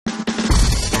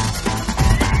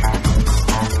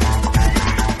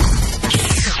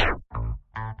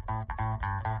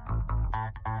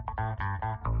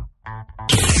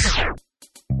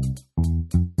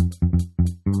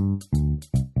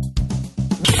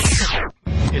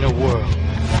a world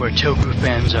where toku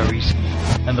fans are easy,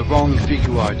 and the wrong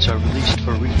figure arts are released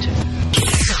for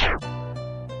retail.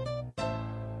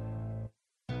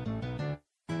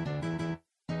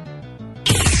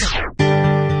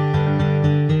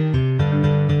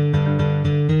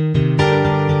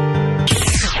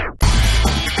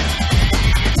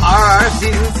 RR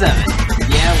Season 7.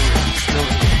 Yeah, we're still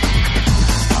here.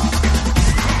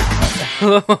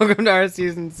 Hello, welcome to our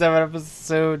Season 7,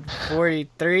 Episode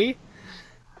 43.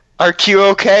 Are Q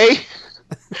okay?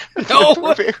 No!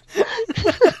 That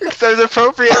was an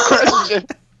appropriate question.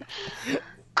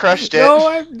 Crushed it. No,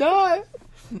 I'm not!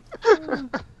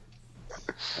 I'm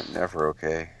never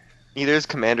okay. Neither is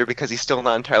Commander because he's still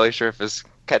not entirely sure if his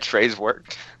catchphrase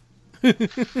worked. I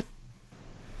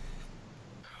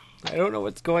don't know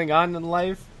what's going on in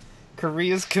life.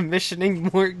 Korea's commissioning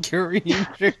more Korean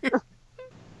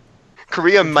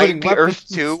Korea might be weapons. Earth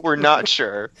 2, we're not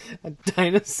sure.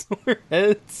 dinosaur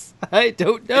heads. I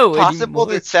don't know Possible anymore.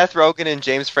 that Seth Rogen and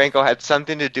James Franco had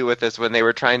something to do with this when they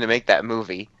were trying to make that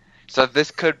movie. So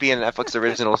this could be a Netflix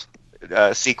original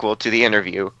sequel to The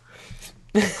Interview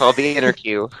called The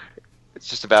Interview. It's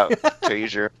just about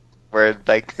Kyoju, where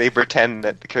like they pretend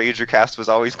that the Kyoju cast was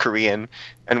always Korean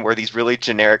and wore these really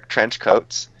generic trench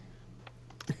coats.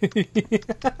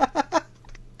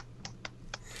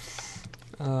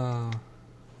 Oh,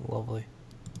 lovely.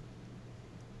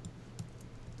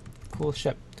 Cool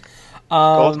ship.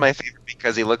 Gold's my favorite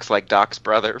because he looks like Doc's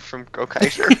brother from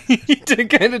Gokaiger. He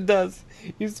kind of does.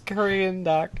 He's Korean,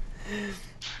 Doc.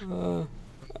 Cock.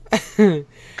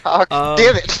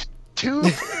 Damn it! Two.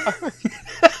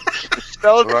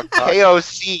 Spelled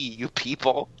K-O-C, you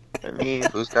people. I mean,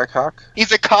 Who's got cock?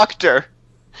 he's a cockter.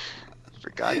 For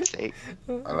God's sake.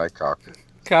 I like cock.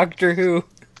 Doctor Who.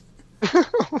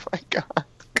 Oh my god.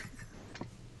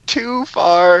 Too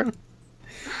far.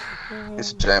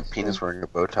 It's a giant penis wearing a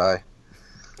bow tie.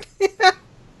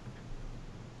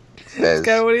 That's kind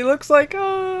of what he looks like.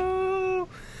 Oh.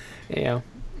 Yeah.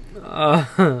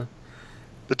 The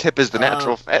tip is the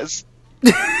natural fez.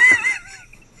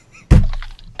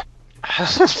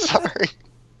 Sorry.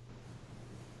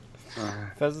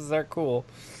 Fezzes are cool.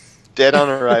 Dead on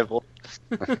arrival.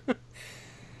 Haven't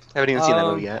even seen that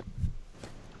movie yet.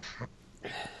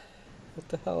 What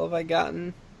the hell have I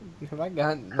gotten? Have I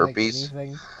gotten Herpes?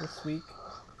 anything this week?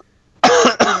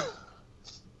 I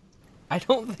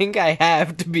don't think I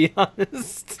have, to be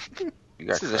honest. You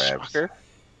got This is a crabs. shocker.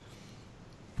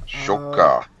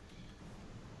 Shoka.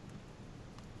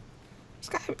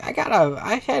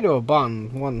 I had to have bought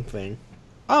one thing.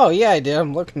 Oh yeah, I did.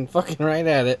 I'm looking fucking right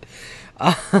at it.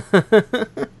 I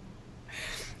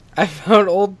found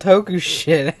old Toku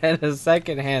shit at a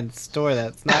secondhand store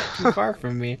that's not too far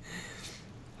from me.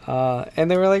 And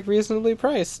they were like reasonably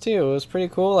priced too. It was pretty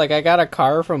cool. Like I got a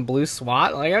car from Blue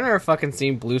SWAT. Like I've never fucking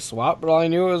seen Blue SWAT, but all I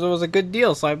knew was it was a good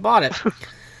deal, so I bought it.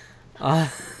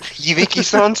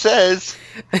 Yubiki-san says.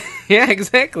 Yeah,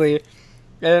 exactly.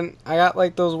 And I got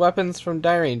like those weapons from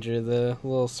Die Ranger, the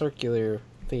little circular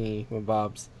thingy with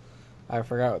bobs. I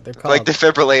forgot what they're called. Like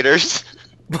defibrillators.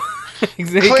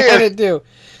 They kind of do.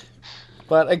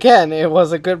 But again, it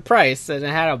was a good price, and it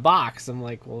had a box. I'm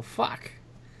like, well, fuck.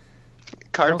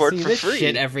 Cardboard I don't see for this free.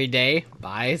 shit every day.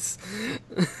 Buys.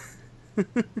 They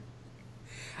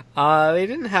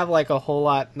didn't have like a whole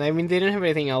lot. I mean, they didn't have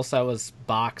anything else that was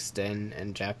boxed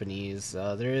and Japanese.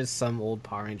 There is some old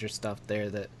Power Ranger stuff there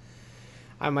that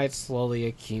I might slowly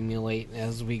accumulate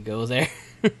as we go there.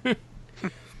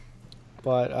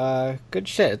 But good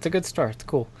shit. It's a good store. It's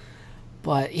cool.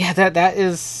 But yeah,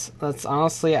 that's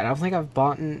honestly, I don't think I've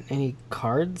bought any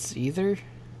cards either.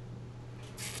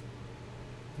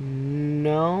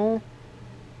 No,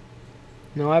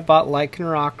 I bought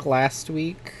Lycanroc last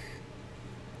week.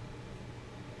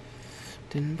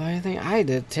 Didn't buy anything. I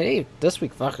did today. This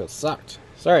week fucking sucked.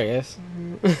 Sorry, guys.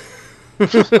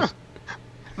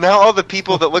 Now all the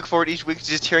people that look forward each week to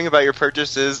just hearing about your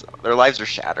purchases, their lives are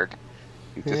shattered.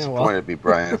 You Yeah, disappointed me,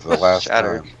 Brian, for the last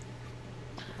Shattered. time.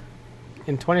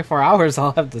 In 24 hours,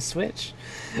 I'll have the Switch.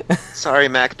 Sorry,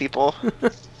 Mac people.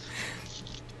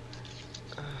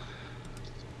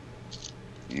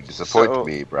 You disappoint So-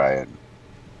 me, Brian.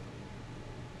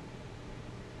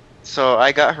 So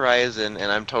I got Horizon,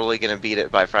 and I'm totally gonna beat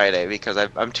it by Friday because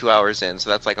I'm 2 hours in, so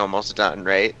that's like almost done,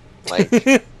 right? Like,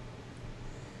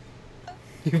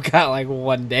 You've got like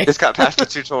one day. just got past the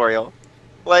tutorial.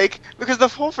 Like, because the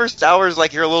whole first hour is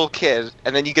like you're a little kid,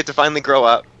 and then you get to finally grow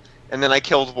up, and then I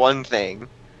killed one thing,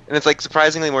 and it's like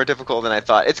surprisingly more difficult than I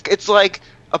thought. It's like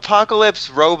Apocalypse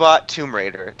Robot Tomb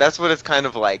Raider. That's what it's kind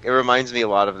of like. It reminds me a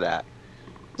lot of that.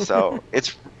 So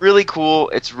it's really cool.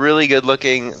 It's really good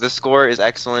looking. The score is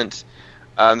excellent.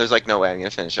 There's like no way I'm gonna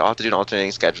finish it. I'll have to do an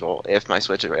alternating schedule if my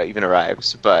Switch even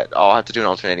arrives, but I'll have to do an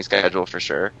alternating schedule for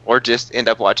sure, or just end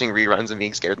up watching reruns and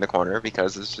being scared in the corner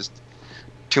because it's just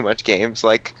too much games.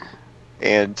 Like,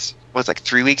 and what's like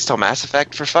 3 weeks till Mass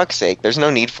Effect? For fuck's sake, there's no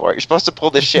need for it. You're supposed to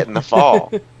pull this shit in the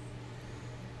fall.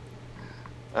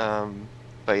 But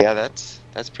yeah, that's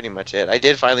pretty much it. I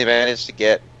did finally manage to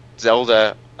get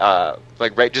Zelda,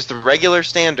 just the regular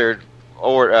standard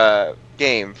or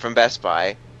game from Best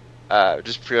Buy.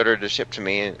 Just pre-ordered to ship to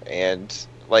me, and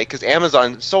like, because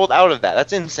Amazon sold out of that.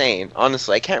 That's insane.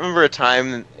 Honestly, I can't remember a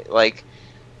time like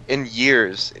in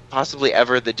years, possibly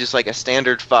ever, that just like a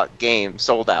standard fuck game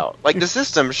sold out. Like the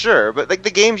system, sure, but like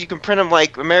the games, you can print them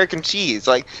like American cheese.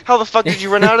 Like, how the fuck did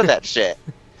you run out of that shit?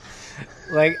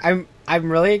 Like, I'm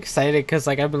really excited because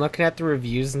like I've been looking at the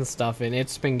reviews and stuff, and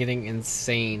it's been getting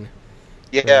insane.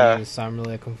 Yeah. Reviews, so I'm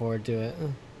really looking forward to it.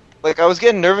 Like, I was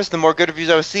getting nervous the more good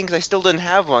reviews I was seeing because I still didn't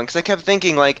have one. Because I kept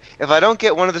thinking, like, if I don't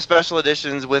get one of the special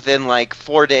editions within, like,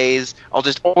 4 days, I'll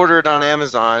just order it on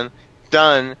Amazon.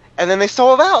 Done. And then they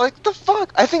sold out. Like, what the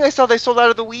fuck? I think I saw they sold out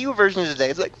of the Wii U version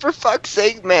today. It's like, for fuck's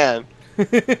sake, man.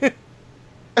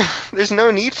 There's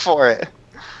no need for it.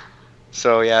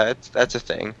 So, yeah, that's a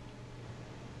thing.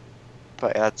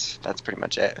 But that's pretty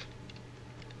much it.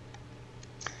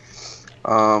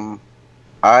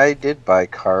 I did buy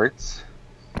cards.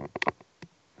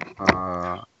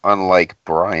 Unlike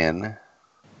Brian.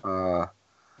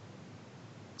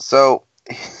 So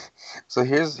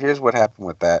here's what happened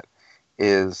with that.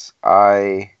 Is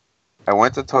I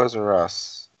went to Toys R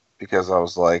Us because I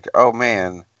was like, oh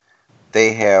man,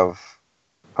 they have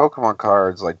Pokemon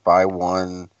cards, like buy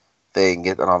one thing,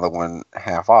 get another one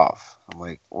half off. I'm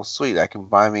like, well sweet, I can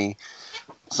buy me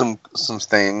some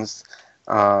things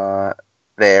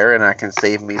there and I can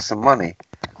save me some money.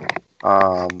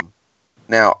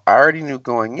 Now, I already knew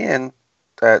going in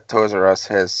that Toys R Us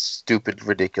has stupid,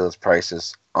 ridiculous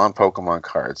prices on Pokemon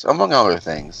cards, among other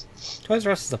things. Toys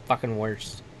R Us is the fucking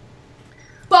worst.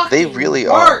 They really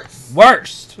are.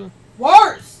 Worst!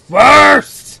 Worst!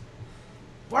 Worst!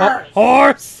 Worst!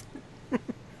 Horse!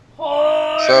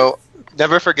 Horse! So,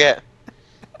 Never forget.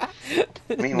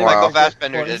 meanwhile, Michael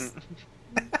Fassbender didn't.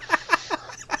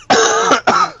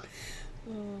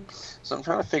 so I'm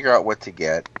trying to figure out what to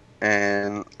get,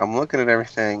 and I'm looking at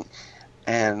everything,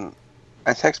 and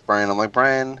I text Brian. I'm like,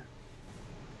 Brian,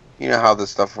 you know how this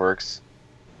stuff works.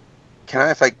 Can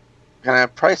I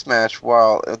price match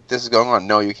while this is going on?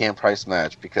 No, you can't price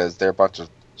match because they're a bunch of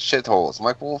shitholes. I'm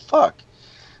like, well, fuck.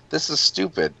 This is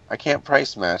stupid. I can't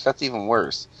price match. That's even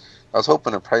worse. I was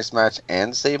hoping to price match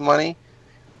and save money.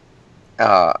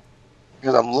 Because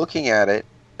I'm looking at it,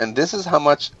 and this is how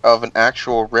much of an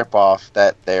actual ripoff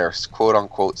that their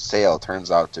quote-unquote sale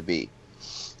turns out to be.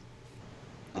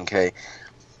 Okay.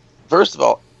 First of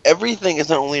all, everything is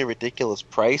not only a ridiculous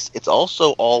price, it's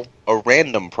also all a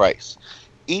random price.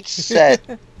 Each set,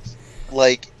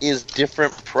 is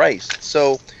different priced.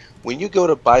 So, when you go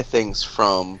to buy things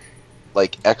from,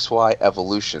 XY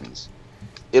Evolutions,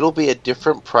 it'll be a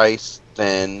different price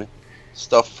than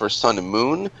stuff for Sun and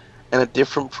Moon, and a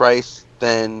different price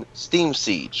than Steam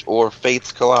Siege or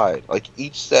Fates Collide. Like,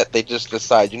 each set, they just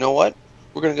decide, you know what?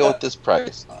 We're going to go with this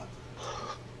price.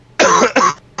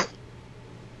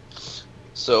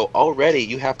 So, already,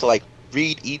 you have to,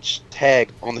 read each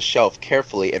tag on the shelf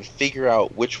carefully and figure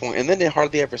out which one. And then they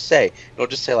hardly ever say. It'll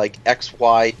just say,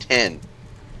 XY10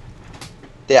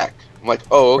 deck. I'm like,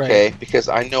 oh, okay, right. Because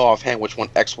I know offhand which one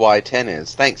XY10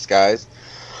 is. Thanks, guys.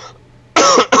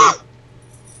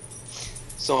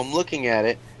 So I'm looking at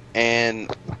it,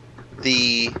 and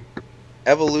the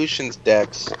Evolutions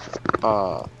decks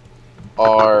are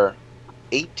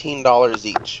 $18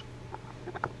 each.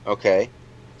 Okay?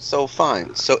 So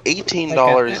fine. So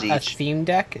 $18 each. A theme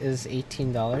deck is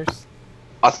 $18?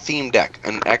 A theme deck,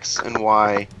 an X and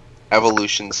Y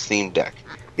Evolutions theme deck,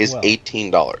 is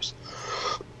 $18.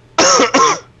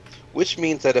 Which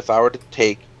means that if I were to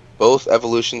take both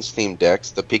Evolutions theme decks,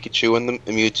 the Pikachu and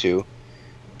the Mewtwo,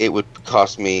 it would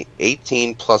cost me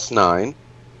 18 plus 9,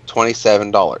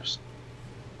 $27.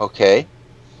 Okay?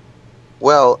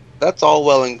 Well, that's all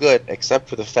well and good, except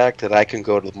for the fact that I can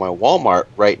go to my Walmart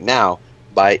right now,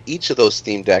 buy each of those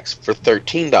theme decks for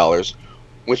 $13,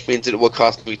 which means it will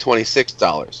cost me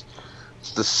 $26.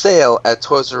 So the sale at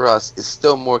Toys R Us is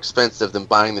still more expensive than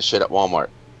buying the shit at Walmart.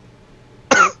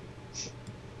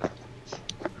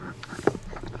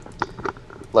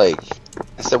 I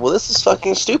said, well, this is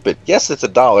fucking stupid. Yes, it's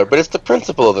 $1, but it's the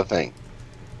principle of the thing.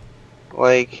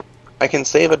 I can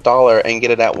save $1 and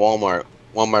get it at Walmart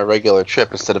on my regular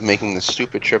trip instead of making this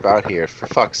stupid trip out here. For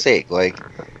fuck's sake,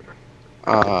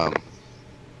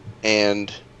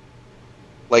 and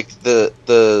Like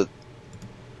the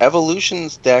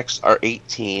Evolutions decks are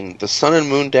 18. The Sun and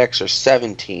Moon decks are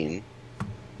 17.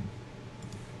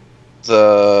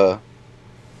 I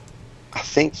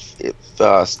think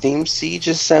Steam Siege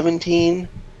is 17.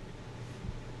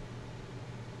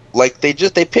 Like they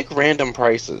pick random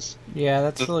prices. Yeah,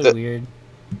 that's really weird.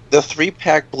 The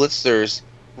 3-pack Blitzers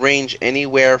range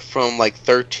anywhere from like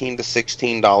 $13 to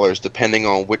 $16, depending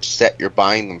on which set you're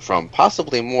buying them from.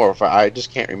 Possibly more, if I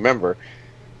just can't remember.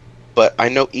 But I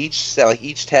know each set, like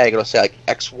each tag, it'll say like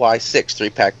XY6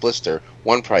 3-pack blister,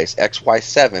 one price.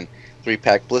 XY7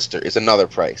 3-pack blister is another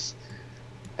price.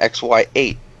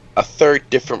 XY8, a third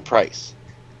different price.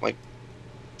 Like,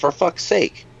 for fuck's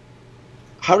sake.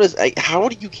 How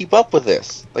do you keep up with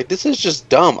this? Like, this is just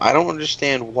dumb. I don't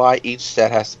understand why each set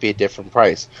has to be a different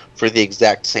price for the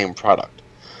exact same product.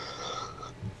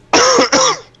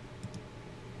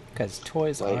 Because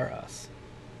Toys R Us.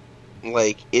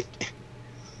 Like,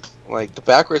 the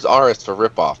backwards R is for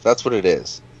ripoff. That's what it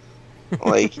is.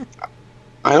 Like,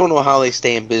 I don't know how they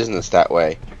stay in business that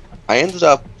way. I ended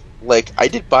up, like, I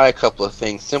did buy a couple of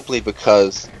things simply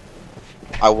because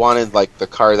I wanted, like, the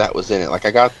card that was in it. Like,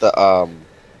 I got the,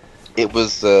 it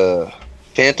was the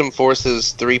Phantom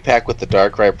Forces 3-pack with the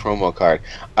Darkrai promo card.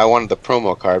 I wanted the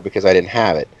promo card because I didn't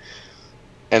have it.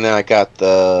 And then I got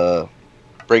the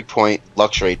Breakpoint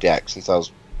Luxray deck since I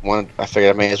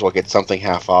figured I may as well get something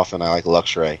half off, and I like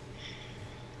Luxray.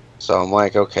 So I'm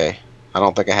like, okay, I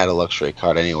don't think I had a Luxray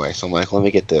card anyway, so I'm like, let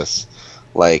me get this.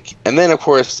 Like, and then of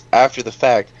course after the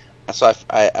fact, so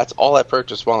that's all I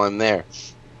purchased while I'm there.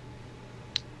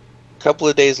 A couple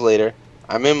of days later,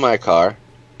 I'm in my car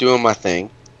doing my thing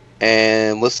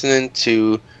and listening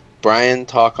to Brian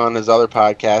talk on his other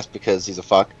podcast because he's a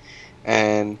fuck,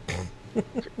 and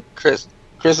Chris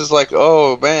is like,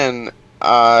 oh man,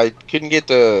 I couldn't get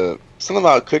something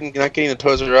about not getting the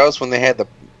Toys R Us when they had the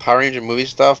Power Ranger movie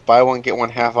stuff, buy one get one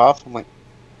half off. I'm like,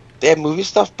 they had movie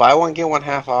stuff, buy one get one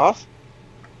half off?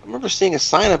 I remember seeing a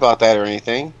sign about that or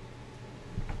anything.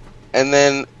 And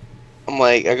then I'm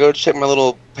like, I go check my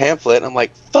little pamphlet, and I'm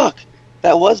like, fuck,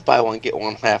 that was buy one get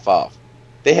one half off.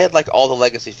 They had like all the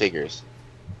legacy figures.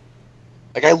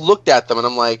 Like, I looked at them and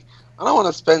I'm like, I don't want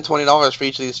to spend $20 for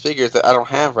each of these figures that I don't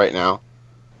have right now.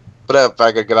 But if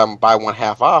I could get them buy one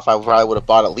half off, I probably would have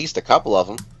bought at least a couple of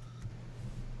them.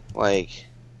 Like,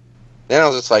 then I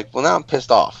was just like, well, now I'm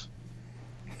pissed off.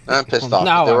 Now I'm pissed off.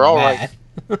 Now They were I'm all mad.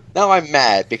 right. Now I'm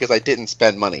mad because I didn't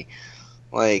spend money.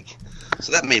 Like,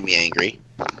 so that made me angry.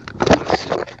 Let's see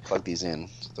if I can plug these in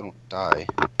so they don't die.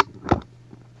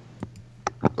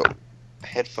 Oh,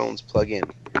 headphones plug in.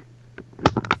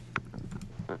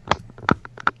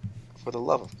 For the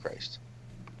love of Christ.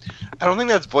 I don't think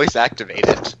that's voice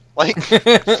activated. Like, you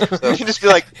can just be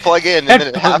like, plug in, and then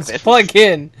it Headphones, happens. plug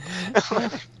in.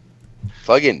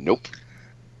 Plug in, nope.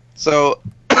 So,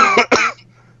 and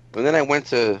then I went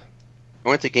to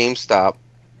GameStop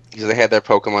because they had their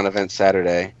Pokemon event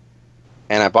Saturday,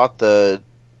 and I bought the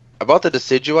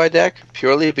Decidueye deck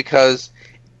purely because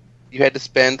you had to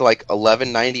spend like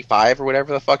 $11.95 or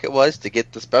whatever the fuck it was to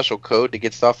get the special code to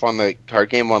get stuff on the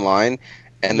card game online,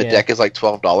 and the deck is like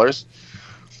 $12.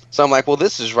 So I'm like, well,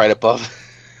 this is right above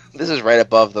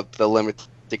the limit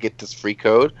to get this free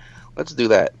code. Let's do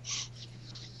that.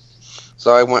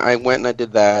 So I went and I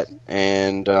did that,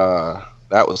 and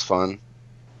that was fun.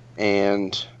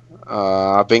 And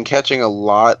I've been catching a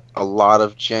lot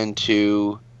of Gen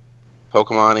 2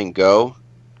 Pokemon in Go.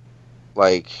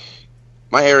 Like,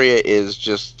 my area is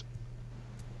just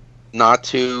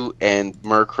Natu and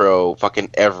Murkrow fucking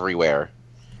everywhere.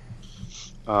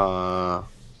 I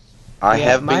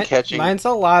have been catching... Mine's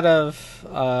a lot of,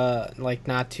 like,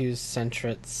 Natu's,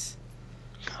 Sentrets.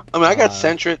 I mean, I got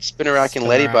Sentret, Spinarak, and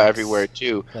Ladybug everywhere,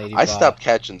 too. Ladybug. I stopped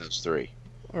catching those three.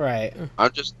 Right.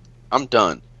 I'm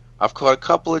done. I've caught a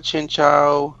couple of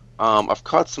Chinchou. I've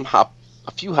caught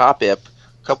a few Hoppip,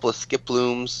 a couple of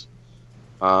Skiplooms.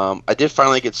 I did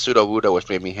finally get Sudowoodo, which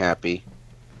made me happy.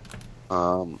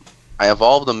 I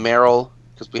evolved a Meryl,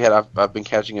 because I've been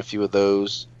catching a few of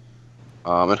those.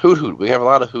 And Hoot. We have a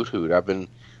lot of Hoot.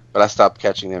 But I stopped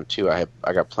catching them too. I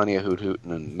got plenty of Hoot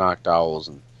and Noctowls,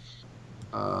 and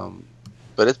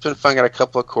but it's been fun. Got a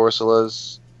couple of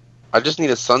Corsolas. I just need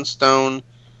a Sunstone,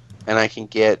 and I can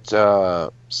get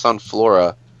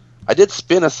Sunflora. I did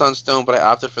spin a Sunstone, but I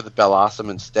opted for the Bellossom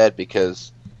instead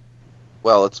because,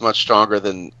 well, it's much stronger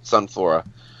than Sunflora.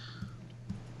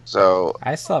 So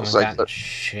I still haven't gotten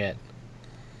shit.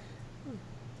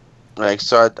 Like,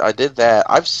 so I did that.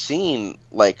 I've seen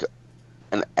like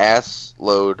an ass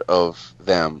load of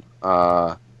them.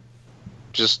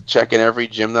 Just checking every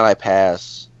gym that I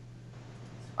pass.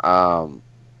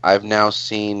 I've now I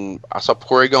saw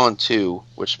Porygon 2,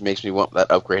 which makes me want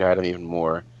that upgrade item even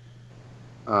more.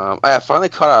 I finally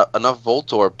caught enough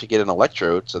Voltorb to get an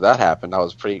Electrode, so that happened. I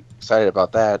was pretty excited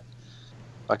about that.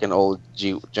 Like an old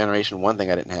Generation 1 thing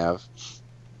I didn't have.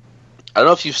 I don't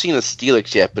know if you've seen the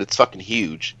Steelix yet, but it's fucking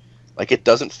huge. Like, it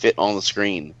doesn't fit on the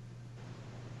screen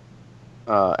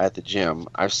at the gym.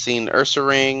 I've seen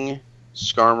Ursaring,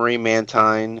 Skarmory,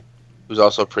 Mantine, who's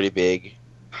also pretty big,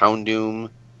 Houndoom,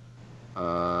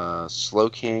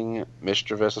 Slowking,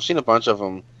 Mischievous. I've seen a bunch of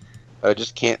them that I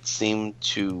just can't seem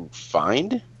to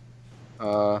find.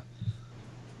 I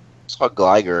saw a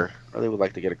Gligar. I really would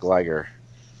like to get a Gligar.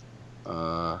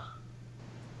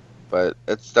 But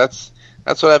that's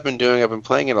what I've been doing. I've been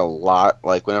playing it a lot.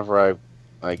 Like whenever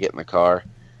I get in the car.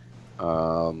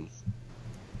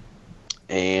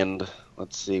 And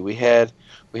let's see, we had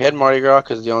Mardi Gras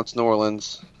because it's New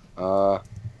Orleans. The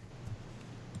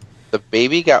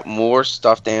baby got more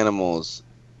stuffed animals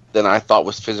than I thought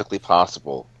was physically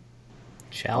possible.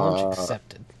 Challenge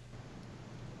accepted.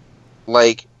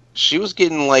 Like, she was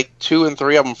getting like 2 and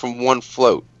 3 of them from one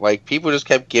float. Like, people just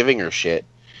kept giving her shit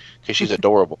because she's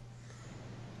adorable.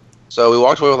 So we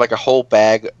walked away with like a whole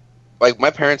bag. Like,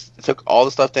 my parents took all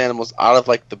the stuffed animals out of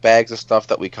like the bags of stuff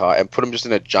that we caught and put them just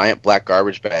in a giant black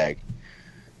garbage bag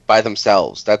by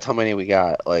themselves. That's how many we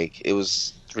got. Like, it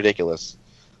was ridiculous.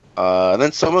 And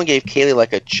then someone gave Kaylee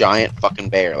like a giant fucking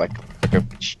bear, like a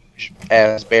huge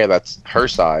ass bear that's her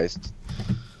sized.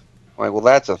 I'm like, well,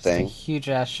 that's a thing. It's a huge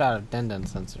ass shot of Denden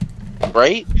sensor.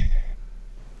 Right?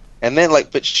 And then, like,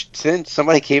 then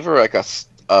somebody gave her, like,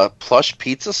 a plush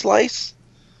pizza slice?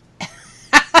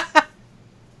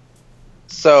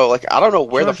 So, like, I don't know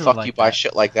where the fuck you buy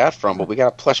shit like that from, but we got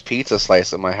a plush pizza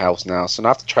slice at my house now, so now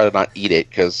I have to try to not eat it,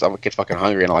 because I'm gonna get fucking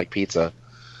hungry and I like pizza.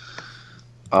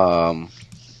 So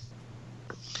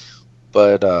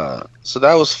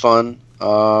that was fun.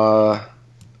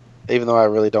 Even though I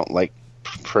really don't like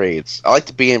parades. I like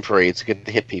to be in parades, get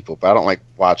to hit people, but I don't like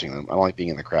watching them. I don't like being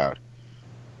in the crowd.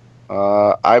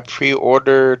 I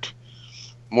pre-ordered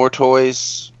more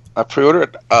toys. I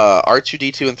pre-ordered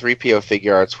R2-D2 and 3PO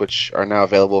figure arts, which are now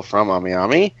available from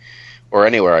AmiAmi, or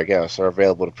anywhere, I guess, are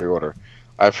available to pre-order.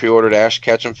 I pre-ordered Ash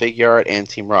Ketchum figure art and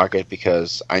Team Rocket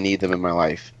because I need them in my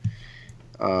life.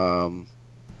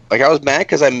 Like, I was mad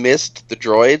because I missed the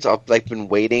droids. I've, like, been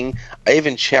waiting. I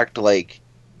even checked, like,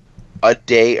 a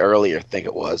day earlier, I think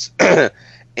it was,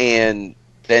 and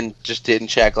then just didn't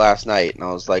check last night. And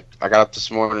I was like, I got up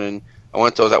this morning, I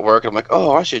was at work, and I'm like,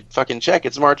 oh, I should fucking check.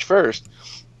 It's March 1st.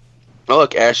 Oh,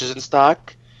 look, Ash is in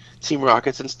stock. Team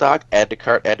Rocket's in stock. Add to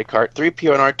cart,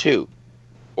 3PO and R2.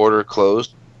 Order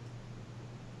closed.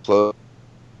 But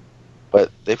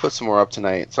they put some more up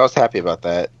tonight, so I was happy about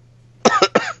that.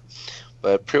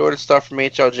 But pre-ordered stuff from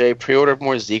HLJ. Pre-ordered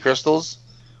more Z crystals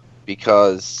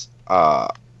because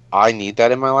I need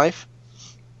that in my life.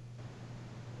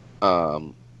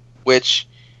 Which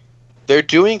they're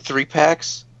doing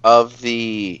 3-packs of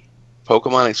the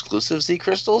Pokemon exclusive Z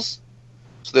crystals.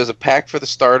 So there's a pack for the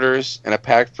starters and a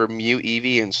pack for Mew,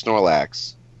 Eevee, and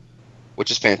Snorlax, which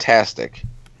is fantastic.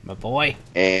 My boy.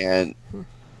 And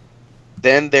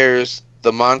then there's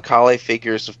the Mon Cale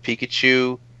figures of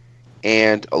Pikachu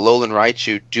and Alolan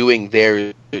Raichu doing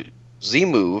their Z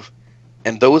move,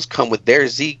 and those come with their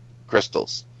Z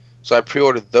crystals. So I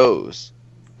pre-ordered those,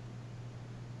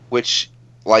 which,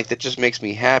 like, that just makes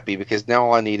me happy because now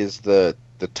all I need is the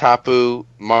Tapu,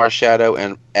 Marshadow,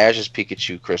 and Ash's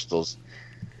Pikachu crystals.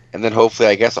 And then hopefully,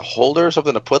 I guess, a holder or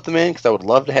something to put them in because I would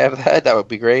love to have that. That would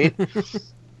be great.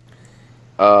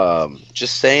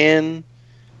 Just saying,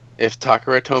 if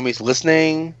Takara Tomi's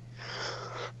listening,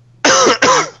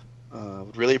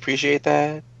 would really appreciate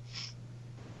that.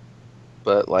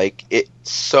 But, like,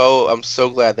 I'm so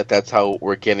glad that that's how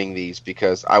we're getting these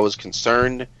because I was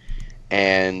concerned,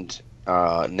 and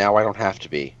now I don't have to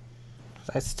be.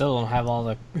 I still don't have all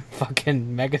the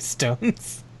fucking Mega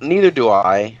Stones. Neither do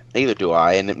I,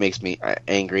 and it makes me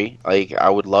angry. Like, I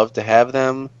would love to have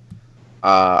them.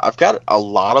 I've got a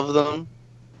lot of them.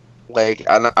 Like,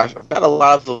 I've got a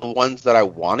lot of the ones that I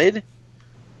wanted,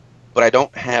 but I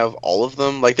don't have all of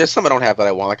them. Like, there's some I don't have that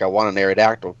I want. Like, I want an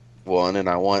Aerodactyl one, and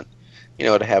I want,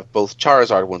 to have both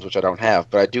Charizard ones, which I don't have.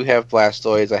 But I do have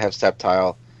Blastoise, I have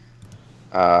Sceptile,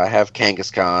 I have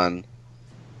Kangaskhan.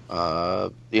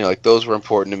 Like, those were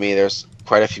important to me. There's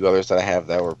quite a few others that I have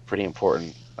that were pretty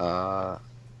important. I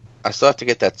still have to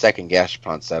get that second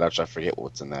Gashapon set, which I forget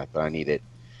what's in that, but I need it.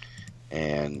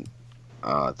 And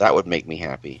that would make me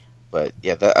happy. But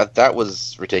yeah, that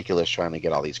was ridiculous trying to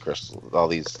get all these crystals, all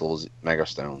these little Mega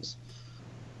Stones.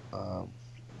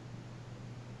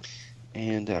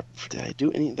 And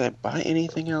did I buy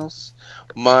anything else?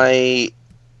 My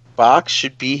box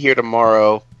should be here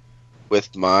tomorrow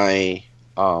with my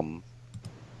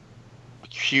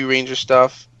Q Ranger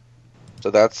stuff.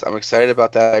 So I'm excited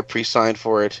about that. I pre-signed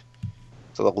for it.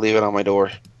 So they'll leave it on my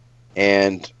door.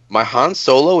 And my Han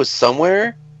Solo is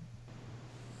somewhere.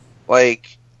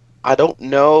 Like, I don't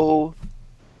know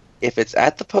if it's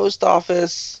at the post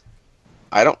office.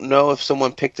 I don't know if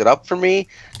someone picked it up for me.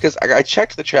 Because I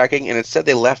checked the tracking and it said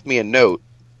they left me a note.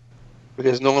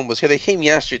 Because no one was here. They came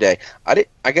yesterday. I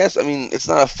guess, it's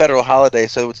not a federal holiday,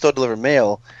 so they would still deliver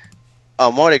mail.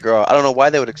 Mardi Gras. I don't know why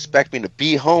they would expect me to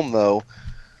be home, though.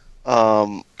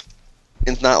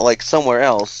 It's not like somewhere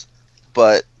else.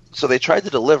 But, so they tried to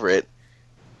deliver it,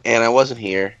 and I wasn't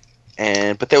here.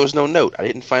 But there was no note. I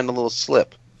didn't find a little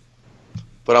slip.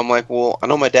 But I'm like, well, I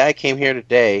know my dad came here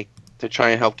today to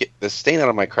try and help get the stain out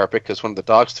of my carpet because one of the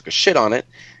dogs took a shit on it.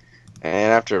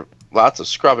 And after lots of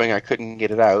scrubbing, I couldn't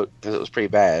get it out because it was pretty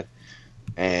bad.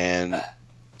 And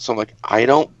so I'm like, I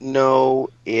don't know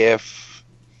if,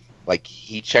 like,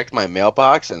 he checked my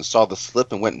mailbox and saw the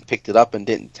slip and went and picked it up and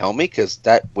didn't tell me, because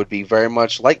that would be very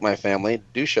much like my family to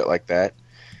do shit like that.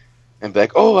 And be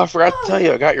like, oh, I forgot to tell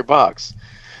you, I got your box.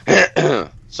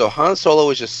 So Han Solo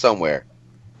is just somewhere.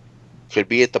 Could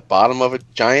be at the bottom of a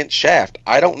giant shaft.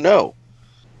 I don't know.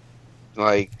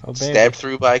 Like, stabbed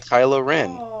through by Kylo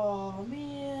Ren. Oh,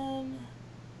 man.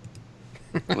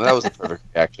 Well, that was the perfect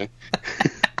reaction.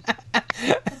 What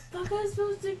the fuck am I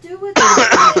supposed to do with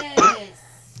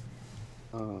this?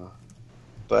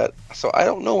 But, so I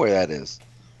don't know where that is.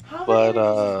 How But, many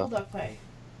does Bulldog play?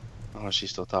 Oh,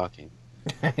 she's still talking.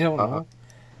 I don't know.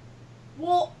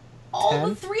 Well, all 10?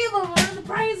 the three of them are in the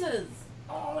prizes.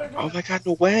 Oh, my God. Oh my god,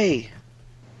 no way!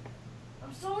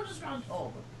 I'm so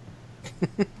disgruntled.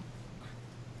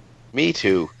 Me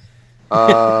too.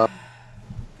 I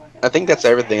think that's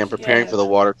everything. I'm preparing for the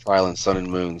water trial in Sun and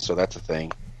Moon, so that's a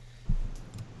thing.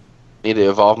 Need to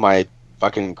evolve my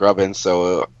fucking Grubbin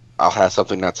so I'll have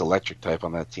something that's electric type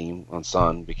on that team on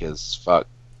Sun, because fuck,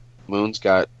 Moon's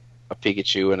got a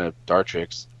Pikachu and a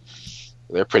Dartrix.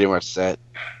 They're pretty much set.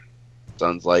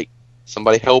 Sun's like,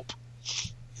 somebody help.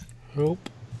 Nope.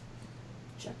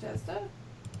 Check Testa?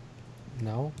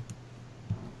 No.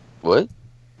 What?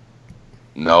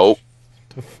 Nope.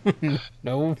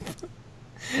 Nope.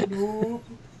 Nope.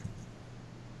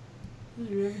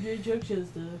 Your everyday Chuck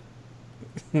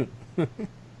Testa.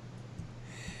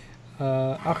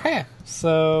 Okay,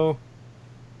 so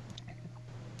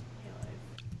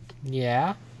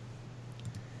yeah.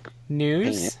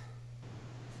 News.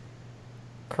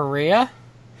 Korea.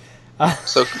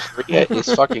 So Korea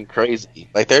is fucking crazy.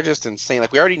 Like, they're just insane.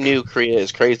 Like, we already knew Korea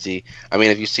is crazy. I mean,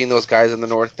 have you seen those guys in the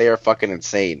north? They are fucking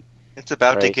insane. It's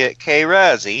about to Right. get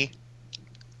K-Razzie.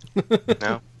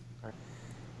 No?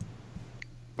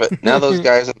 But now those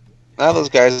guys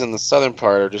in the southern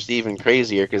part are just even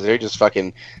crazier, because they're just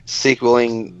fucking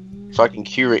sequeling fucking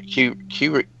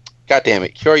God damn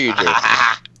it,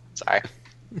 Kyoryuger. Sorry.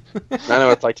 I know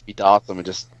what it's like to be Dawson and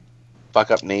just fuck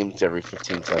up names every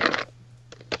 15 seconds.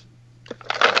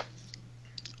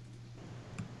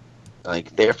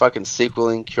 Like, they're fucking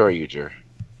sequeling Kyoryuger.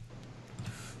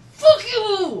 Fuck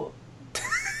you!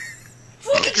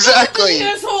 Fucking Exactly. you,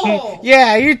 asshole!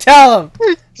 Yeah, you tell him.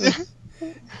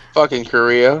 Fucking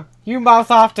Korea. You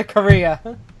mouth off to Korea.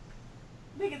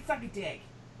 Make it suck a dick.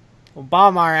 We'll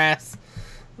bomb our ass.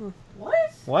 What?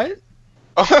 What?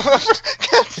 The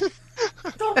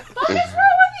fuck is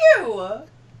wrong with you?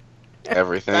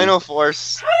 Everything. Final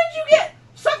Force. How did you get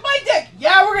suck my dick?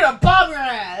 Yeah, we're gonna bomb your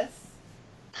ass.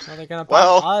 Well, they're gonna bomb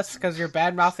Well- us because you're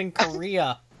bad mouthing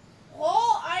Korea.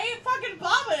 Well, I ain't fucking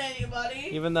bombing anybody.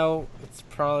 Even though it's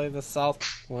probably the south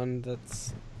one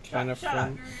that's kind of Shut up.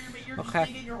 from. You're just Okay.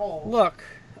 digging your hole. Look.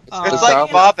 It's like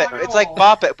like Bop It. It's like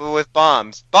Bop It, but with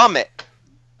bombs. Bomb it.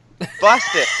 Bust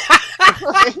it.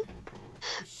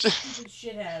 Stupid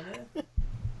shithead.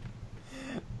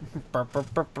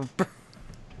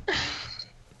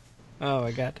 Oh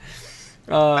my god.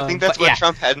 I think that's but what yeah,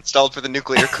 Trump had installed for the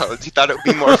nuclear codes. He thought it would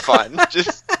be more fun.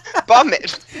 Just bomb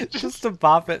it. just to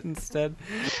bop it instead.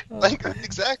 Like,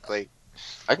 exactly.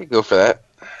 I could go for that.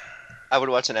 I would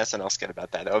watch an SNL skit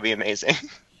about that. That would be amazing.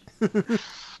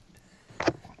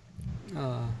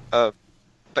 But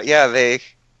yeah,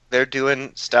 they're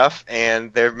doing stuff,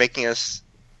 and they're making us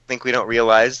think we don't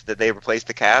realize that they replaced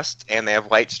the cast, and they have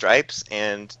white stripes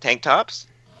and tank tops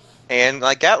and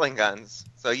like Gatling guns.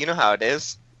 So you know how it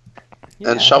is.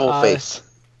 yeah, And Shovel Face.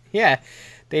 Yeah,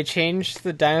 they changed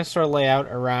the dinosaur layout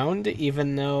around,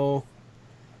 even though,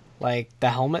 like, the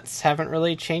helmets haven't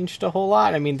really changed a whole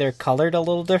lot. I mean, they're colored a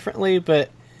little differently, but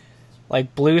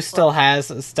Like, Blue still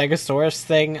has a Stegosaurus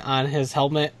thing on his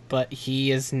helmet, but he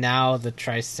is now the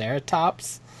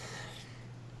Triceratops.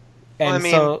 And Well, I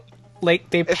mean, so, like,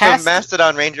 they If passed... a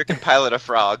Mastodon Ranger can pilot a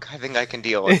frog, I think I can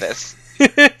deal with this.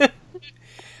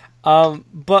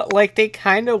 But, like, they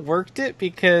kind of worked it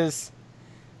because,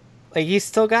 like, he's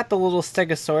still got the little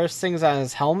Stegosaurus things on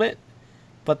his helmet,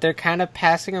 but they're kind of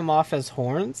passing him off as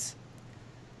horns.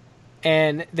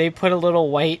 And they put a little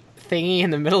white thingy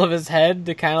in the middle of his head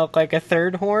to kind of look like a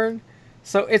third horn.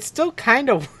 So it still kind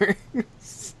of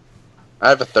works. I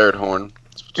have a third horn.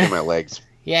 It's between my legs.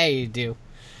 Yeah, you do.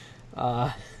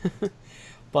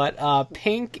 But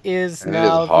Pink is And it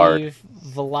now is hard. the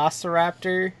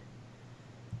Velociraptor.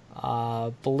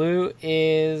 Blue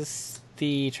is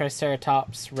the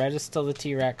Triceratops. Red is still the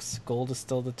T-Rex. Gold is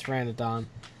still the Pteranodon.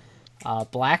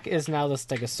 Black is now the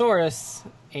Stegosaurus.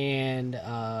 And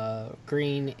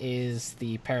green is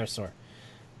the Parasaur.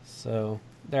 So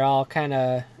they're all kind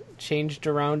of changed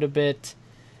around a bit.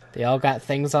 They all got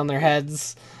things on their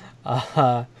heads. You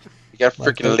got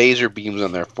freaking laser beams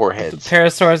on their The foreheads.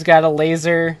 Parasaur's got a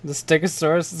laser. The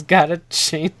Stegosaurus has got a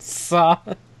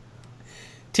chainsaw.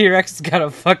 T-Rex has got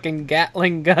a fucking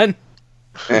Gatling gun.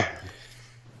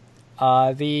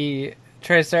 The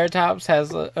Triceratops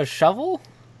has a shovel,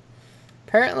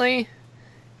 apparently.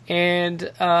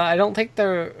 And I don't think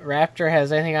the raptor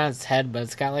has anything on its head, but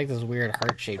it's got like this weird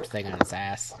heart-shaped thing on its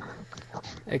ass.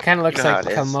 It kind of looks You know like how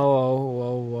it is.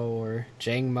 Komodo or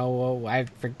Jangmo.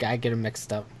 I get them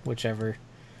mixed up, whichever.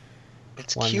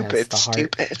 It's One has Cupid, the heart.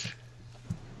 stupid.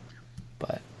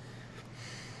 But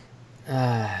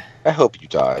I hope you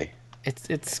die.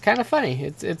 it's kind of funny.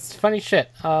 It's funny shit.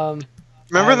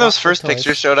 Remember I when those love the first toys.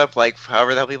 pictures showed up, like,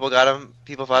 however the hell people got them?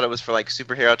 People thought it was for, like,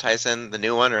 Superhero Tyson, the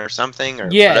new one, or something, or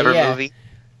Yeah, whatever yeah. movie.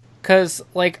 Because,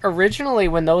 like, originally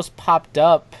when those popped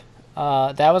up,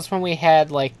 that was when we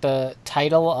had, like, the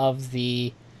title of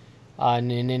the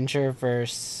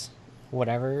Ninjaverse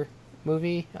whatever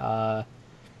movie. The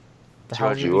how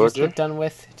did we just Georgia? get done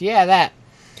with? Yeah, that.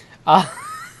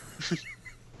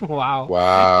 Wow.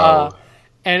 Wow.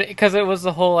 And because it was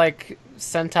the whole, like,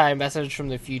 Sentai message from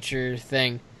the future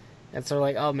thing. And so,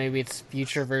 like, oh, maybe it's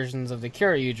future versions of the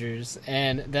Kyoryugers.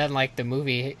 And then, like, the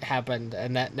movie happened,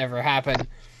 and that never happened.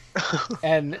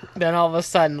 And then all of a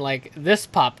sudden, like, this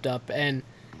popped up. And,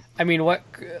 I mean, what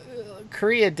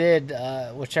Korea did,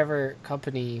 whichever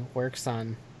company works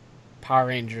on Power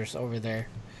Rangers over there,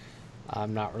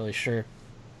 I'm not really sure.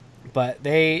 But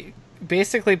they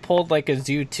basically pulled, like, a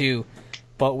Zoo 2,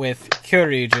 but with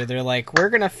Kyoryuger. They're like, we're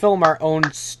going to film our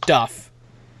own stuff.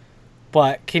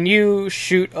 But can you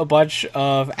shoot a bunch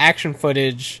of action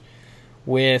footage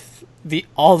with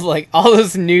all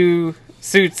those new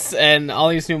suits and all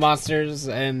these new monsters?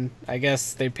 And I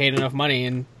guess they paid enough money,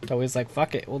 and Toei's like,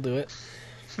 "Fuck it, we'll do it."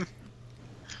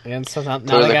 And so now So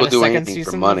they like, got we'll a do second anything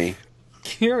season for money. of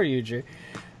Kyoryuger.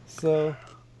 So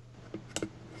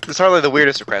It's hardly the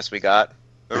weirdest request we got.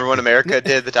 Remember when America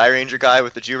did the Die Ranger guy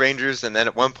with the Jew Rangers, and then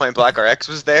at one point Black RX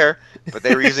was there, but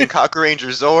they were using Cocker Ranger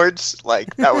Zords?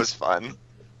 Like, that was fun.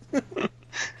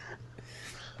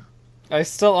 I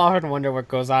still often wonder what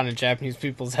goes on in Japanese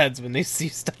people's heads when they see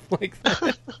stuff like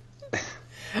that.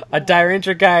 A Die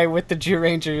Ranger guy with the Jew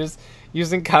Rangers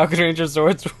using Kamen Ranger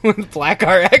Zords with Black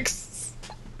RX.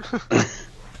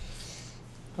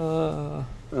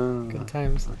 Good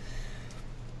times.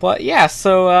 But yeah,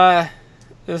 so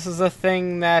this is a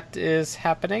thing that is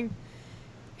happening,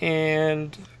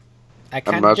 and I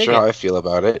kind I'm of not dig sure it. how I feel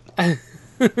about it.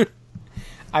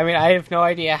 I mean, I have no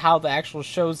idea how the actual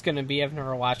show's going to be. I've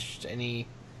never watched any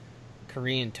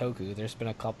Korean toku. There's been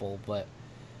a couple, but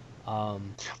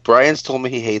Brian's told me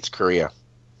he hates Korea.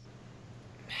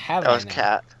 have That I was now?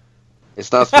 Cat.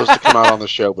 It's not supposed to come out on the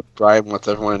show, but Brian wants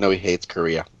everyone to know he hates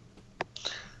Korea.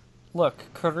 Look,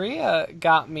 Korea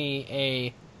got me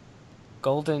a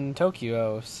Golden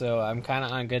Tokyo, so I'm kind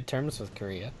of on good terms with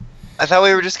Korea. I thought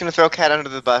we were just going to throw Cat under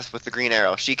the bus with the Green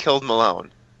Arrow. She killed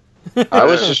Malone. I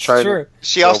was just It's trying true.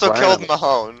 She Well, also Brian- killed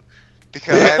Mahone,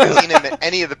 because I haven't seen him in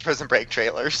any of the Prison Break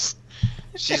trailers.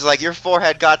 She's like, your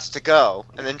forehead gots to go.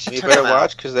 And then she You took better him out.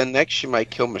 watch, because then next she might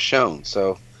kill Michonne,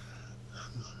 so...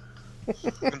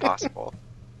 Impossible.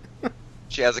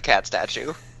 She has a cat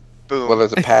statue. Boom. Well,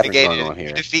 there's a pattern Again, going on you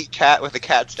here. defeat Cat with a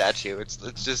cat statue. It's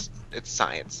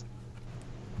science.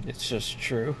 It's just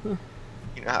true.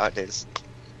 You know how it is.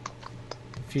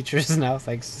 Future is now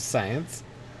thanks to science.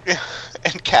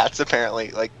 And cats, apparently,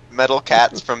 like metal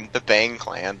cats from the Bang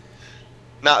clan.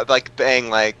 Not like Bang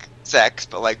like sex,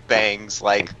 but like bangs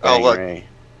like, oh Bang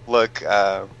look,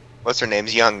 Ray. what's her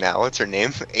name's young now? What's her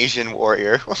name? Asian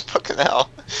warrior. What fucking hell?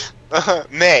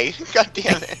 May. God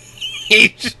damn it.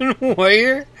 Asian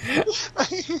warrior?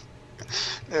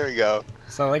 There we go.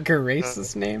 Sound like a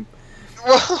racist name?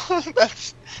 Well,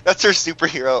 that's her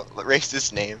superhero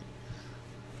racist name.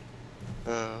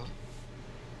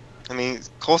 I mean,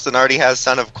 Coulson already has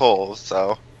Son of Coles,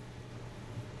 so.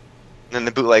 And then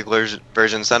the bootleg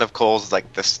version, Son of Coles, is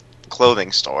like this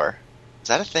clothing store. Is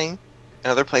that a thing in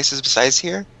other places besides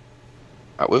here?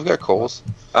 We've got Coles.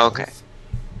 Oh, okay.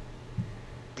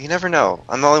 You never know.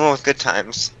 I'm the only one with good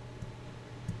times.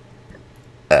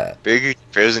 Big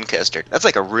frozen custard. That's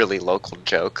like a really local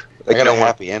joke. I got no a one-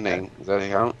 happy ending. Does that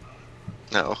count?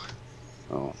 No.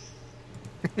 Oh.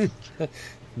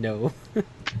 No.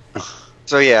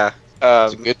 So yeah.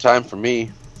 It's a good time for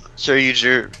me. Sure, you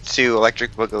drew to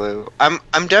Electric Boogaloo.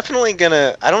 I'm definitely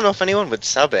gonna. I don't know if anyone would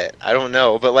sub it. I don't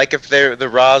know, but like if the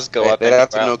raws go up, They'd have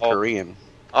to anywhere, know Korean.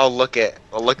 I'll look at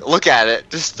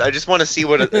it. I just want to see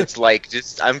what it's like.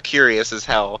 I'm curious as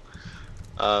hell.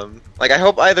 Like I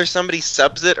hope either somebody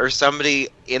subs it or somebody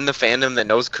in the fandom that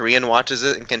knows Korean watches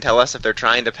it and can tell us if they're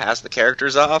trying to pass the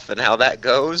characters off and how that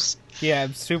goes. Yeah,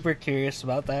 I'm super curious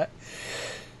about that.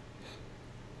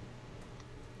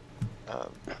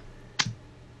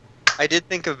 I did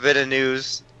think of a bit of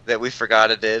news that we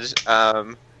forgot it did.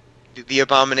 The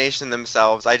Abomination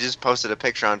themselves. I just posted a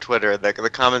picture on Twitter. The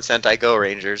Common Sentai Go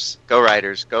Rangers, Go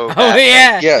Riders, Go. Oh Bat.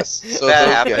 yeah. Yes. So That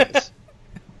those happened. guys.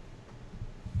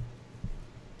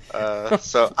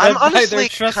 So I'm Led by their honestly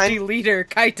trusty leader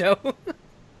Kaito.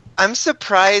 I'm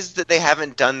surprised that they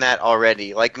haven't done that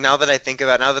already. Like now that I think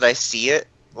about it, now that I see it,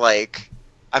 like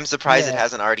I'm surprised it Yeah.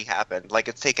 hasn't already happened. Like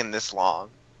it's taken this long.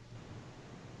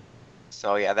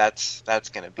 So yeah, that's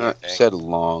gonna be a thing. Said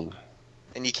long.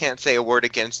 And you can't say a word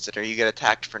against it, or you get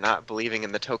attacked for not believing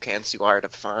in the Tokansu art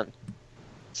of fun.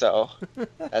 So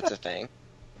that's a thing.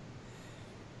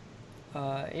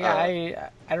 I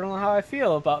don't know how I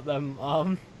feel about them.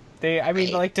 I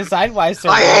mean, like design wise,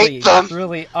 they're I really, hate them!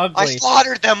 really I ugly.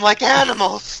 slaughtered them like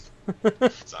animals.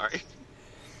 Sorry.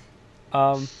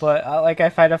 But like I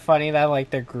find it funny that like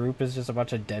their group is just a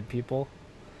bunch of dead people.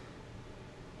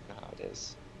 No, it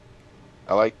is.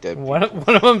 I like that. One of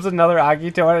them's another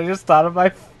Agito, and I just thought of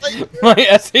my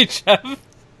SHF.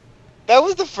 That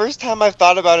was the first time I've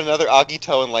thought about another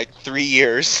Agito in like 3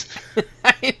 years.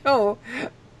 I know.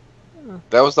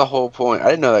 That was the whole point. I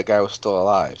didn't know that guy was still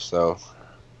alive. So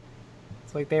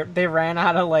It's like they ran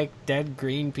out of like dead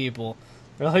green people.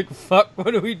 They're like, fuck,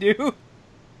 what do we do?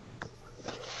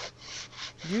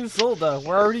 Use Zolda.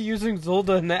 We're already using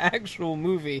Zolda in the actual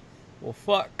movie. Well,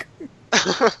 fuck.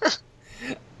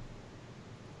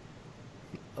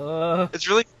 It's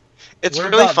really what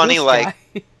really about funny, this like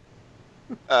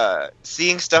guy?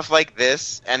 seeing stuff like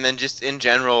this, and then just in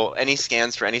general, any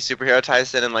scans for any superhero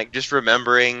Tyson, and like just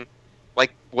remembering,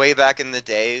 like way back in the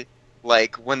day,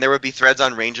 like when there would be threads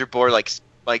on Ranger Board, like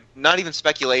not even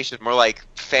speculation, more like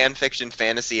fan fiction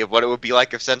fantasy of what it would be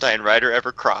like if Sentai and Rider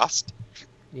ever crossed,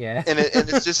 Yeah. and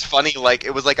it's just funny, like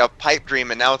it was like a pipe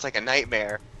dream, and now it's like a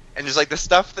nightmare, and just like the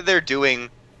stuff that they're doing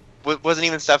wasn't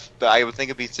even stuff that I would think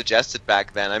would be suggested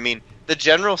back then. I mean, the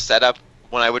general setup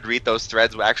when I would read those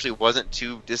threads actually wasn't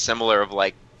too dissimilar of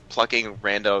like plucking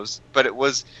randos, but it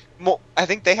was more, I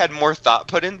think they had more thought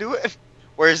put into it,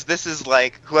 whereas this is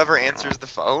like whoever answers the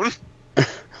phone.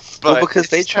 well, because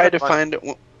it's they just try kinda to fun.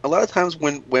 find a lot of times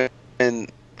when the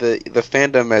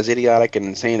fandom, as idiotic and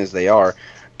insane as they are,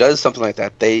 does something like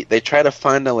that, they try to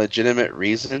find a legitimate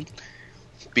reason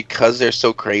because they're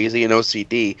so crazy and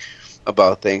OCD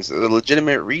about things, a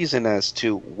legitimate reason as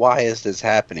to why is this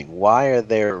happening? Why are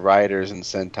there riders and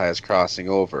Sentais crossing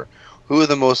over? Who are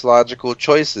the most logical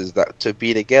choices that to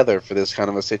be together for this kind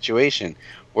of a situation?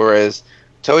 Whereas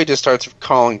Toei just starts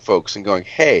calling folks and going,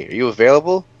 "Hey, are you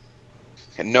available?"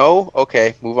 And no,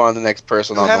 okay, move on to the next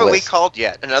person Who on the haven't we list. called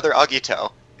yet? Another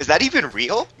Agito. Is that even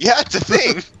real? Yeah, it's a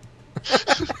thing.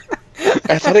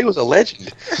 I thought he was a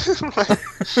legend.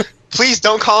 Please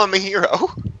don't call him a hero.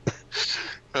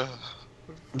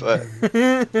 But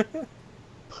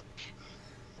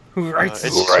Who writes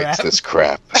it's this Who crap? writes this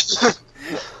crap?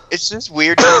 it's just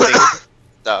weird to think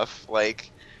stuff like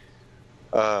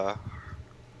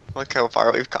look how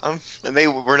far we've come. And they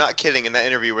were not kidding in that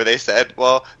interview where they said,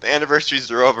 well, the anniversaries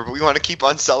are over, but we want to keep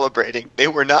on celebrating. They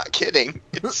were not kidding.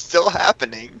 It's still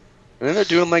happening. And then they're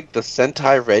doing like the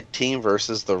Sentai Red Team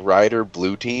versus the Rider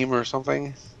Blue Team or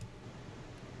something.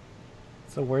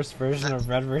 It's the worst version of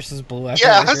Red versus Blue I've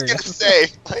Yeah, ever I was heard gonna of. say,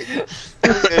 like,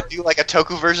 we're gonna do like a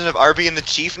Toku version of Arby and the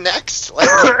Chief next. Like,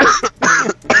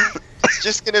 it's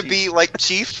just gonna be like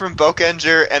Chief from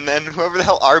Bokenger, and then whoever the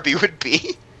hell Arby would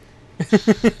be.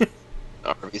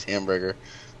 Arby's hamburger.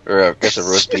 Or I guess a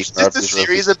roast beef. It's just a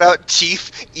series about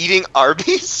Chief eating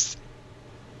Arby's.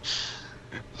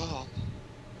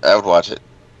 I would watch it.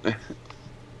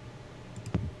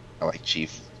 I like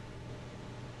Chief.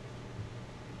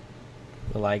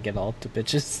 Will I get all to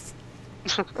bitches?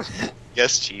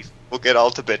 Yes, Chief. We'll get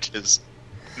all to bitches.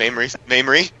 Memories.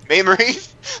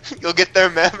 You'll get their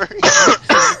memories.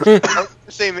 I was going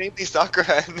to say maybe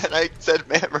Sakura, and then I said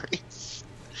memories.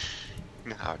 You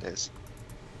know how it is.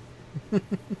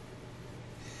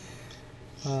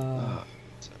 So,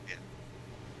 yeah.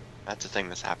 That's a thing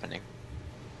that's happening.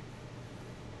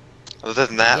 Other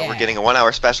than that, Yeah. we're getting a 1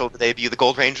 hour special to debut the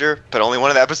Gold Ranger, but only one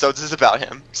of the episodes is about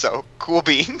him. So, cool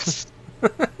beans.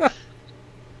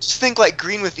 Just think like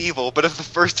Green with Evil, but if the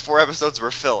first 4 episodes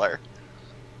were filler.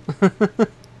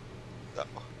 So,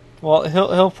 Well,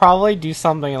 he'll probably do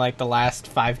something like the last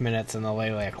 5 minutes and they'll be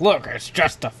like, look, it's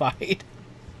justified.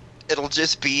 it'll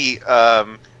just be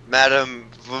Madam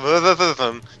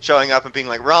showing up and being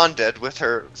like Ron did with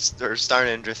her Star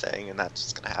Ninja thing, and that's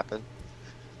just gonna happen.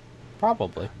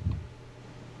 Probably.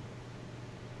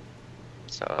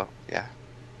 So, yeah.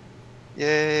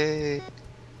 Yay!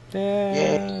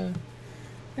 Yay.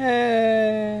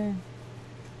 Yay.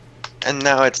 And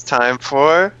now it's time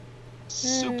for...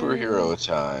 Superhero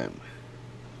time.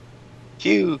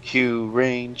 Q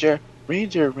Ranger.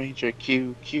 Ranger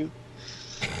Q.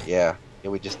 Yeah,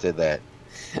 we just did that.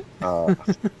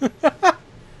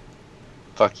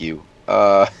 Fuck you.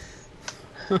 Kamen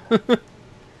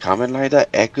Rider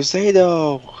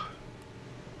Accusado.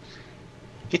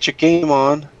 Get your game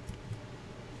on.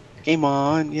 Game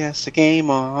on, yes, the game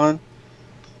on.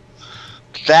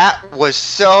 That was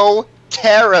so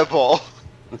terrible!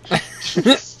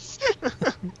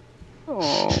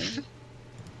 Oh.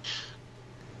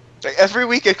 Like, every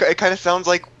week it kind of sounds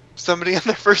like somebody in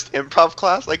their first improv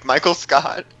class, like Michael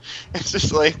Scott. It's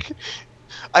just like,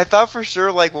 I thought for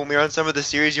sure, like, when we were on some of the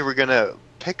series, you were gonna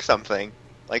pick something.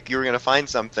 Like, you were gonna find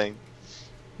something.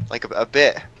 Like, a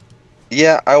bit.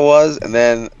 Yeah, I was, and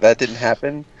then that didn't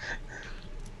happen.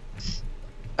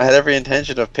 I had every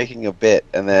intention of picking a bit,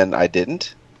 and then I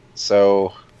didn't.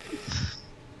 So...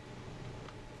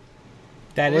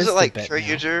 That Was is it like the bit Pure now.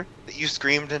 User that you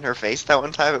screamed in her face that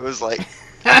one time? It was like,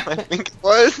 I think it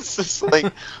was. It's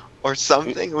like, or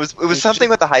something. It was something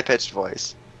with a high pitched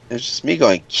voice. It was just me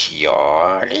going,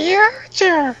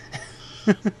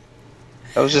 That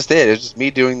was just it. It was just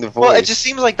me doing the voice. Well, it just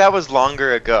seems like that was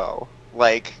longer ago.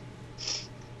 Like,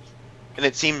 and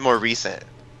it seemed more recent.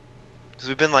 Because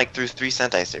we've been like through 3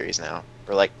 Sentai series now.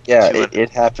 Or like, Yeah, 2 it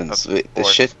happens. of The 4.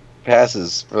 shit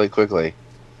passes really quickly.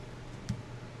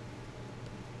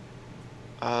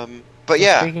 But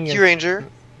yeah, speaking of- Q Ranger.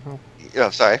 Oh. Oh,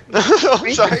 sorry.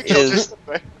 I'm sorry. is-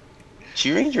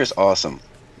 Q-Ranger is awesome.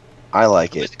 I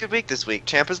like It was it. a good week this week.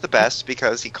 Champ is the best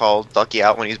because he called Ducky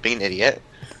out when he was being an idiot.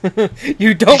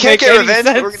 You don't You can't make get any revenge,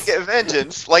 sense. we're gonna get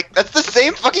vengeance. Like, that's the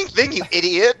same fucking thing, you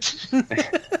idiot!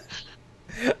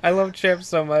 I love Champ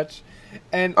so much,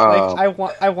 and Um,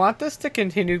 like I want this to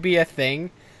continue to be a thing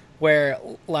where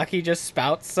Lucky just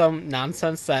spouts some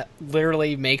nonsense that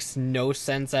literally makes no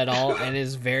sense at all and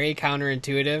is very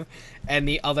counterintuitive, and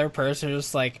the other person is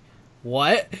just like,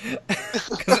 "What?"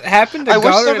 Because it happened to I wish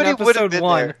Garu in somebody would've episode been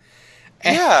 1. there.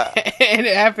 Yeah. And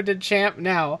it happened to Champ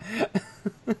now.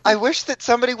 I wish that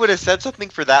somebody would have said something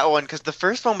for that one, because the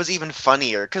first one was even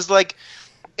funnier. Because, like,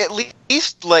 at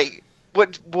least, like,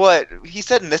 what he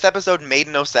said in this episode made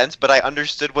no sense, but I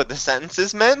understood what the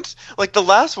sentences meant. Like, the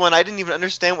last one, I didn't even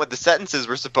understand what the sentences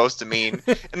were supposed to mean.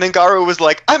 And then Garu was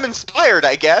like, I'm inspired,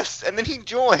 I guess. And then he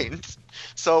joined.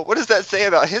 So, what does that say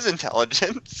about his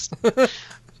intelligence?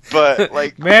 But,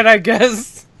 like, Man, I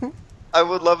guess. I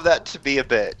would love that to be a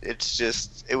bit. It's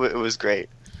just, it was great.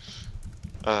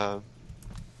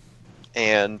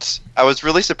 And I was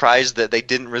really surprised that they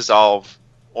didn't resolve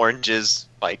Orange's,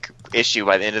 like, issue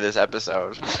by the end of this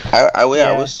episode. I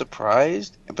Yeah. was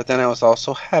surprised, but then I was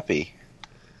also happy.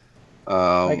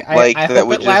 I that hope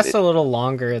would it lasts a little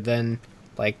longer than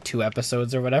like 2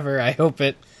 episodes or whatever. I hope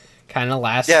it kind of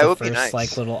lasts Yeah, it the would be first nice.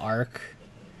 like little arc.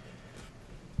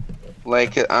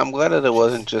 Like, I'm glad that it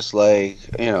wasn't just like,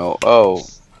 oh,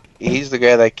 he's the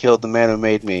guy that killed the man who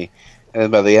made me. And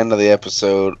then by the end of the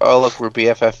episode, oh, look, we're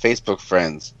BFF Facebook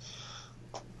friends.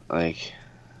 Like,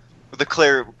 The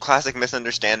clear, classic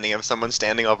misunderstanding of someone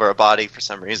standing over a body for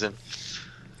some reason.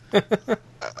 I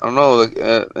don't know,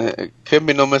 it could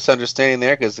be no misunderstanding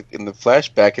there, because in the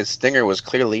flashback, his stinger was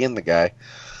clearly in the guy.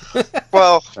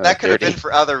 Well, that could have dirty. been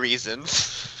for other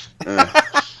reasons. Uh,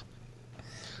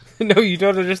 No, you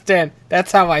don't understand.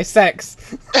 That's how I sex.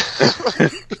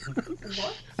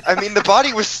 What? I mean, the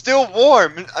body was still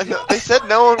warm. They said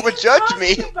no one would judge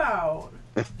me. What are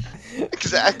you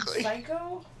Exactly. talking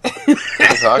about? Psycho?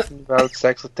 we're talking about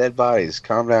sex with dead bodies.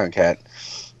 Calm down, Cat.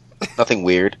 nothing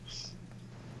weird.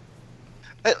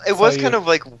 It was So kind you- of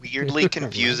like weirdly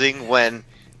confusing when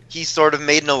he sort of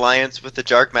made an alliance with the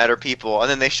Dark Matter people, and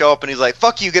then they show up and he's like,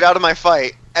 "Fuck you, get out of my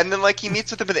fight." And then like he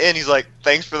meets with them at the end, he's like,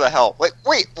 "Thanks for the help." Like,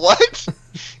 wait, what?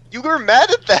 You were mad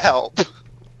at the help.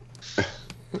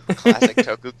 Classic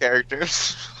Toku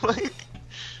characters. Like,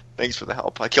 thanks for the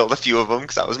help. I killed a few of them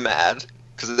because I was mad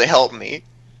because they helped me,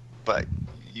 but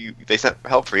they sent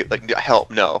help for you. Like, help?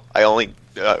 No, I only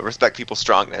respect people's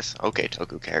strongness. Okay,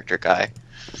 Toku character guy.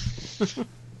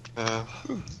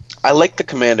 I like the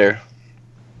commander.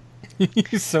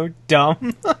 He's so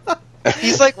dumb.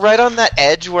 He's like right on that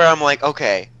edge where I'm like,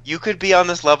 okay, you could be on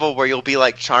this level where you'll be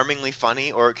like charmingly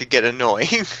funny, or it could get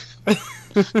annoying.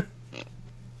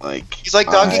 Like He's like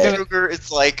Doggy I- Kruger.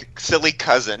 It's like silly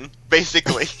cousin,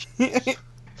 basically. It's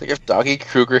like if Doggy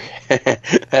Kruger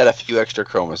had a few extra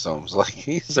chromosomes. Like,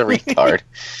 he's a retard.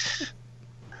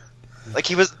 Like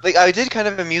he was, like I did kind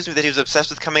of amuse me that he was obsessed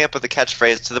with coming up with a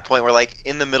catchphrase to the point where, like,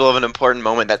 in the middle of an important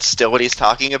moment, that's still what he's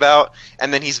talking about,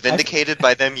 and then he's vindicated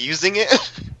by them using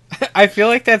it. I feel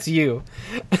like that's you.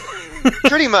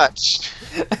 Pretty much.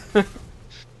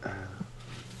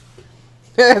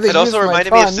 They It also used my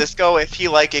reminded me of pun. Cisco if he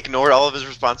like ignored all of his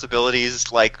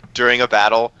responsibilities like during a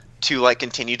battle to like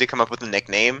continue to come up with a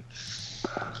nickname.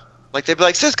 Like they'd be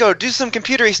like, "Cisco, do some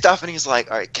computery stuff," and he's like,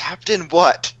 "All right, Captain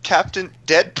what? Captain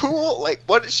Deadpool? Like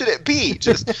what should it be?"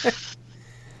 Just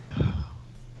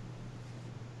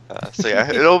so yeah,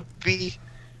 it'll be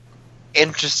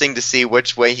interesting to see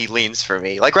which way he leans for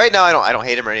me. Like right now, I don't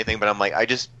hate him or anything, but I'm like,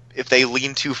 if they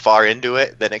lean too far into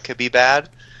it, then it could be bad.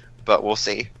 But we'll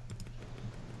see.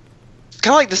 It's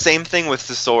kind of like the same thing with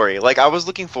Sasori. Like, I was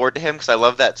looking forward to him because I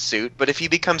love that suit, but if he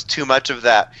becomes too much of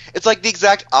that, it's like the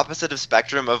exact opposite of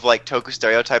spectrum of, like, Toku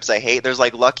stereotypes I hate. There's,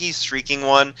 like, Lucky's shrieking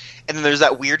one, and then there's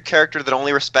that weird character that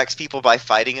only respects people by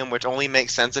fighting him, which only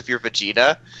makes sense if you're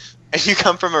Vegeta, and you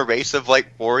come from a race of, like,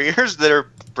 warriors that are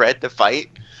bred to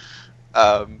fight.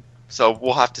 So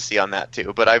we'll have to see on that,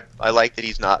 too. But I like that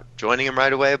he's not joining him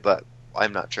right away, but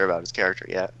I'm not sure about his character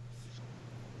yet.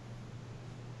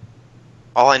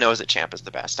 All I know is that Champ is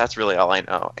the best. That's really all I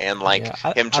know. And, like, Yeah,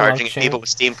 I him love charging at Champ. people with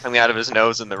steam coming out of his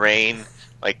nose in the rain.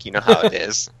 Like, you know how it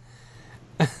is.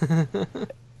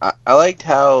 I liked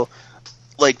how,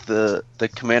 like, the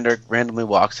commander randomly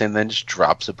walks in and then just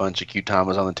drops a bunch of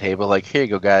Q-Tamas on the table. Like, here you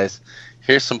go, guys.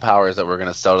 Here's some powers that we're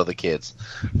going to sell to the kids.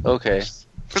 Okay.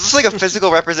 This is like a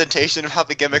physical representation of how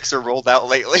the gimmicks are rolled out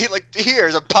lately. Like,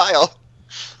 here's a pile.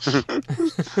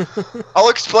 I'll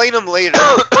explain them later.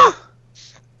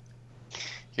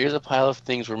 Here's a pile of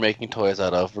things we're making toys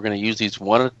out of. We're going to use these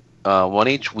one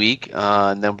each week,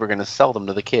 and then we're going to sell them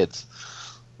to the kids.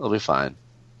 It'll be fine.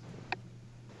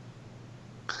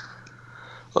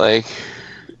 Like,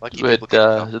 Lucky but people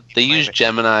can they claim used it.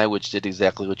 Gemini, which did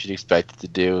exactly what you'd expect it to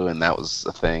do, and that was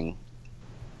a thing.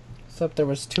 Except there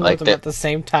was two Like of them that- at the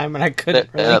same time, and I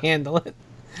couldn't that- really handle it.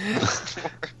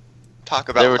 Talk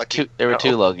about There were Lucky.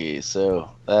 two Luggies, so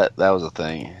that was a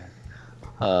thing.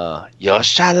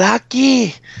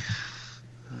 Yoshalaki!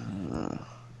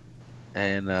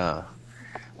 And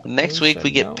next Who week said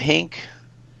we get no? Pink.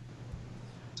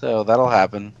 So that'll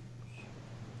happen.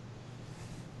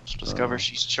 Discover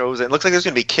she's chosen. It looks like there's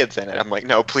gonna be kids in it. I'm like,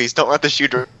 no, please don't let the shoe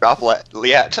drop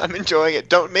yet. I'm enjoying it.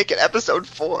 Don't make it episode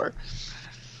 4.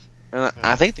 And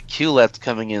I think the QLED's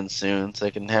coming in soon, so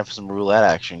they can have some roulette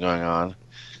action going on.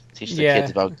 Teach the Yeah.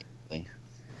 kids about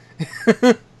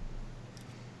gambling.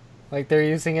 Like they're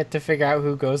using it to figure out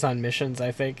who goes on missions,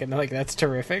 I think, and like that's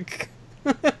terrific.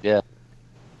 Yeah.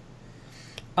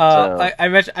 I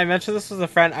mentioned this with a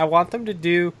friend. I want them to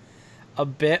do a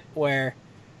bit where,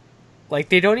 like,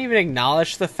 they don't even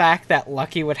acknowledge the fact that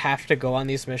Lucky would have to go on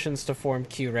these missions to form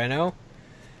Q Reno.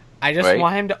 I just Right.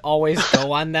 want him to always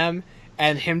go on them,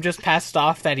 and him just passed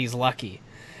off that he's lucky.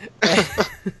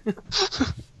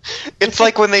 It's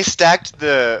like when they stacked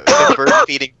the bird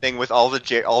feeding thing with all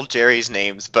Jerry's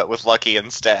names, but with Lucky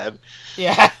instead.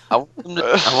 Yeah. I want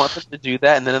them to do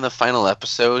that, and then in the final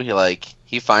episode,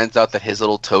 he finds out that his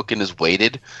little token is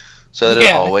weighted, so that it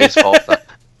Yeah. always falls on.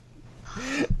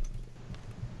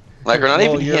 Like, or not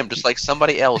Well, even you're- him, just like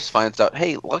somebody else finds out,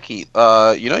 hey, Lucky,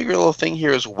 you know your little thing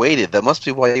here is weighted. That must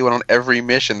be why you went on every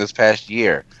mission this past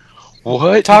year.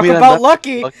 What? Talk You mean I'm about not-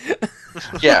 Lucky!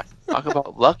 Yeah, talk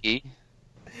about Lucky.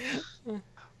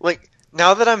 Like,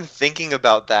 now that I'm thinking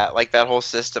about that, like that whole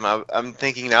system, I'm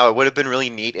thinking now it would have been really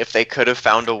neat if they could have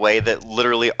found a way that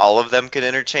literally all of them could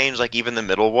interchange, like even the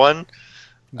middle one.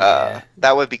 Yeah.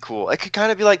 That would be cool. It could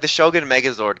kind of be like the Shogun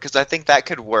Megazord, because I think that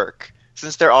could work.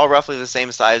 Since they're all roughly the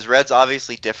same size, Red's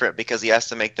obviously different because he has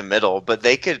to make the middle, but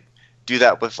they could do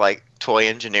that with, like, toy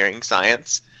engineering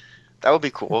science. That would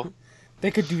be cool.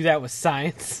 They could do that with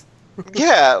science.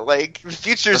 Yeah, like the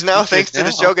future's now thanks to the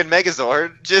now. Shogun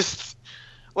Megazord. Just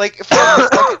like if we have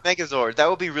a second Megazord, that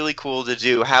would be really cool to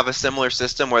do. Have a similar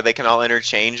system where they can all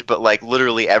interchange, but like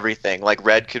literally everything. Like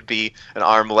Red could be an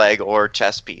arm, leg, or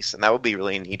chest piece, and that would be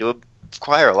really neat. It would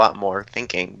require a lot more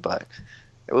thinking, but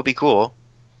it would be cool.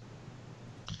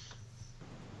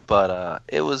 But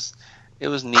it was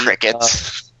neat.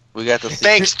 Crickets. We got to see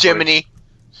Thanks, Jiminy.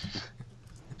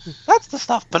 That's the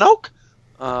stuff, Pinocchio.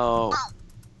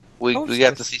 We Oh,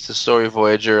 got to see the story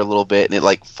Voyager a little bit, and it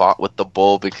like fought with the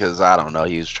bull because I don't know,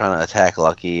 he was trying to attack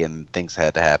Lucky, and things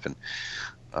had to happen.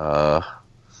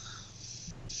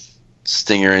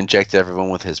 Stinger injected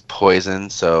everyone with his poison,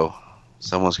 so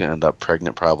someone's gonna end up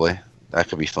pregnant probably. That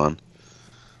could be fun.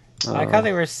 I like how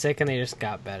they were sick and they just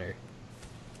got better.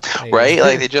 Right?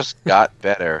 Like they just got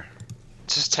better.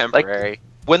 Just temporary.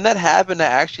 When that happened, I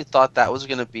actually thought that was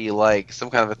gonna be like some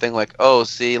kind of a thing, like, oh,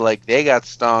 see, like they got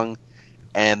stung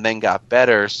and then got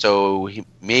better, so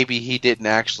maybe he didn't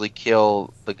actually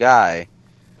kill the guy.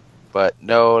 But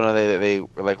no, they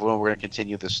were like, well, we're gonna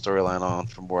continue this storyline on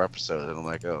for more episodes, and I'm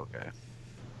like, oh, okay.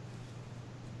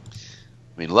 I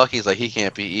mean, Lucky's like he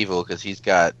can't be evil because he's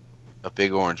got a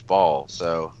big orange ball.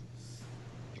 So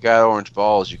if you got orange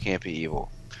balls, you can't be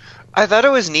evil. I thought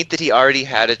it was neat that he already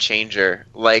had a changer.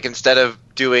 Like, instead of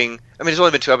doing... I mean, it's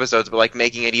only been 2 episodes, but, like,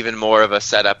 making it even more of a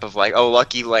setup of, like, oh,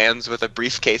 Lucky lands with a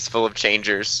briefcase full of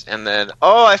changers, and then,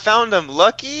 oh, I found him,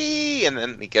 Lucky! And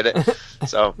then we get it.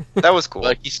 So, that was cool.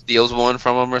 Like he steals one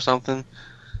from him or something.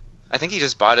 I think he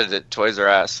just bought it at Toys R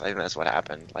Us. I think that's what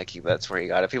happened. Like, that's where he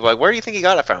got it. People are like, where do you think he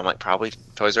got it from? I'm like, probably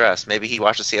Toys R Us. Maybe he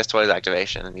watched the CS Toys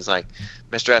activation, and he's like,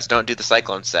 Mr. S, don't do the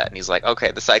Cyclone set. And he's like,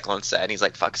 okay, the Cyclone set. And he's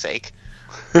like, fuck's sake.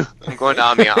 I'm going to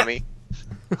Ami Ami.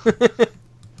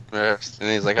 And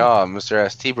he's like, oh, Mr.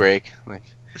 S, tea break. Like,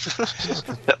 for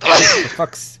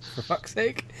fuck's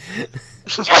sake.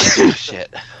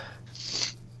 shit. And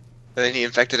then he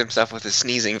infected himself with his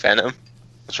sneezing venom.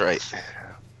 That's right.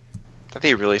 That'd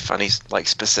be a really funny, like,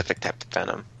 specific type of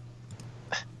venom.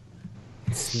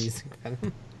 Sneezing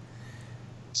venom.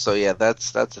 So yeah,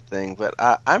 that's a thing. But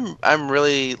I'm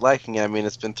really liking it. I mean,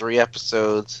 it's been 3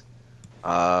 episodes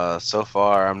so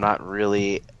far. I'm not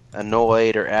really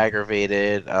annoyed or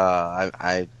aggravated.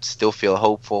 I still feel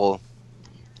hopeful.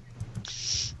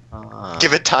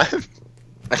 Give it time.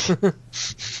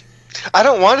 I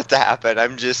don't want it to happen.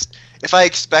 I'm just... If I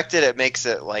expect it, it makes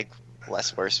it, like,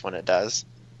 less worse when it does.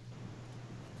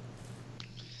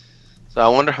 So I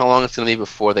wonder how long it's going to be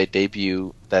before they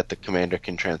debut that the commander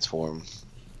can transform.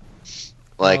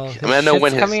 Like, Well, I mean, I know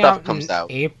when his coming stuff out comes in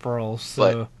out. April,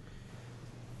 so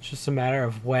it's just a matter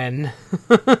of when.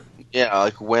 Yeah,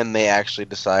 like when they actually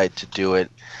decide to do it,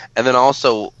 and then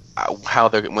also how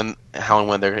and when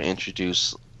they're going to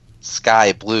introduce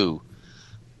Sky Blue.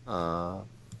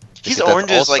 He's because that's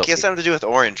oranges, like, also- he has something to do with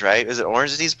Orange, right? Is it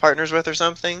Orange that he's partners with or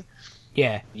something?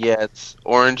 Yeah. Yeah, it's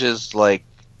Orange's like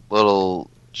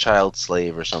little child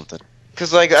slave or something.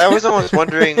 Because, like, I was almost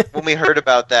wondering when we heard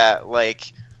about that,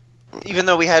 like, even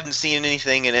though we hadn't seen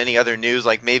anything in any other news,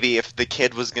 like, maybe if the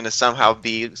kid was going to somehow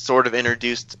be sort of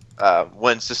introduced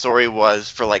when Sasori was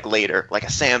for, like, later, like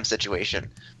a Sam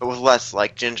situation, but with less,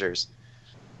 like, Gingers.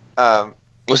 Well,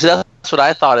 see, that's what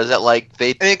I thought, is that, like,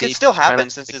 they... I mean, it could they still kind happen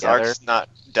of since his together. arc's not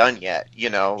done yet, you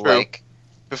know? True. Like,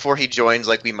 before he joins,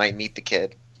 like, we might meet the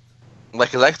kid.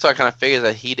 Like, cause I kind of figured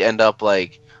that he'd end up,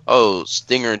 like, oh,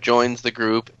 Stinger joins the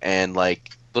group, and,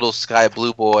 like, little Sky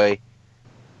Blue Boy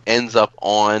ends up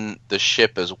on the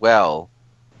ship as well.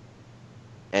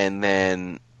 And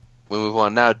then we move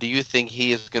on. Now, do you think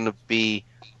he is going to be...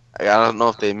 I don't know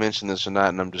if they mentioned this or not,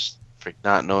 and I'm just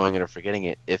not knowing it or forgetting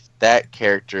it. If that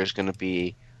character is going to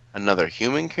be another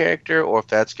human character, or if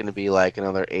that's going to be, like,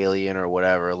 another alien or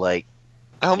whatever, like...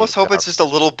 I almost Yeah. hope it's just a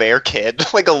little bear kid,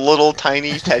 like a little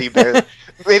tiny teddy bear.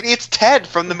 Maybe it's Ted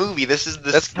from the movie.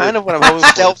 That's kind of what I'm hoping for.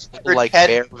 stealth This little, like, Ted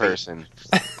bear movie. person.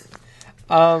 Like,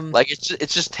 Like,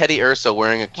 it's just Teddy Urso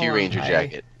wearing a Q Hold on, Ranger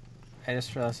jacket. I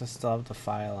just realized I still have the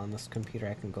file on this computer.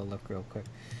 I can go look real quick.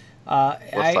 file?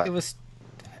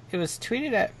 It was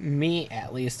tweeted at me,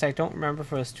 at least. I don't remember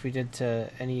if it was tweeted to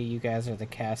any of you guys or the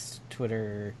cast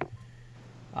Twitter.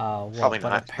 Probably but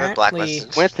not. apparently,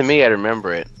 Blacklisted. Went to me, I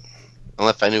remember it.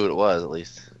 Unless I knew what it was, at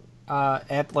least.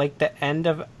 at like the end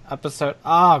of episode.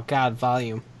 Oh God,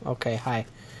 volume. Okay, hi.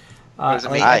 What does it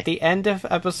Like mean? Hi. at the end of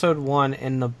episode 1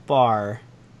 in the bar.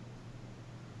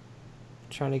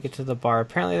 Trying to get to the bar.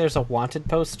 Apparently, there's a wanted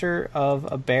poster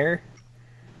of a bear.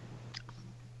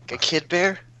 A kid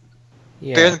bear?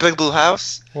 Yeah. Bear in the Big Blue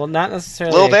House? Well, not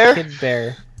necessarily Little a bear? kid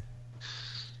bear.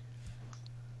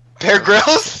 Bear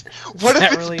Grylls? What if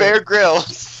that it's really- Bear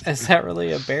Grylls? Is that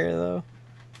really a bear though?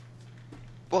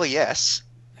 Well, yes.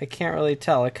 I can't really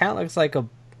tell. It kind of looks like a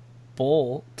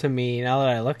bull to me now that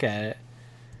I look at it.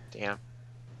 Damn.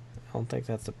 I don't think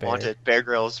that's a bear. Wanted Bear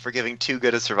Grylls for giving too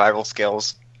good of survival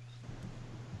skills.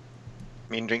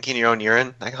 I mean, drinking your own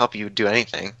urine, that can help you do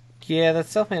anything. Yeah,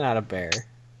 that's definitely not a bear.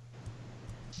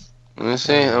 Let me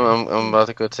see. I'm about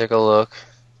to go take a look.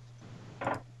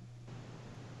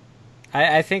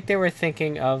 I think they were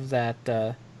thinking of that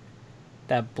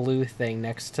blue thing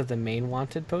next to the main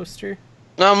wanted poster.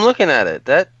 No, I'm looking at it.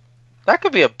 That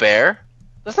could be a bear.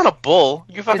 That's not a bull.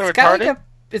 You fucking retarded.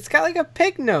 It's got like a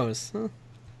pig nose. Huh.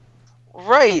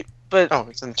 Right, but Oh,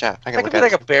 it's in the chat. I can that look could be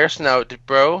at like a bear snout,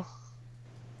 bro.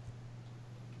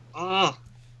 Mm.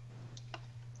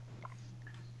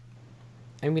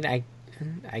 I mean, I Why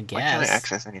can't I guess.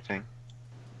 access anything?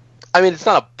 I mean, it's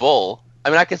not a bull. I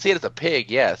mean, I can see it as a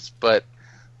pig, yes, but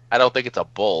I don't think it's a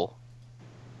bull.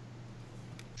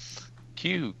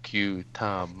 Q,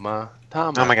 Tama,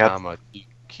 Tama, Oh my God. Tama,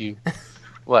 Q.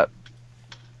 What?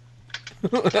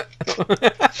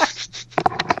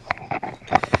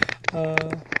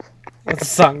 That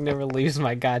song never leaves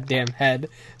my goddamn head.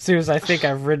 As soon as I think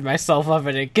I've rid myself of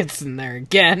it, it gets in there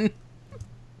again.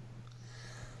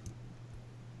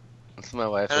 That's my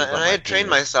wife. And I had trained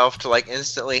myself to like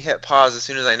instantly hit pause as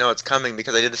soon as I know it's coming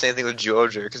because I did the same thing with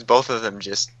Georgia because both of them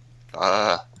just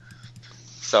so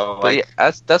But like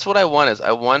yeah, that's what I want. Is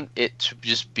I want it to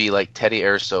just be like Teddy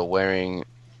Urso wearing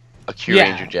a Q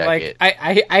Ranger jacket. like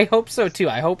I hope so too.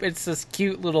 I hope it's this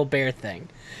cute little bear thing.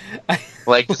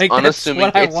 Like, just Like, that's unassuming,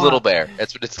 what I it's Little want. Bear.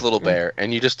 It's Little Bear,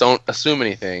 and you just don't assume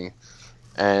anything,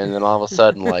 and then all of a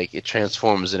sudden, like, it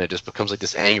transforms and it just becomes like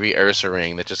this angry Ursa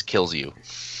ring that just kills you.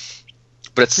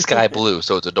 But it's sky blue,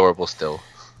 so it's adorable still.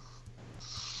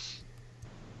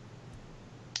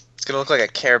 it's gonna look like a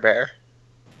Care Bear.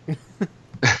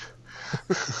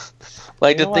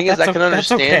 Like, You the know thing what? is, I That's can o-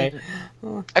 that's understand.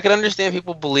 okay. I can understand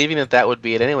people believing that would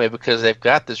be it anyway because they've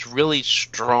got this really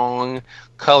strong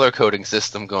color coding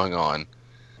system going on.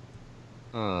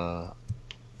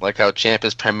 Like how Champ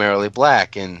is primarily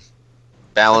black and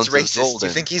Balance That's is racist. golden.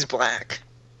 You think he's black?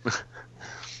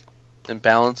 And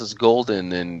Balance is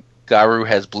golden and Garu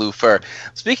has blue fur.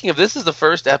 Speaking of, this is the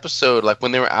first episode, like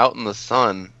when they were out in the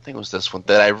sun, I think it was this one,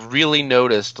 that I really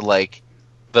noticed like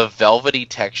the velvety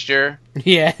texture.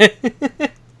 Yeah.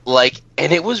 Like,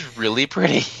 and it was really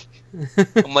pretty.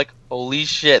 I'm like, holy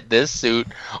shit, this suit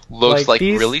looks Like, like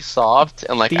these- really soft,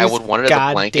 and like I These would want it as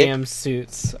a blanket. goddamn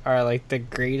suits are like the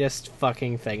greatest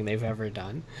fucking thing they've ever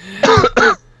done.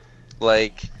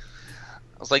 Like,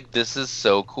 I was like, this is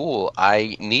so cool.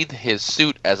 I need his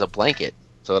suit as a blanket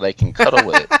so that I can cuddle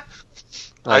with it.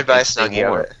 I'd buy a and stay Snuggie of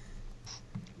warm.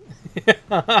 it.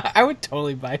 I would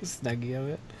totally buy a Snuggie of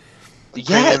it.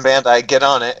 Premium Bandai, get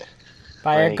on it.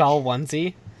 Buy a Like- Gull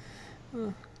onesie.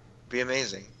 Be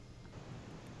amazing.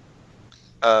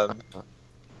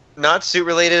 Not suit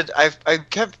related. I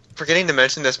kept forgetting to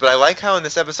mention this, but I like how in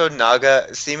this episode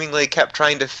Naga seemingly kept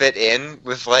trying to fit in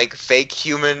with like fake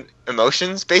human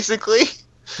emotions, basically.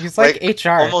 He's like, HR.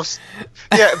 Almost.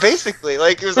 Yeah, basically,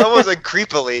 like it was almost like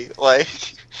creepily like.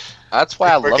 That's why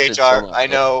I Work loved HR. it so much. I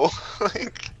know.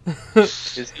 Like,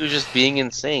 'Cause he was just being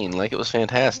insane. Like, it was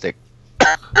fantastic.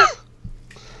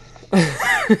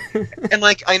 and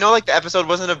like I know like the episode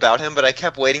wasn't about him, but I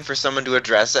kept waiting for someone to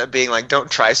address it, being like, "Don't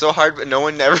try so hard," but no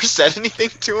one never said anything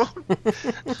to him.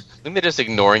 I think they're just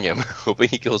ignoring him, hoping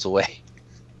he goes away.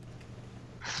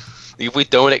 If we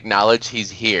don't acknowledge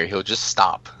he's here, he'll just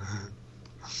stop.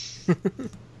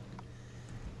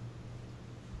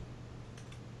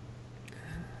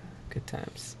 Good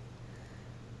times.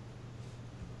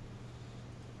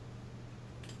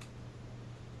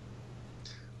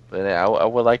 But I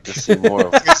would like to see more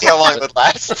of, See how long it would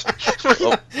last.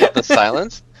 of the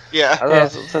silence. I Yeah. don't know. I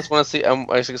just want to see. I'm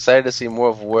excited to see more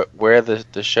of where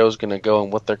the show's going to go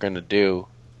and what they're going to do.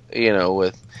 You know,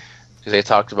 with because they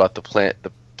talked about the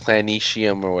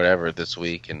Planetium or whatever this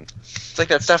week, and It's like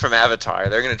that stuff from Avatar.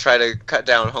 They're gonna try to cut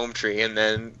down Home Tree, and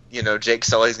then Jake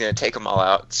Sully's gonna take them all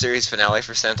out. Series finale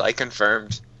for Sentai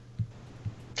confirmed.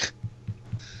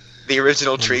 The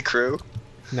original Tree crew.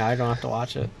 No, I don't have to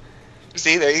watch it.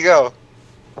 See, there you go.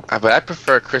 but I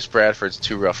prefer Chris Bradford's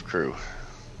Too Rough Crew.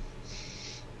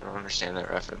 I don't understand that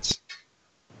reference.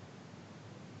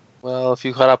 Well, if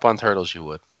you caught up on Turtles, you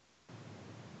would.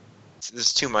 This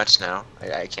is too much now.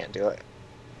 I can't do it.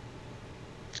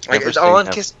 Like, Never it's all seen on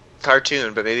that. Kiss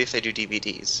cartoon, but maybe if they do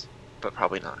DVDs, but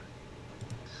probably not.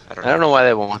 I don't know. I don't know why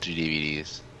they won't do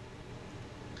DVDs.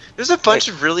 There's a bunch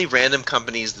of really random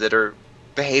companies that are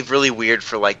behave really weird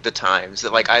for like the times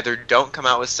that like either don't come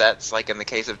out with sets like in the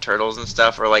case of Turtles and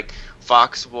stuff, or like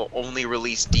Fox will only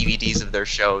release DVDs of their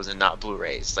shows and not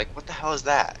Blu-rays. Like, what the hell is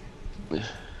that?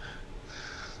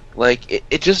 Like,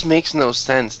 it just makes no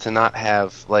sense to not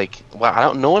have, like,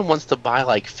 well, no one wants to buy,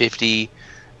 like, 50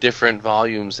 different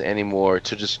volumes anymore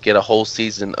to just get a whole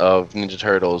season of Ninja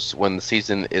Turtles when the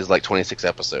season is, like, 26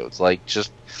 episodes. Like,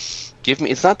 just give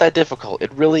me, it's not that difficult.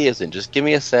 It really isn't. Just give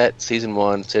me a set, season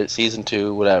 1, season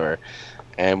 2, whatever,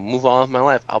 and move on with my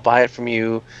life. I'll buy it from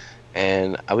you,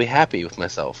 and I'll be happy with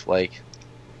myself. Like,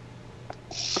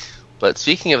 but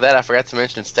speaking of that, I forgot to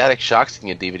mention Static Shock's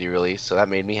getting a DVD release, so that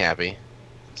made me happy.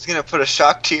 It's gonna put a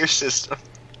shock to your system.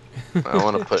 I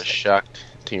want to put a shock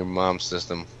to your mom's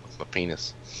system with my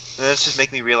penis. And that's just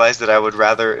make me realize that I would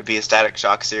rather it be a Static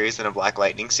Shock series than a Black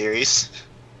Lightning series.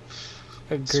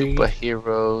 Agreed.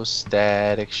 Superhero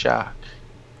Static Shock.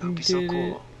 That would be so Did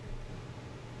cool.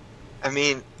 I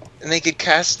mean, and they could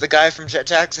cast the guy from Jet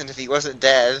Jackson if he wasn't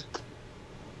dead.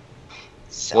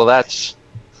 Well, that's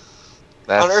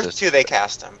on Earth just, 2 they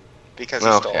cast him because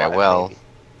he's still okay. alive. Well, maybe.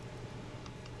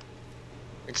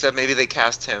 Except maybe they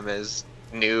cast him as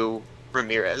new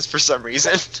Ramirez for some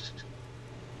reason.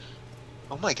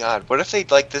 Oh my god, what if they,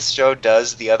 like, this show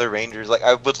does the other Rangers? Like,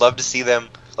 I would love to see them,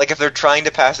 like, if they're trying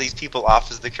to pass these people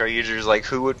off as the Rangers, like,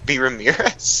 who would be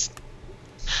Ramirez?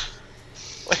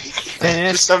 Like,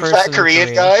 just some person fat in Korean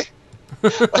Korea.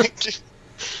 guy? Like, just,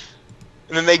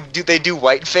 and then they do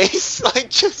whiteface? Like,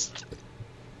 just...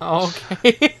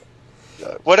 Okay.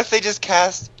 What if they just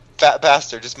cast Fat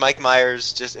Bastard, just Mike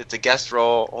Myers, just, it's a guest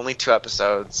role, only 2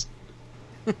 episodes.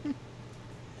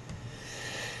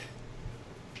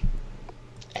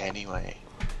 Anyway,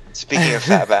 speaking of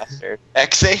Fat Bastard,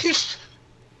 X8.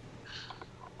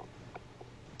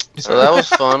 so that was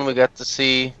fun. We got to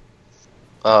see,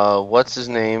 what's his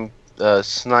name,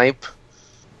 Snipe,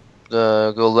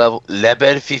 go level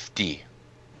 50.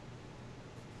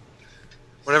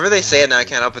 Whenever they say it now, I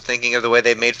can't help but thinking of the way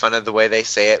they made fun of the way they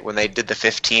say it when they did the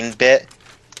 15 bit.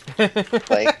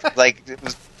 Like it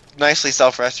was nicely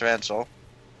self-referential.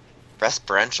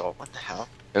 Referential, what the hell?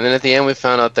 And then at the end, we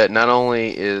found out that not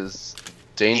only is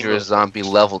Dangerous Zombie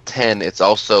level 10, it's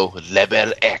also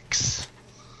level X.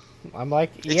 I'm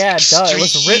like, yeah, duh. It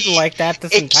was written like that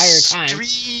this entire time.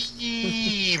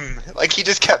 Extreme. Like he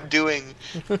just kept doing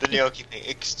the gnocchi thing.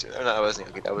 No, it wasn't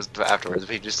gnocchi. That was afterwards.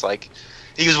 But he just like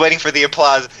he was waiting for the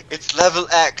applause. It's level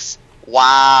X.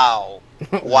 Wow.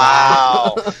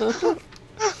 Wow.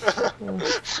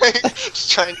 Like,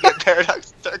 just trying to get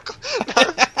Paradox Circle.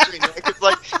 It's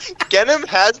like Genom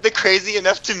has the crazy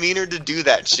enough demeanor to do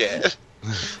that shit.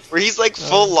 Where he's like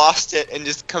full lost it and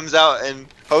just comes out and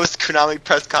hosts Konami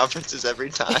press conferences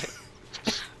every time.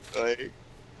 Like,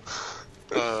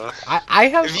 I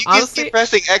have if you honestly. keep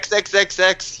pressing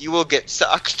XXXX, you will get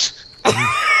sucked.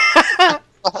 That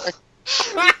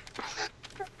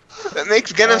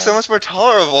makes Genom so much more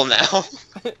tolerable now.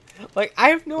 Like, I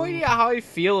have no idea how I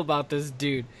feel about this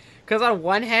dude. Because on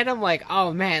one hand, I'm like,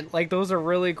 oh man, like, those are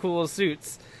really cool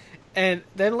suits. And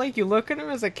then, like, you look at him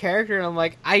as a character, and I'm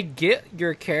like, I get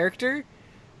your character,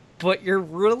 but you're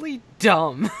really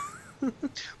dumb.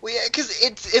 Well, yeah, because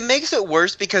it makes it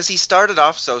worse because he started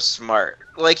off so smart.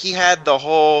 Like, he had the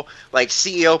whole, like,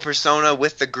 CEO persona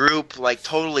with the group, like,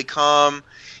 totally calm.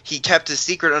 He kept his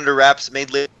secret under wraps,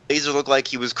 made Laser look like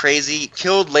he was crazy. He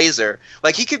killed Laser.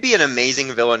 Like, he could be an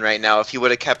amazing villain right now if he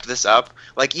would have kept this up.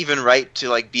 Like, even right to,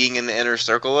 like, being in the inner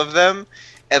circle of them.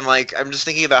 And, like, I'm just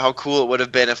thinking about how cool it would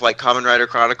have been if, like, Kamen Rider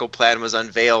Chronicle Plan was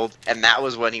unveiled, and that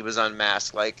was when he was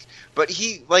unmasked. Like, but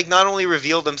he, like, not only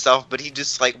revealed himself, but he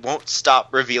just, like, won't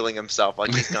stop revealing himself.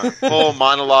 Like, he's done full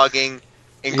monologuing,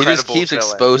 incredible He just keeps villain.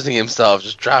 exposing himself,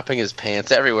 just dropping his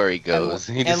pants everywhere he goes.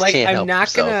 He just like, can't I'm help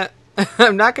not himself.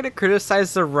 I'm not gonna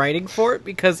criticize the writing for it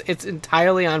because it's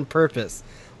entirely on purpose.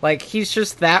 Like, he's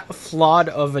just that flawed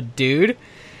of a dude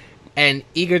and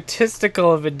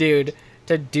egotistical of a dude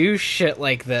to do shit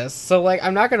like this. So, like,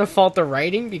 I'm not gonna fault the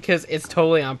writing because it's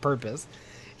totally on purpose.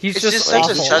 He's It's just just such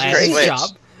a awful such at great his switch. job.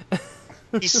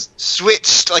 He's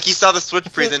switched. Like, he saw the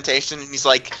Switch presentation, and he's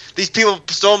like, these people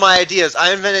stole my ideas.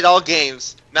 I invented all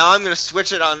games. Now I'm going to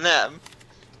switch it on them.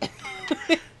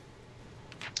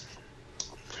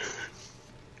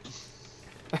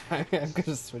 I'm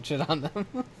gonna switch it on them.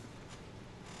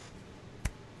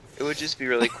 It would just be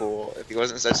really cool if he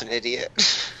wasn't such an idiot.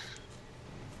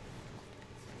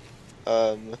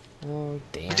 Oh,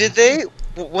 damn. Did they,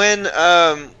 when,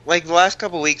 like, the last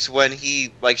couple weeks when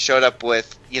he, like, showed up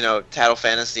with, you know, Tattle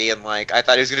Fantasy and, like, I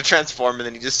thought he was going to transform and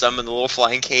then he just summoned the little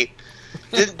flying cape.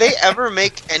 Did they ever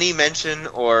make any mention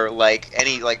or, like,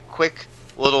 any, like, quick,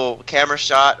 little camera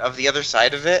shot of the other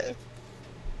side of it?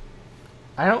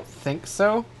 I don't think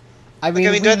so. I Like, mean,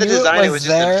 I mean, we during the knew design, it was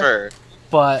just there, infer.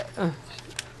 but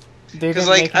they 'Cause, didn't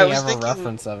like, make I any was ever thinking-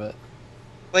 reference of it.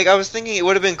 Like, I was thinking it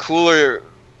would have been cooler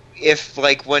if,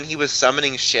 like, when he was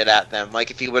summoning shit at them, like,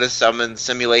 if he would have summoned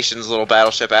Simulation's little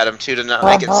battleship at him, too, to not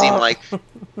make it seem like...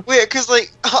 Weird, because,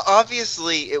 like,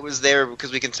 obviously it was there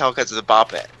because we can tell because of the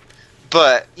bop it.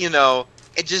 But, you know,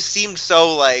 it just seemed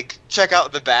so, like, check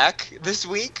out the back this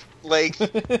week. Like,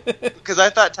 because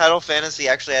I thought Title Fantasy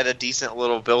actually had a decent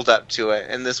little build-up to it,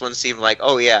 and this one seemed like,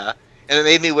 oh, yeah. And it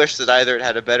made me wish that either it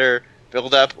had a better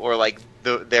build-up or, like,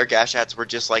 their Gashats were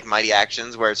just like Mighty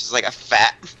Actions, where it's just like a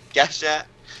fat Gashat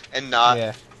and not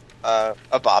Yeah.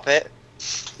 a bop it.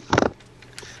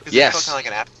 Because Yes. it felt kind of like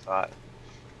an afterthought.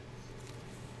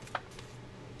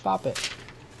 Pop it.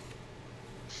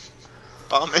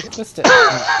 Bomb it. Twist it.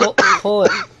 Pull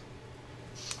it.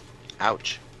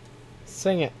 Ouch.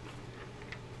 Sing it.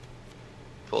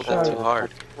 Pulled that too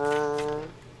hard.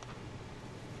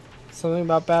 Something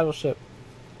about Battleship.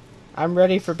 I'm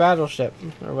ready for Battleship.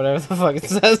 Or whatever the fuck it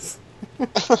says.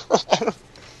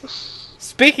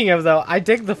 Speaking of, though, I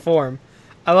dig the form.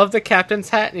 I love the captain's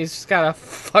hat, and he's just got a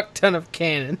fuck ton of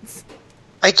cannons.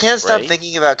 I can't stop Right?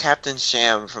 thinking about Captain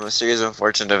Sham from A Series of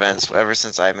Unfortunate Events ever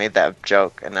since I made that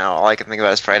joke, and now all I can think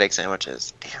about is fried egg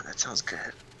sandwiches. Damn, that sounds good.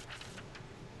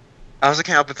 I also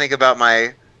can't help but think about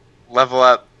my level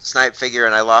up snipe figure,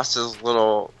 and I lost his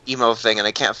little emo thing, and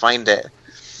I can't find it.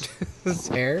 His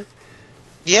hair.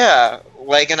 Yeah,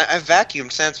 like, and I've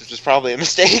vacuumed since, which was probably a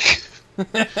mistake.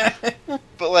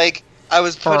 But, like, I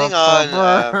was putting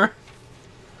on,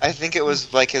 I think it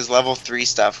was, like, his level 3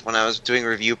 stuff when I was doing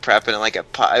review prep, and, like,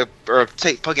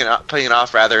 putting it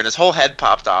off, rather, and his whole head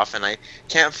popped off, and I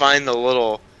can't find the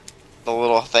little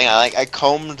thing. I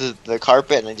combed the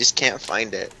carpet, and I just can't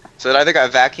find it. So it either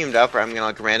got vacuumed up, or I'm gonna,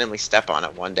 like, randomly step on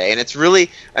it one day, and it's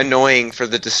really annoying for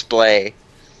the display,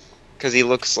 because he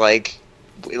looks like...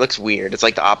 It looks weird. It's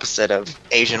like the opposite of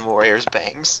Asian Warriors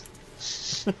bangs.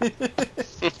 You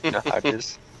know how it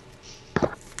is.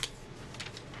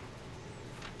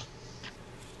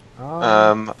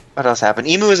 What else happened?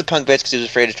 Emu was a punk bitch because he was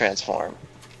afraid to transform.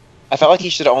 I felt like he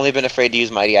should have only been afraid to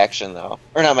use Mighty Action, though.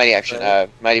 Or not Mighty Action, Right.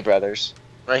 Mighty Brothers.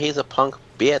 Right, he's a punk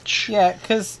bitch. Yeah,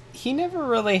 because he never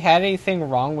really had anything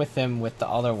wrong with him with the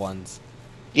other ones.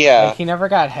 Yeah. Like, he never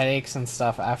got headaches and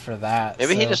stuff after that.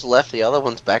 Maybe he so- just left the other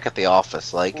ones back at the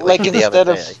office, like Like, the other instead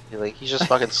of- day. Like he's just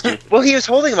fucking stupid. Well, he was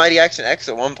holding Mighty Action X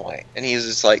at one point, and he was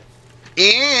just like,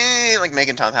 like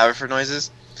making Tom Haverford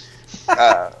noises.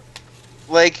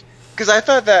 Like, because I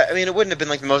thought that, I mean, it wouldn't have been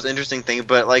like the most interesting thing,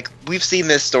 but like, we've seen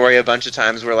this story a bunch of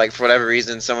times where, like, for whatever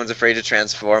reason, someone's afraid to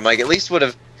transform. Like, at least would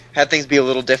have had things be a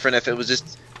little different if it was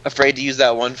just afraid to use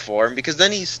that one form, because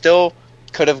then he still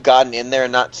could have gotten in there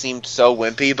and not seemed so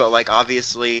wimpy, but like,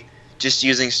 obviously, just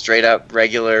using straight up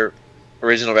regular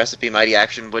original recipe Mighty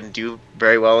Action wouldn't do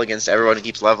very well against everyone who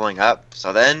keeps leveling up.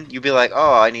 So then you'd be like,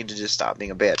 oh, I need to just stop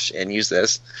being a bitch and use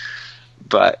this.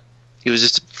 But he was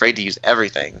just afraid to use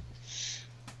everything,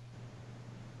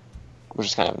 which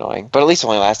is kind of annoying. But at least it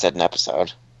only lasted an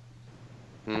episode.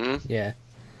 Hmm? Yeah.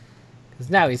 Because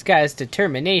now he's got his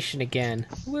determination again.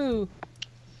 Woo.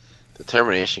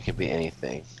 Determination can be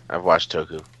anything. I've watched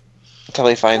Toku. Until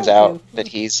he finds Okay. out that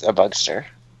he's a bugster.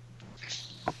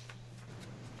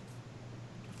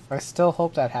 I still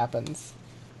hope that happens.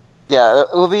 Yeah, it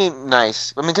will be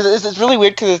nice. I mean, because it's really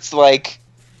weird because it's like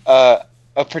a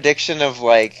prediction of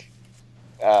like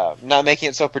not making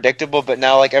it so predictable, but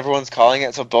now like everyone's calling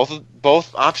it, so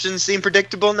both options seem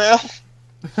predictable now.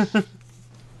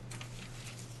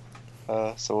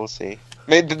 So we'll see.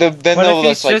 Maybe then What they'll if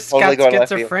he's just like just totally got go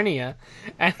left field. schizophrenia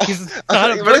and he's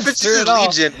not a What if it's bugster just at all?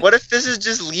 Legion? What if this is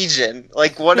just Legion?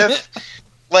 Like, what if,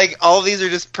 like, all of these are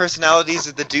just personalities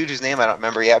of the dude whose name I don't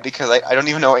remember yet because I don't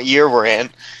even know what year we're in.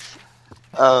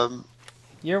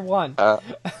 Year one. Because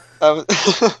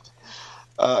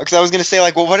I was gonna say,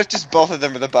 like, well, what if just both of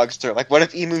them are the Bugster? Like, what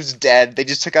if Emu's dead? They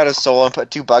just took out his soul and put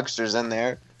two Bugsters in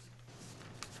there.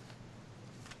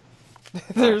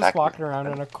 They're just that- walking around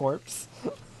in a corpse.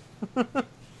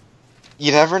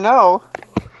 You never know.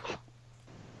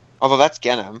 Although that's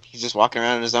Genom. He's just walking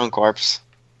around in his own corpse.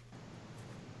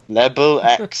 Level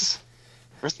X.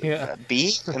 Where's the Yeah.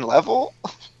 B in level?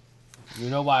 You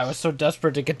know why I was so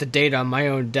desperate to get the data on my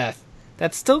own death.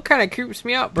 That still kind of creeps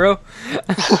me out, bro.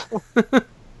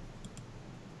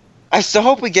 I still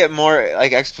hope we get more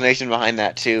like explanation behind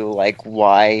that too, like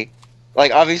why.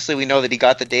 Like, obviously we know that he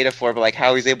got the data for it, but like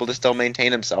how he's able to still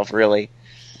maintain himself, really.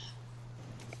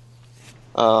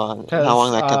 And how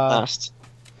long that could last.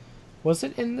 Was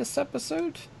it in this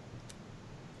episode?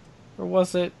 or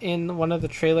was it in one of the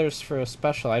trailers for a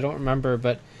special? I don't remember,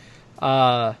 but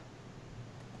I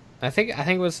think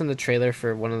it was in the trailer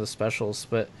for one of the specials.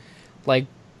 But like,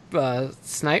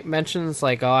 Snipe mentions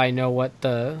like, "Oh, I know what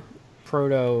the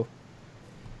proto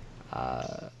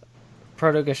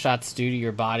Gashats do to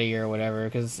your body or whatever,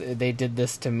 because they did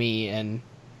this to me." And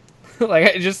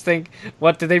like, I just think,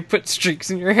 what, did they put streaks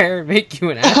in your hair and make you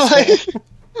an asshole?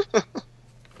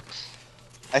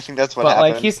 I think that's what But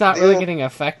happened. like, he's not really getting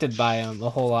affected by him a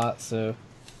whole lot, so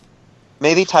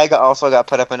Maybe Taiga also got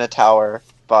put up in a tower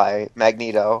by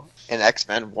Magneto in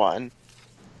X-Men 1,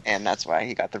 and that's why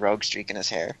he got the rogue streak in his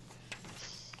hair.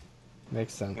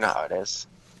 makes sense. You know how it is.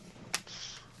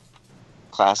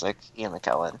 Classic Ian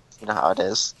McKellen. You know how it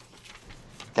is.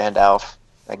 Gandalf,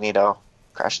 Magneto,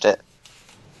 crushed it.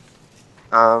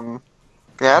 Yeah,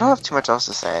 I don't have too much else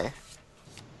to say.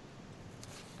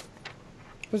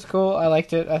 It was cool. I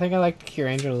liked it. I think I liked Cure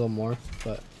Angel a little more,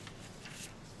 but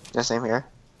Yeah, same here.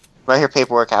 When I hear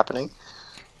paperwork happening,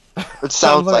 it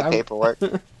sounds like I'm- paperwork.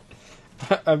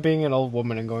 I'm being an old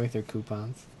woman and going through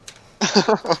coupons.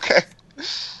 Okay.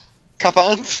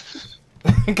 Coupons?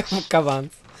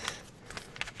 Coupons.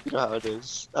 You know how it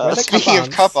is. Where are the Speaking of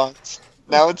coupons,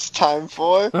 now it's time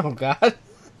for... Oh god.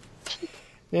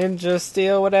 Ninja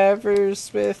steal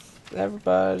whatever's with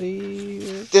everybody.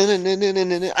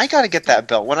 I gotta get that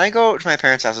belt. When I go to my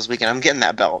parents' house this weekend, I'm getting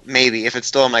that belt. Maybe, if it's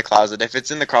still in my closet. If it's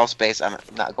in the crawl space, I'm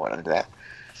not going under that.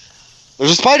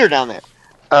 There's a spider down there.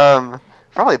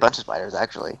 Probably a bunch of spiders,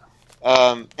 actually.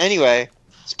 Anyway,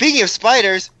 speaking of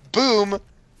spiders, boom!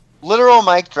 Literal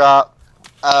mic drop.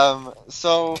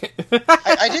 So,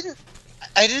 I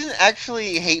didn't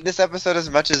actually hate this episode as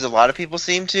much as a lot of people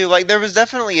seem to. Like, there was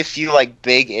definitely a few, like,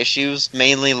 big issues,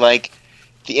 mainly, like,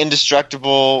 the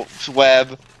indestructible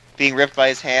web being ripped by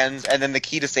his hands, and then the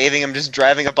key to saving him just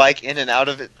driving a bike in and out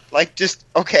of it. Like, just,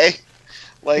 okay.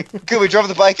 Like, good, we drove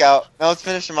the bike out. Now let's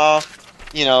finish him off.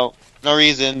 You know, no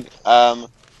reason.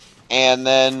 And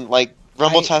then, like,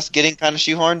 Rumble Tusk getting kind of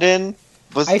shoehorned in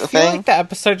was I a feel thing. like the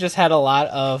episode just had a lot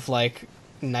of, like,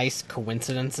 nice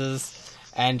coincidences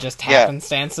and just Yeah.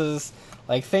 happenstances.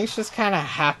 Like, things just kind of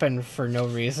happen for no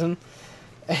reason.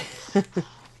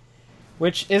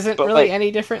 Which isn't But, really like-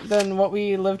 any different than what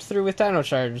we lived through with Dino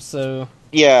Charge, so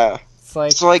Yeah. it's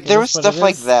like... So, like, it there is was what stuff it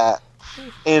like is. that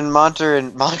in Monty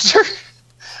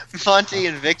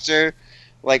and Victor,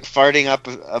 like, farting up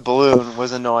a balloon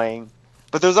was annoying.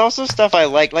 But there's also stuff I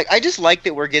like. Like, I just like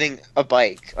that we're getting a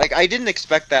bike. Like, I didn't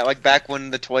expect that, like, back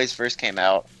when the toys first came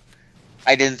out.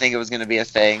 I didn't think it was going to be a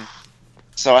thing.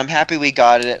 So I'm happy we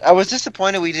got it. I was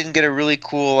disappointed we didn't get a really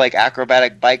cool, like,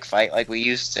 acrobatic bike fight like we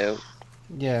used to.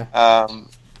 Yeah.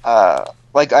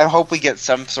 Like, I hope we get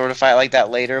some sort of fight like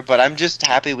that later, but I'm just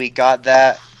happy we got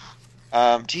that.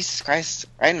 Jesus Christ,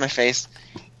 right in my face.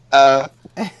 And,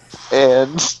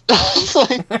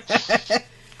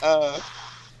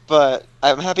 but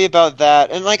I'm happy about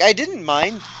that. And, like, I didn't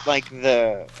mind, like,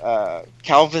 the,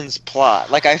 Calvin's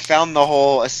plot. Like, I found the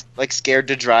whole, like, Scared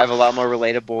to Drive a lot more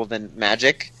relatable than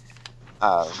Magic.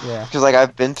 Yeah. Because, like,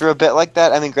 I've been through a bit like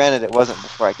that. I mean, granted, it wasn't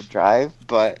before I could drive,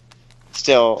 but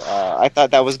still, I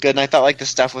thought that was good. And I thought, like, the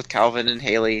stuff with Calvin and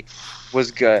Haley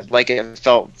was good. Like, it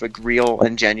felt, like, real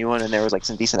and genuine, and there was, like,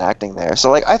 some decent acting there.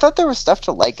 So, like, I thought there was stuff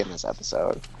to like in this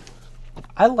episode.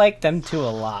 I like them two a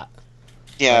lot.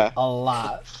 Yeah, Like, a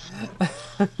lot.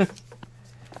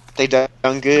 they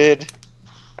done good.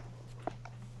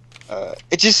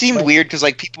 It just seemed Like- weird because,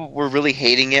 like, people were really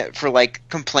hating it for, like,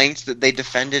 complaints that they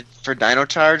defended for Dino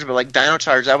Charge, but, like, Dino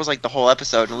Charge, that was, like, the whole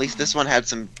episode, and at least this one had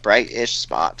some bright-ish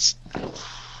spots.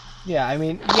 Yeah, I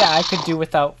mean, yeah, I could do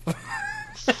without...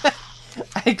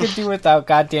 I could do without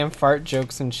goddamn fart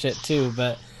jokes and shit, too,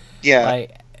 but, Yeah.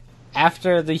 like,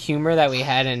 after the humor that we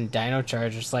had in Dino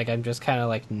Charge, it's like, I'm just kind of,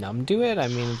 like, numb to it. I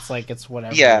mean, it's like, it's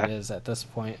whatever Yeah. it is at this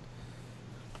point.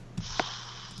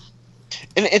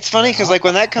 And it's funny because, like,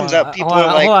 when that comes Hold on, up, people hold on,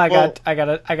 are like, hold on,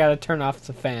 "Whoa." I gotta turn off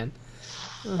the fan.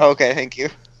 Okay, thank you.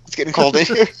 It's getting cold in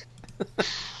here.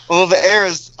 Well, the air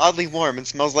is oddly warm and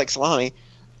smells like salami.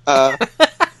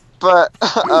 But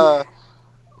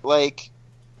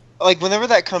like whenever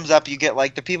that comes up, you get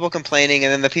like the people complaining,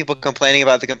 and then the people complaining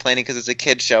about the complaining because it's a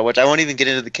kid show, which I won't even get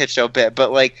into the kid show bit.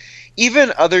 But like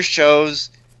even other shows,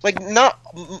 like not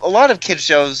a lot of kid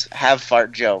shows have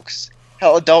fart jokes.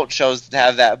 Hell, adult shows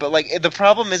have that. But like the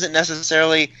problem isn't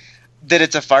necessarily that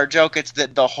it's a fart joke; it's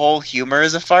that the whole humor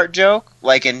is a fart joke.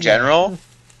 Like in general.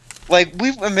 Like,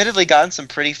 we've admittedly gotten some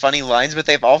pretty funny lines, but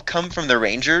they've all come from the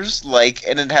Rangers, like,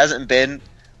 and it hasn't been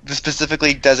the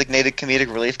specifically designated comedic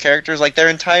relief characters. Like, their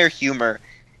entire humor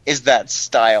is that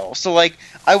style. So, like,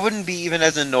 I wouldn't be even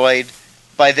as annoyed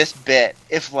by this bit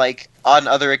if, like, on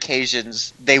other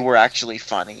occasions they were actually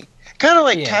funny. Kind of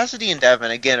like Yeah. Cassidy and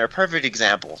Devin, again, are perfect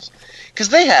examples. Because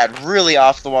they had really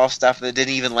off-the-wall stuff that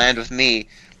didn't even land with me,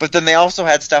 but then they also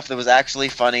had stuff that was actually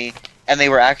funny, and they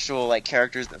were actual, like,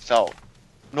 characters that felt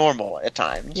normal at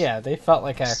times. Yeah, they felt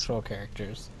like actual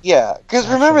characters. Yeah, because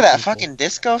Actual remember that people. fucking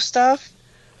disco stuff?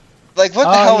 Like, what the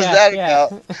Oh, hell was yeah, that yeah.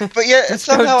 about? But yeah,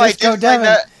 Disco- somehow I Disco did find Devin.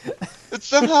 that. But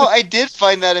somehow I did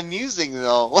find that amusing,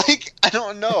 though. Like, I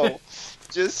don't know,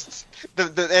 just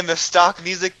the stock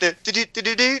music that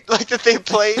like that they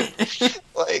played.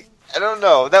 Like, I don't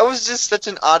know. That was just such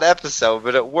an odd episode,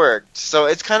 but it worked. So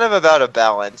it's kind of about a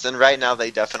balance, and right now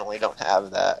they definitely don't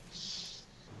have that.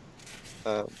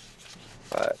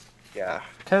 But yeah.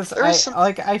 Because There was some-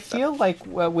 I feel like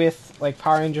with like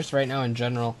Power Rangers right now in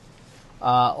general,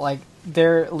 like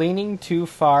they're leaning too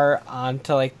far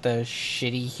onto like the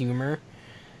shitty humor,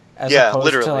 as Yeah, opposed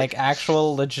literally. to like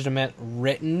actual legitimate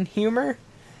written humor.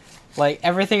 Like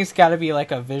everything's got to be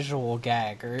like a visual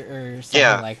gag or something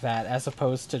Yeah. like that, as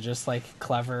opposed to just like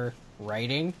clever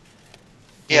writing.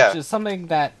 Yeah. Which is something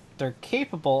that they're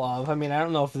capable of. I mean, I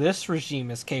don't know if this regime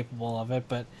is capable of it,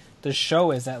 but the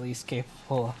show is at least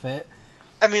capable of it.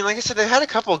 I mean, like I said, they had a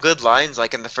couple good lines,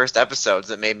 like in the first episodes,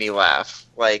 that made me laugh.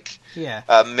 Like Yeah.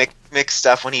 Mick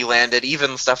stuff when he landed,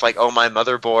 even stuff like "Oh my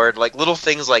motherboard," like little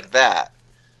things like that.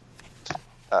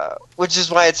 Which is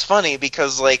why it's funny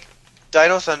because like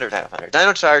Dino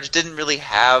Charge didn't really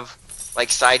have like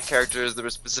side characters that were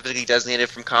specifically designated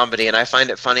from comedy, and I find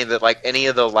it funny that like any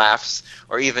of the laughs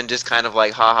or even just kind of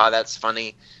like haha that's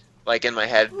funny, like in my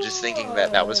head just thinking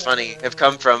that was funny, have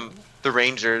come from the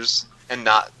Rangers and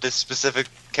not the specific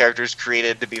characters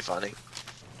created to be funny.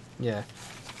 Yeah.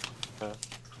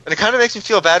 And it kind of makes me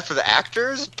feel bad for the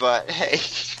actors, but hey.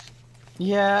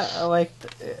 Yeah, like,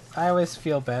 I always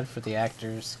feel bad for the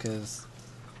actors, because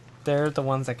they're the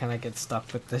ones that kind of get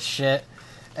stuck with this shit.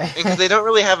 Because they don't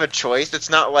really have a choice. It's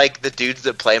not like the dudes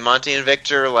that play Monty and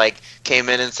Victor, like, came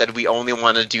in and said, we only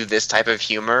want to do this type of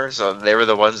humor, so they were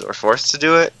the ones that were forced to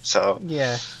do it, so.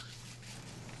 Yeah.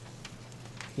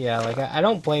 Yeah, like, I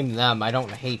don't blame them. I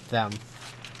don't hate them.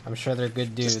 I'm sure they're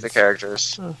good dudes. Just the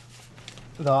characters.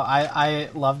 Though I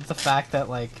loved the fact that,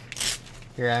 like,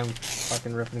 here I'm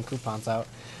fucking ripping coupons out.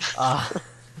 I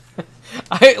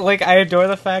adore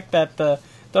the fact that the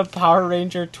Power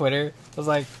Ranger Twitter was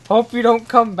like, hope you don't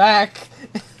come back.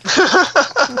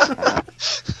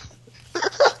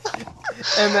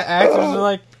 And the actors are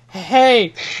like,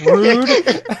 hey, rude.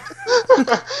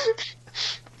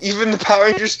 Even the Power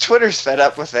Rangers Twitter's fed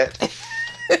up with it.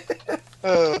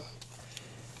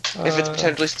 If it's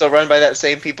potentially still run by that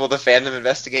same people the fandom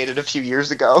investigated a few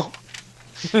years ago.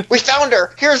 We found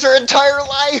her! Here's her entire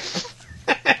life!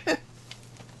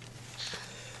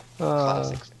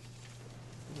 Classic.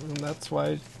 And that's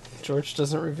why George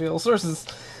doesn't reveal sources.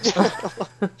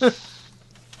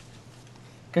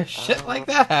 Because shit like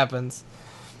that happens.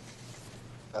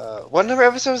 What number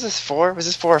episode was this? 4? Was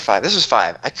this 4 or 5? This was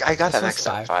 5. I got This that was next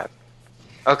time. 5.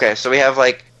 5. Okay, so we have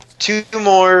like 2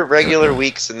 more regular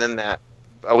weeks and then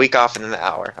a week off and then the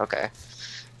hour. Okay.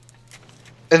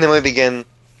 And then we begin.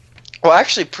 Well,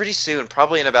 actually, pretty soon,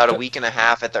 probably in about a week and a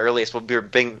half at the earliest, we'll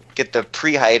get the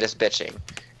pre-hiatus bitching,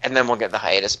 and then we'll get the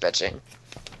hiatus bitching.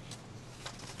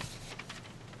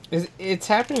 It's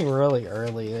happening really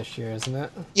early this year, isn't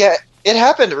it? Yeah, it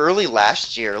happened early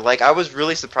last year. Like, I was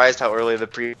really surprised how early the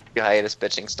pre-hiatus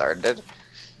bitching started.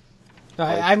 No,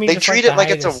 I mean, they just treat like it like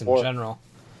it's a hiatus in war. general.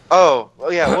 Oh,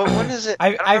 yeah. When is it?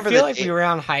 don't I remember feel the like date. we were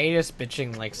on hiatus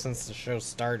bitching like since the show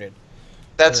started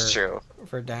That's for- true.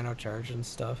 for Dino Charge and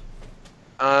stuff.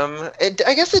 I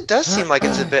guess it does seem like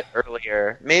it's a bit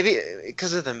earlier. Maybe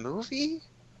because of the movie.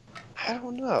 I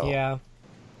don't know. Yeah,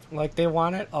 like they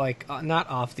want it like not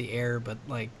off the air, but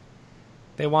like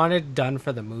they want it done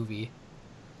for the movie.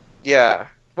 Yeah.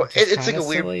 Well, Which is it's like a kinda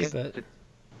weird. silly, but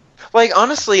Like,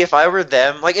 honestly, if I were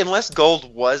them, like, unless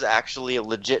Gold was actually a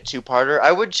legit two-parter,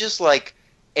 I would just, like,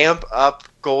 amp up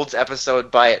Gold's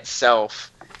episode by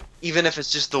itself, even if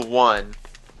it's just the one,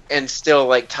 and still,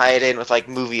 like, tie it in with, like,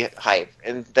 movie hype.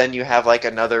 And then you have, like,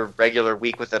 another regular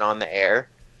week with it on the air.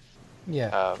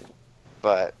 yeah,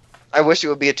 But I wish it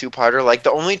would be a two-parter. Like,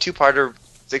 the only two-parter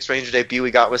Six Ranger debut we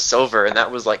got was Silver, and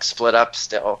that was, like, split up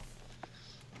still.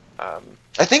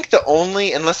 I think the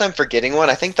only, unless I'm forgetting one,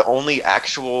 I think the only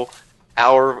actual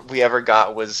hour we ever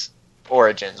got was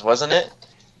Origins, wasn't it?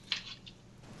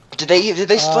 Did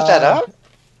they split that up?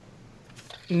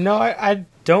 no, I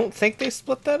don't think they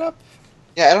split that up.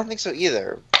 Yeah, I don't think so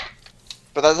either.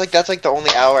 But that's like the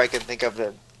only hour I can think of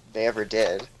that they ever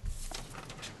did.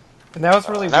 And that was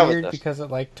really that was weird the- because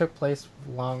it like took place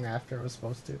long after it was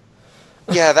supposed to.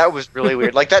 Yeah, that was really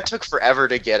weird. Like that took forever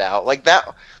to get out. Like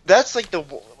that's like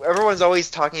everyone's always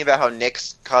talking about how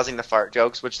Nick's causing the fart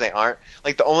jokes, which they aren't.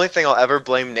 Like the only thing I'll ever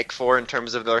blame Nick for in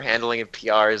terms of their handling of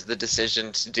PR is the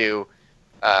decision to do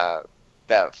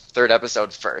that third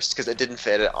episode first because it didn't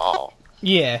fit at all.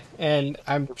 Yeah, and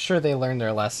I'm sure they learned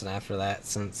their lesson after that,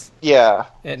 since Yeah,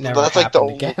 it never that's like the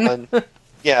happened only again. one.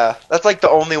 Yeah, that's like the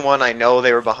only one I know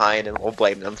they were behind, and we'll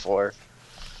blame them for.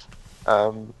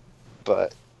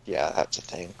 But yeah, that's a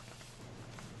thing.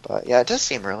 But yeah, it does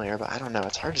seem earlier, but I don't know.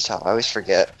 It's hard to tell. I always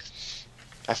forget.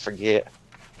 I forget.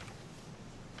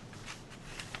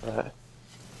 But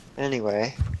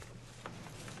anyway,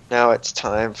 now it's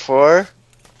time for.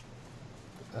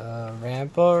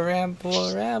 Ramble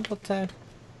time.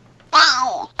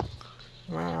 Wow.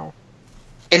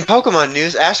 In Pokemon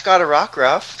news, Ash got a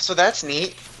Rockruff, so that's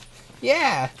neat.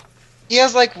 Yeah. He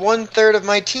has like 1/3 of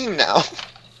my team now.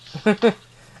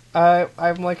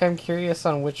 I'm curious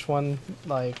on which one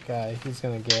he's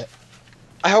gonna get.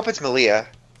 I hope it's Malia.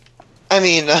 I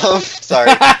mean,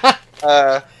 sorry.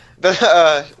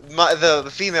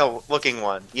 The female looking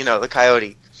one, you know, the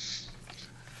coyote.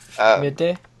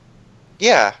 Midday.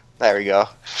 Yeah, there we go.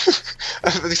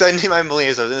 Because I named my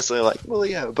Malia, so I was instantly like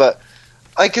Malia, but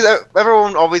because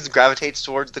everyone always gravitates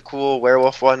towards the cool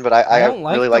werewolf one, but I don't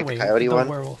really like the coyote one.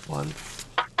 werewolf one.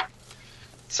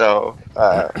 So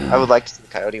I would like to see the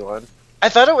coyote one. I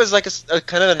thought it was like a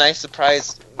kind of a nice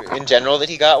surprise in general that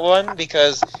he got one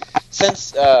because since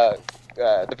the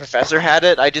professor had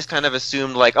it, I just kind of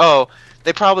assumed like, oh,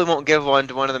 they probably won't give one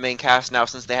to one of the main cast now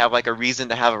since they have like a reason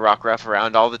to have a Rockruff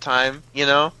around all the time, you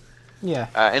know? Yeah.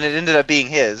 And it ended up being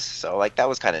his, so like that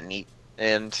was kind of neat.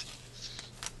 And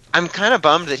I'm kind of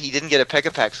bummed that he didn't get a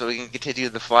Pick-a-Peck so we can continue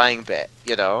the flying bit,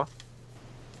 you know?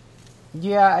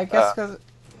 Yeah, I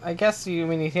guess he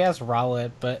has Rowlet,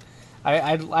 but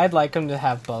I'd like him to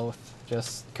have both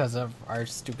just because of our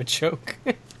stupid joke.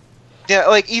 Yeah,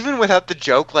 like even without the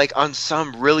joke, like on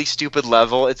some really stupid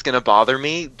level, it's gonna bother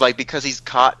me, like because he's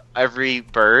caught every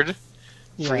bird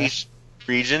for Yeah. each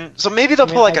region. So maybe they'll I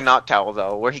mean, pull like a I- Noctowl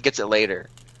though, where he gets it later.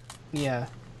 Yeah.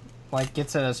 Like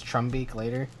gets it as Trumbeak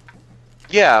later.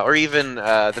 Yeah, or even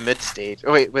the mid stage.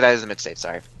 Oh wait, that is the mid stage.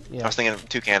 Sorry, I Yeah. was thinking of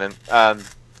Toucannon.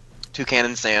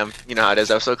 Toucannon Sam. You know how it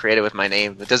is. I was so creative with my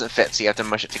name. It doesn't fit, so you have to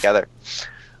mush it together.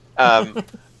 But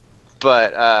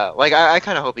like I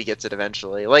kind of hope he gets it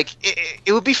eventually. Like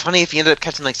it would be funny if he ended up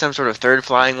catching like some sort of third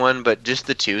flying one, but just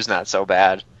the two's not so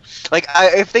bad. Like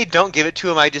if they don't give it to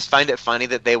him, I just find it funny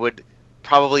that they would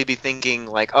probably be thinking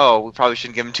like, oh, we probably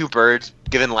shouldn't give him two birds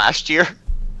given last year.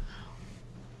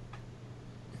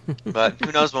 But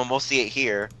who knows when we'll see it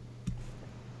here.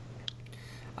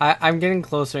 I'm getting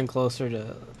closer and closer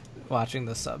to watching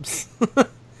the subs.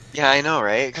 Yeah, I know,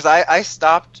 right? Because I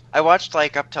stopped. I watched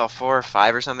like up till 4 or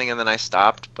 5 or something, and then I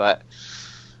stopped. But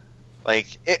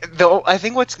like, I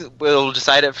think will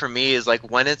decide it for me is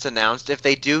like when it's announced. If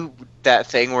they do that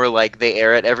thing where like they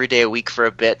air it every day a week for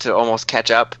a bit to almost catch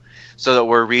up, so that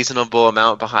we're a reasonable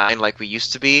amount behind, like we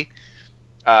used to be,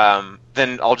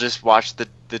 then I'll just watch the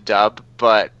dub.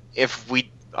 But if we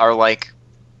are like,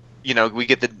 you know, we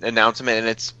get the announcement and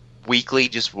it's weekly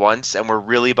just once and we're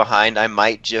really behind, I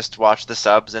might just watch the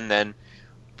subs and then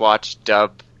watch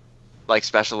dub like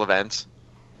special events.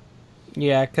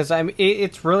 Yeah, because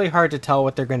it's really hard to tell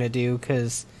what they're gonna do.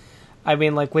 Because I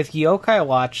mean, like with Yokai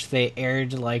Watch, they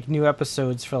aired like new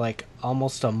episodes for like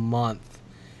almost a month,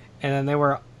 and then they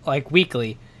were like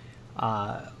weekly.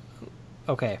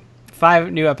 Okay,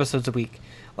 5 new episodes a week.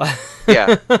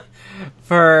 Yeah.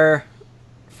 for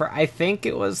I think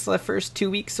it was the first 2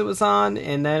 weeks it was on,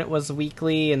 and then it was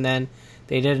weekly, and then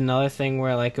they did another thing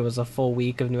where like it was a full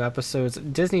week of new episodes.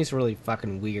 Disney's really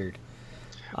fucking weird.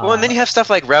 Well, and then you have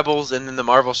stuff like Rebels and then the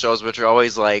Marvel shows, which are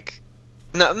always like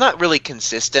not really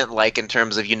consistent, like in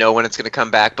terms of you know when it's going to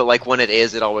come back, but like when it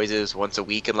is, it always is once a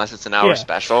week unless it's an hour Yeah.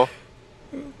 special.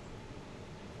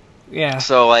 Yeah.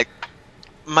 So like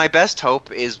my best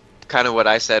hope is kind of what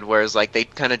I said, whereas like they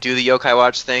kind of do the Yokai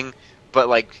Watch thing, but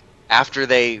like after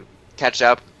they catch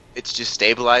up, it's just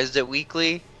stabilized it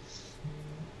weekly.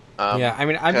 Yeah, I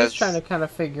mean, I'm just 'cause- trying to kind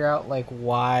of figure out, like,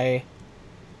 why...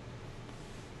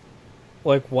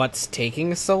 Like, what's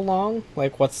taking so long?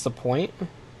 Like, what's the point?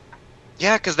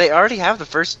 Yeah, because they already have the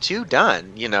first 2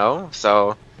 done, you know?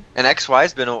 So, and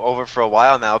XY's been over for a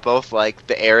while now, both, like,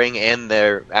 the airing and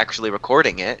they're actually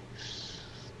recording it.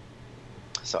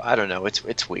 So, I don't know,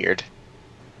 it's weird.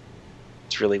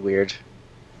 It's really weird.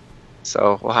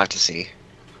 So, we'll have to see.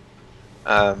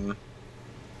 Did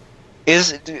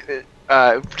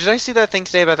I see that thing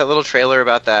today about that little trailer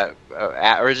about that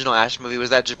original Ash movie? Was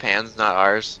that Japan's, not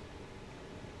ours?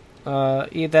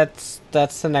 That's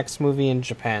the next movie in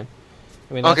Japan.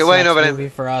 I mean, Okay, that's well, the I know, next but movie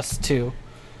for us too.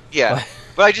 Yeah, But-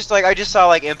 but I just saw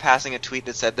like in passing a tweet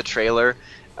that said the trailer,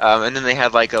 and then they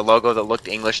had like a logo that looked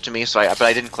English to me, but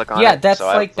I didn't click on Yeah, it. that's So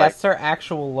I was that's their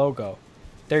actual logo.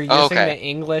 They're Oh, using okay. the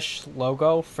English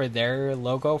logo for their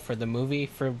logo for the movie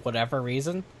for whatever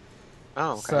reason.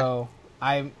 oh, okay. So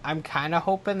I'm kind of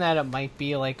hoping that it might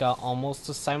be like almost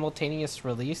a simultaneous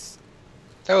release,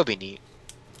 That would be neat.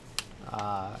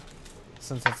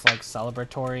 since it's like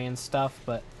celebratory and stuff.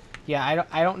 But yeah,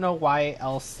 I don't know why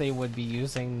else they would be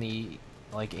using the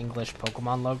like English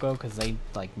Pokemon logo, because they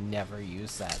like never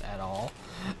use that at all.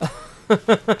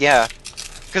 Yeah,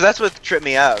 because that's what tripped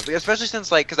me up. Especially since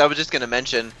because I was just gonna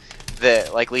mention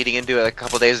that leading into it a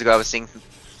couple days ago, I was seeing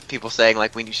people saying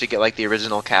we should get the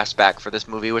original cast back for this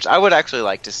movie, which I would actually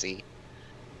like to see.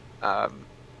 I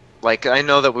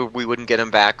know that we wouldn't get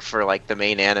him back for the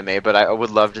main anime, but I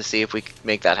would love to see if we could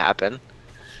make that happen.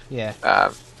 Yeah.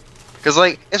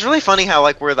 Because it's really funny how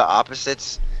we're the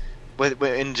opposites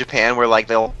in Japan, where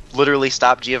they'll literally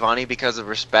stop Giovanni because of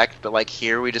respect, but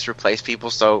here we just replace people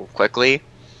so quickly.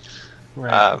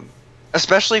 Right.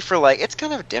 Especially for it's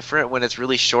kind of different when it's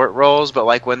really short roles, but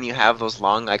when you have those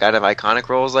long kind of iconic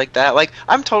roles like that,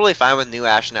 I'm totally fine with new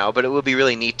Ash now, but it would be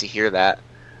really neat to hear that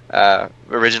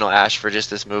original Ash for just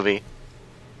this movie.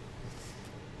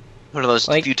 One of those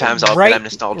few times I'll get I'm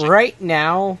nostalgic. Right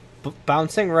now,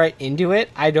 bouncing right into it,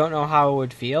 I don't know how it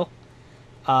would feel.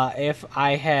 If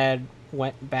I had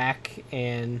went back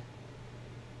and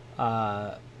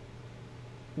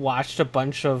watched a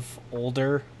bunch of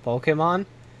older Pokemon,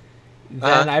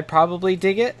 then I'd probably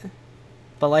dig it.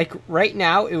 But right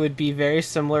now, it would be very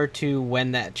similar to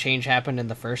when that change happened in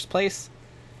the first place,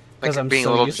 because I'm being a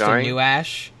so little used jarring? to New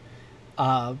Ash.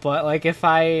 But if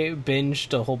I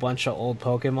binged a whole bunch of old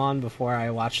Pokemon before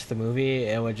I watched the movie,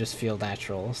 it would just feel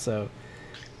natural. So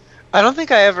I don't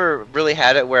think I ever really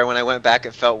had it where when I went back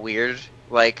it felt weird.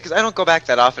 Because I don't go back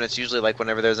that often. It's usually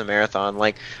whenever there's a marathon.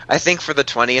 I think for the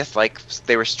 20th,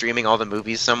 they were streaming all the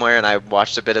movies somewhere, and I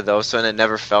watched a bit of those, and it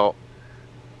never felt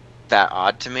that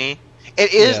odd to me.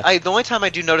 It is. Yeah. The only time I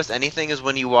do notice anything is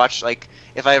when you watch,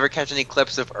 if I ever catch any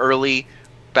clips of early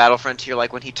Battle Frontier,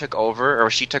 when he took over, or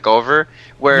she took over,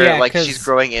 where, Yeah, 'cause- she's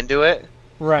growing into it.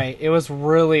 right, it was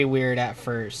really weird at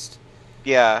first.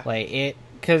 Yeah.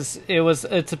 Because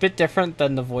it's a bit different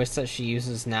than the voice that she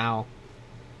uses now.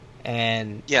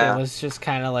 And Yeah. it was just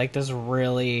kind of this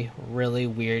really, really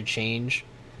weird change.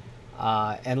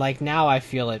 And now I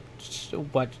feel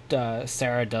what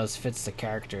Sarah does fits the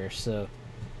character, so...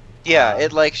 Yeah,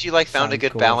 she found a sound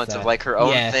good cool balance with of that. her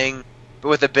own Yeah. thing, but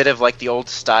with a bit of the old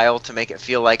style to make it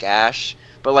feel like Ash.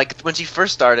 But when she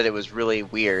first started, it was really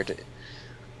weird.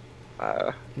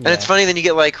 And it's Yeah. funny, then you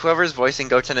get whoever's voicing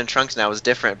Goten and Trunks now is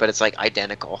different, but it's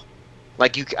identical.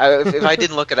 If I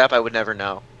didn't look it up, I would never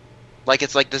know.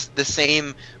 It's the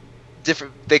same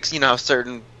different things. You know how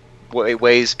certain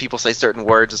ways people say certain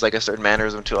words is a certain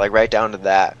mannerism to right down to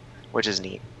that, which is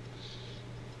neat.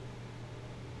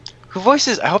 Who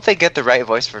voices? I hope they get the right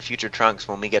voice for future Trunks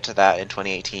when we get to that in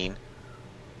 2018.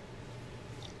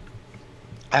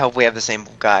 I hope we have the same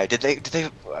guy. Did they?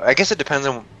 I guess it depends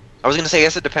on. I was gonna say, I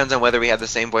guess it depends on whether we have the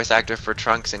same voice actor for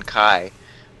Trunks and Kai,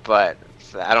 but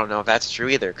I don't know if that's true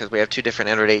either because we have two different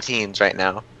Android 18s right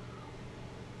now,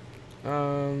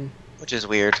 which is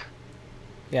weird.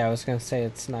 Yeah, I was gonna say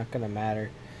it's not gonna matter.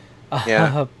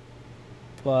 Yeah.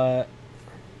 But...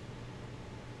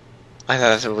 I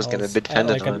thought it was gonna be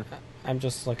dependent on. I'm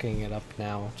just looking it up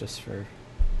now, just for...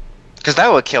 Because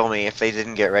that would kill me if they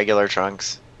didn't get regular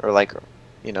Trunks or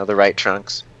the right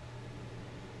Trunks.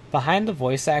 Behind the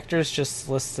voice actors just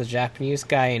lists the Japanese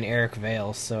guy and Eric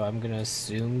Vale, so I'm gonna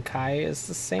assume Kai is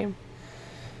the same.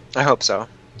 I hope so.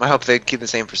 I hope they keep the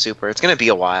same for Super. It's gonna be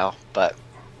a while, but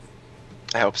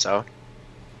I hope so.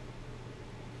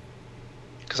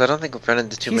 Because I don't think we've run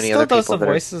into too many other people. He still does the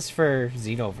voices for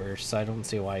Xenoverse, so I don't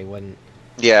see why he wouldn't.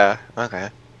 Yeah. Okay.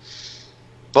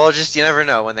 Well, just you never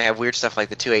know when they have weird stuff like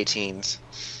the 218s.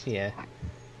 Yeah.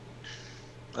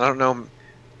 I don't know. I'll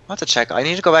have to check. I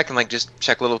need to go back and just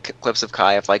check little clips of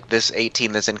Kai if this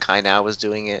 18 that's in Kai now was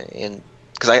doing it in.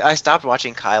 Because I stopped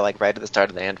watching Kai right at the start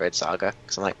of the Android saga.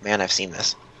 Because I'm man, I've seen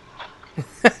this.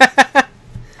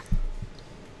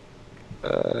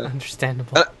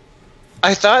 Understandable.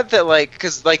 I thought that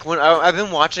because when I've been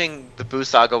watching the Boo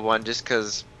Saga one just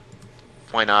because,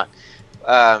 why not?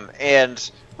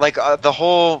 And the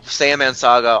whole Saiyaman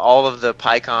saga, all of the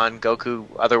PyCon, Goku,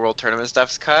 Otherworld tournament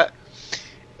stuff's cut,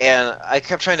 and I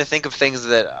kept trying to think of things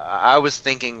that I was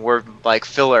thinking were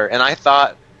filler, and I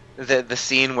thought that the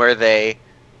scene where they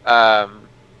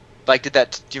did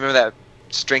that. Do you remember that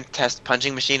strength test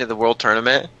punching machine at the World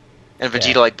Tournament, and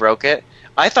Vegeta Yeah. like broke it.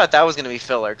 I thought that was gonna be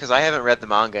filler because I haven't read the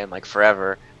manga in like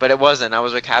forever, but it wasn't. I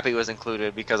was like happy it was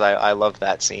included because I loved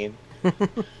that scene.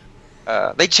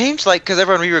 They changed like because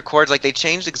everyone re-records like they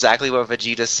changed exactly what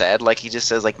Vegeta said. Like he just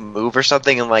says like move or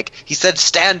something, and like he said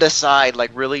stand aside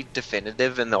like really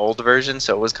definitive in the old version,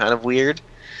 so it was kind of weird.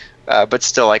 But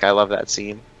still, like I love that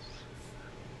scene.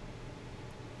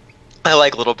 I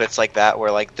like little bits like that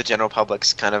where like the general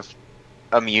public's kind of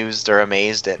amused or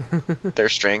amazed at their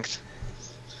strength.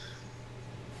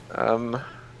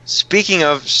 Speaking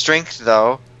of strength,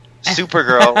 though,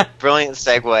 Supergirl, brilliant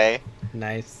segue.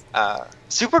 Nice.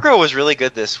 Supergirl was really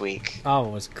good this week. Oh,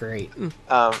 it was great.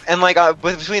 And like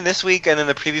between this week and then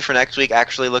the preview for next week,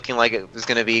 actually looking like it was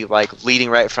going to be like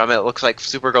leading right from it. It looks like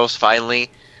Supergirl's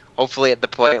finally, hopefully, at the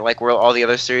point like where all the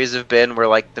other series have been, where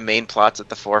like the main plot's at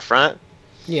the forefront.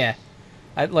 Yeah.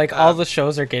 All the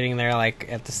shows are getting there, like,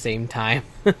 at the same time.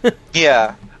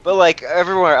 Yeah, but like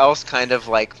everywhere else, kind of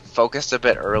like focused a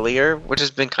bit earlier, which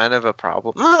has been kind of a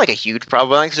problem. Not like a huge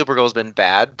problem. I think Supergirl's been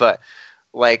bad, but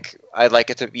like I'd like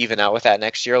it to even out with that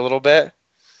next year a little bit.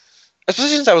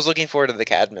 Especially since I was looking forward to the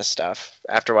Cadmus stuff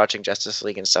after watching Justice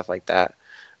League and stuff like that.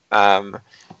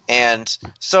 And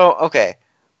so okay,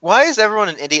 why is everyone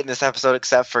an idiot in this episode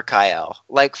except for Kyle?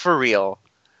 Like for real.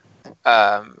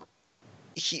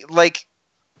 He like.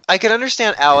 I can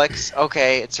understand Alex,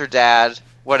 okay, it's her dad,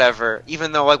 whatever.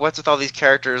 Even though, like, what's with all these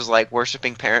characters, like,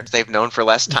 worshipping parents they've known for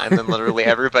less time than literally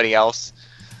everybody else?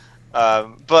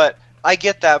 But I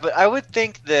get that, but I would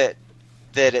think that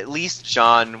at least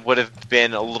John would have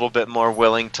been a little bit more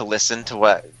willing to listen to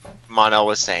what Mon-El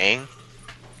was saying.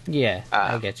 Yeah,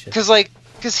 I get you.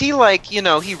 Because he, like, you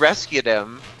know, he rescued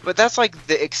him, but that's, like,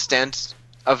 the extent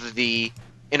of the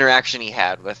interaction he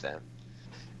had with him.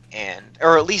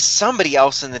 Or at least somebody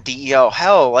else in the DEO.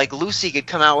 Hell, like Lucy could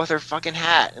come out with her fucking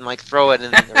hat and like throw it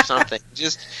in or something.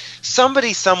 Just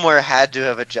somebody somewhere had to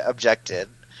have objected.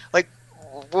 Like,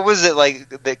 what was it like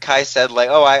that Kai said? Like,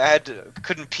 oh, I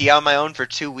couldn't pee on my own for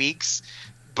 2 weeks,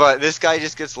 but this guy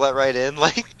just gets let right in.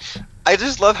 Like, I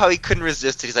just love how he couldn't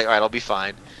resist it. He's like, all right, I'll be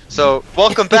fine. So,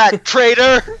 welcome back,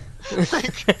 traitor.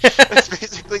 Like, that's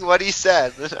basically what he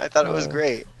said. I thought it was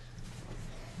great.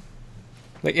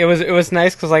 Like it was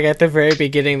nice because like at the very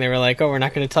beginning they were like, "Oh, we're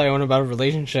not going to tell anyone about a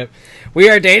relationship. We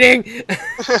are dating."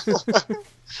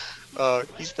 Oh,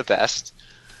 he's the best.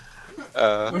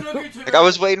 Like I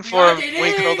was waiting for him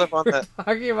when he curled up on the.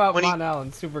 Talking about when he- Mon-El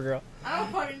and Supergirl. I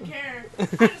don't fucking care. I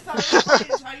just thought it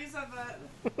was funny until you said that.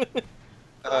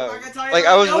 I'm not gonna tell you Like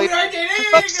that. I was No, waiting. we are dating!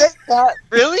 Fuck, say that.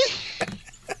 Really?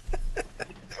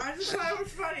 I just thought it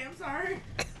was funny. I'm sorry.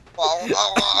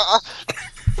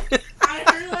 The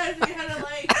I realized we had a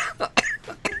like.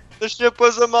 ship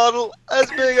was a model as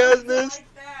big as this.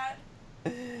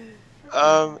 Like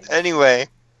that. Anyway,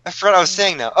 I forgot what I was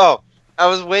saying now. Oh, I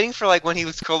was waiting for like when he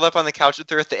was curled up on the couch with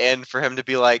her at the end for him to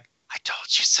be like, "I told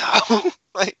you so,"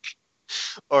 like,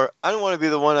 or I don't want to be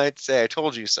the one I'd say I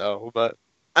told you so, but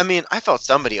I mean, I felt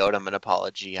somebody owed him an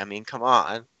apology. I mean, come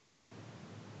on.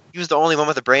 He was the only one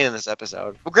with a brain in this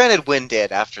episode. Well, granted, Wynn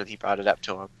did after he brought it up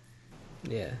to him,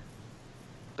 Yeah.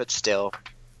 but still.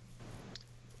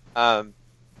 And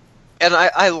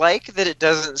I like that it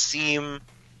doesn't seem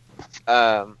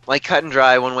like cut and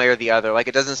dry one way or the other. Like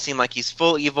it doesn't seem like he's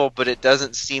full evil, but it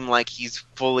doesn't seem like he's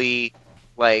fully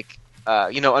like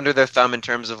under their thumb in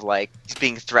terms of like he's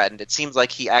being threatened. It seems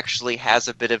like he actually has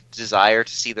a bit of desire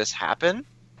to see this happen.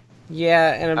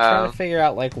 Yeah, and I'm trying to figure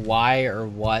out like why or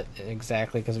what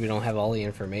exactly because we don't have all the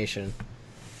information.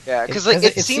 Yeah, because like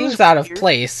it seems out of weird.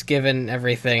 place given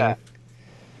everything. Yeah.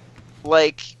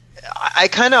 Like I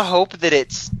kind of hope that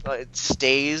it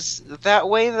stays that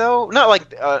way though. Not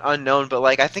like unknown, but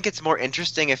like I think it's more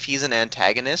interesting if he's an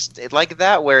antagonist like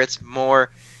that, where it's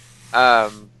more a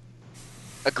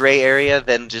gray area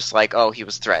than just like he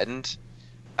was threatened.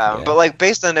 Yeah. But like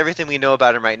based on everything we know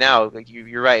about him right now, like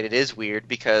you're right, it is weird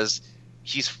because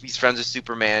he's friends with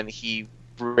Superman. He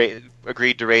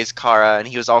agreed to raise Kara, and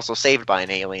he was also saved by an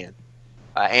alien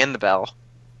and the Bell.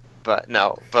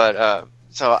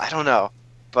 So I don't know.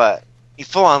 But he's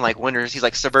full on like he's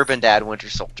like suburban dad Winter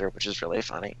Soldier, which is really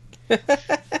funny. But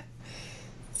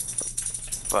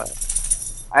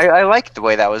I liked the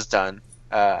way that was done.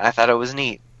 I thought it was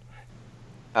neat.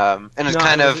 And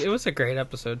it's it was a great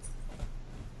episode.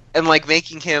 And like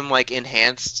making him like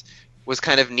enhanced was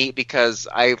kind of neat because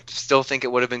I still think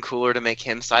it would have been cooler to make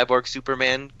him Cyborg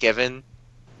Superman, given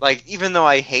like even though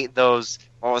I hate those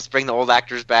let's bring the old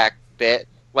actors back bit.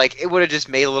 Like, it would have just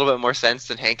made a little bit more sense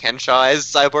than Hank Henshaw as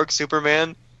Cyborg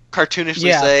Superman,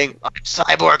 cartoonishly saying, "I'm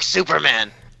Cyborg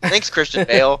Superman." Thanks, Christian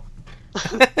Bale.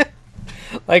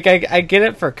 Like, I get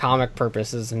it for comic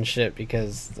purposes and shit,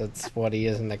 because that's what he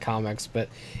is in the comics, but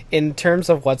in terms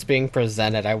of what's being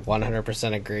presented, I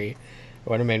 100% agree. It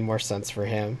would have made more sense for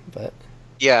him, but...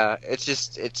 Yeah, it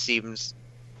seems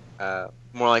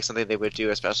more like something they would do,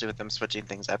 especially with them switching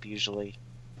things up usually.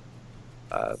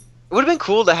 It would have been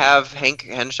cool to have Hank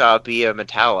Henshaw be a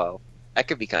Metallo. That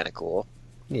could be kind of cool.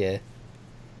 Yeah.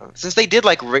 Since they did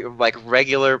like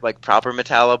regular, like proper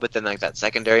Metallo, but then like that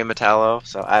secondary Metallo,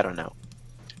 so I don't know.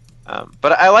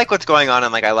 But I like what's going on,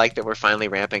 and like I like that we're finally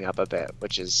ramping up a bit,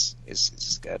 which is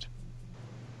good.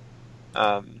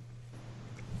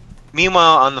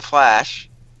 Meanwhile, on the Flash,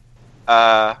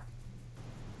 I'm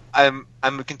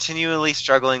continually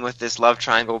struggling with this love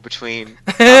triangle between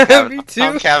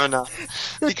Tom Cavanaugh,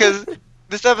 because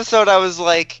this episode I was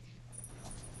like,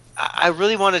 I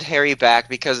really wanted Harry back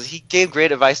because he gave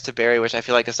great advice to Barry, which I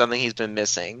feel like is something he's been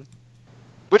missing.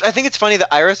 Which I think it's funny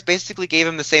that Iris basically gave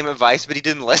him the same advice, but he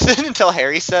didn't listen until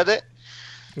Harry said it.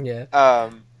 Yeah.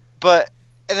 And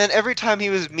then every time he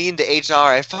was mean to HR,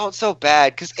 I felt so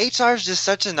bad because HR is just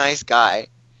such a nice guy,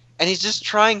 and he's just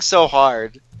trying so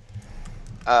hard.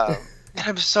 And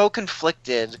I'm so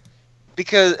conflicted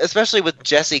because, especially with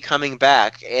Jessie coming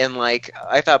back, and like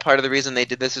I thought part of the reason they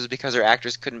did this is because her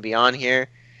actress couldn't be on here,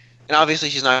 and obviously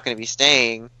she's not going to be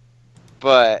staying,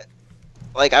 but.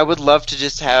 Like, I would love to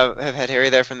just have had Harry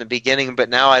there from the beginning, but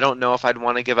now I don't know if I'd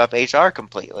want to give up HR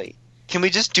completely. Can we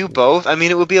just do both? I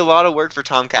mean, it would be a lot of work for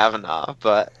Tom Cavanaugh,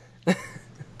 but...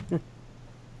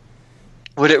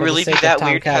 would it really be that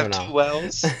weird to have two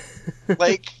Wells?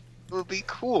 Like, it would be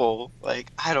cool. Like,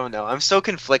 I don't know. I'm so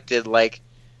conflicted. Like,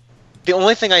 the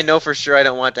only thing I know for sure I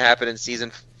don't want to happen in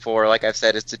Season 4, like I've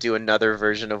said, is to do another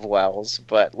version of Wells.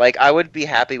 But, like, I would be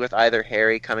happy with either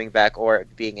Harry coming back or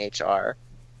it being HR.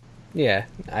 Yeah,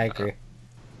 I agree.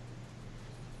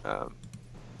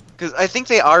 Because I think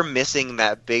they are missing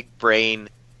that big brain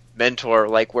mentor,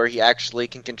 like where he actually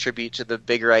can contribute to the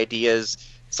bigger ideas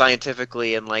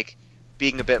scientifically and like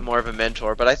being a bit more of a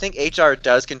mentor. But I think HR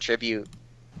does contribute,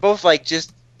 both like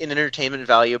just in entertainment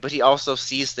value, but he also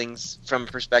sees things from a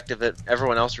perspective that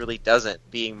everyone else really doesn't,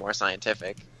 being more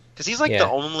scientific. Because he's like the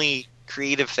only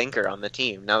creative thinker on the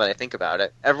team. Now that I think about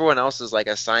it, everyone else is like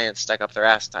a science stuck up their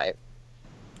ass type.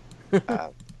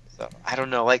 So I don't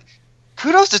know. Like,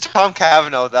 kudos to Tom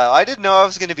Cavanaugh, though. I didn't know I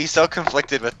was going to be so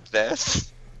conflicted with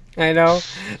this. I know.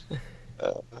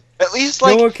 At least,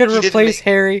 like, no one can replace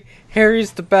Harry.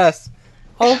 Harry's the best.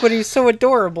 Oh, but he's so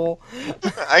adorable.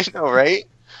 I know, right?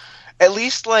 At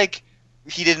least, like,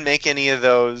 he didn't make any of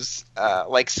those,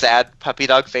 like, sad puppy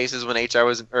dog faces when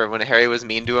when Harry was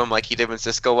mean to him, like he did when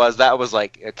Cisco was. That was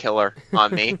like a killer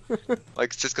on me.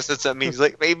 Like, Cisco said something, he's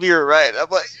like, "Maybe you're right." I'm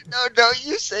like, "No, don't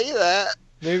you say that."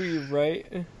 Maybe you're right.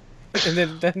 And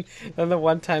then the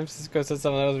one time Cisco said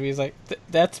something else, he's like,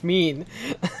 "That's mean."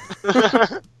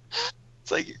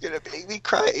 It's like, you're gonna make me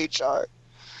cry, HR.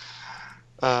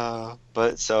 And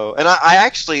I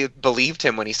actually believed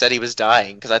him when he said he was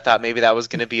dying, because I thought maybe that was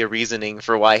going to be a reasoning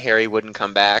for why Harry wouldn't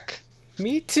come back.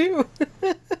 Me too.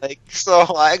 Like,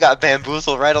 so I got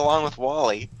bamboozled right along with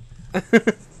Wally.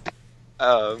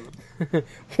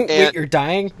 Wait, you're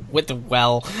dying? With the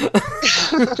well.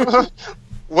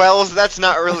 Wells, that's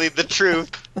not really the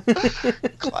truth.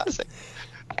 Classic.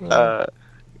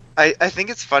 I think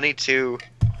it's funny, too,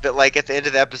 that, like, at the end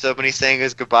of the episode when he's saying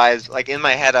his goodbyes, like, in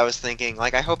my head I was thinking,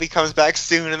 like, I hope he comes back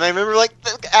soon, and I remember, like,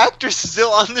 the actor's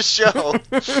still on the show.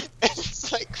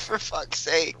 It's like, for fuck's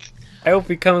sake. I hope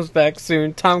he comes back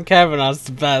soon. Tom Cavanaugh's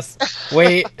the best.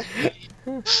 Wait.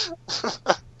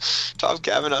 Tom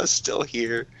Cavanaugh's still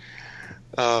here.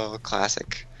 Oh,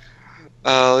 classic.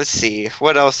 Let's see.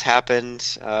 What else happened?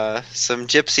 Some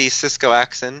Gypsy Cisco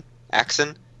Axon?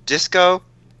 Disco?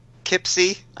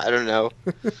 Kipsy? I don't know.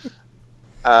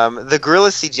 The gorilla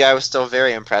CGI was still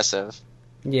very impressive.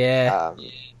 Yeah.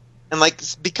 And like,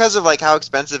 because of like how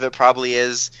expensive it probably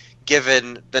is,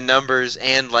 given the numbers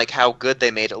and like how good they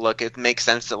made it look, it makes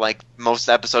sense that like most of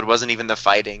the episode wasn't even the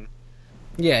fighting.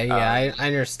 Yeah, I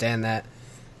understand that.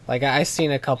 Like, I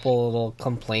seen a couple little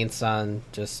complaints on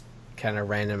just kind of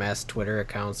random ass Twitter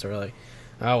accounts that were like,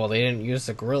 "Oh, well, they didn't use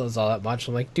the gorillas all that much."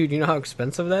 I'm like, dude, you know how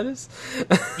expensive that is?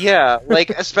 Yeah,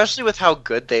 like, especially with how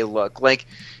good they look. Like,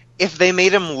 if they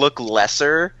made them look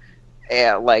lesser,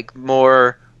 like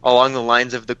more along the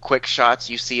lines of the quick shots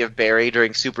you see of Barry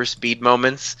during super speed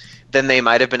moments, then they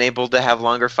might have been able to have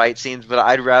longer fight scenes, but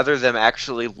I'd rather them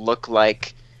actually look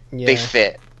like they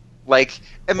fit. Like,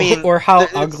 I mean... Or how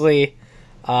ugly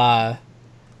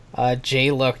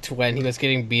Jay looked when he was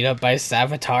getting beat up by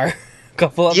Savitar a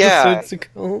couple episodes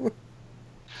ago.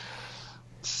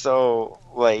 So,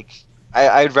 like,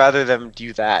 I'd rather them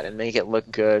do that and make it look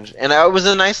good. And it was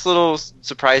a nice little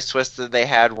surprise twist that they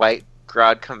had White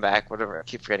Grodd come back. Whatever, I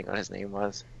keep forgetting what his name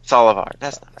was. Solivar.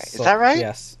 That's not right. Is that right?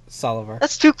 Yes, Solivar.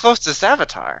 That's too close to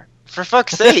Savitar. For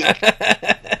fuck's sake.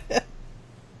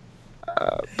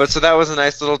 But so that was a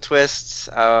nice little twist.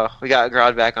 We got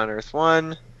Grodd back on Earth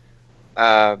 1.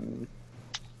 Then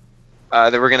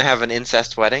we're going to have an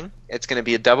incest wedding. It's going to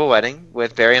be a double wedding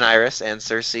with Barry and Iris and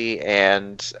Cersei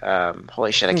and...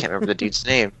 holy shit, I can't remember the dude's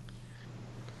name.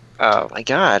 Oh my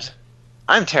god.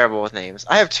 I'm terrible with names.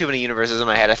 I have too many universes in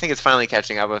my head. I think it's finally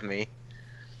catching up with me.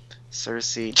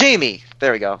 Cersei... Jaime!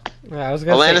 There we go. I was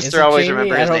gonna say, is it always Jaime?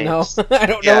 remembers his I don't names. know. I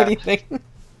don't know anything.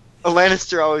 A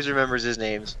Lannister always remembers his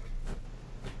names.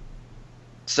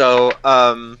 So,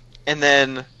 and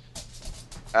then...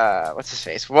 what's his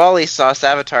face? Wally saw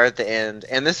Savitar at the end,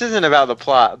 and this isn't about the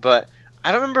plot, but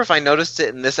I don't remember if I noticed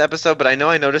it in this episode, but I know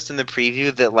I noticed in the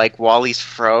preview that, like, Wally's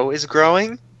fro is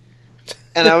growing.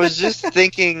 And I was just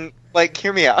thinking, like,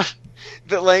 hear me out,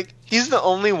 that, like, he's the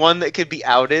only one that could be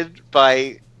outed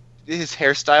by his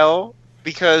hairstyle,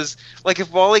 because, like,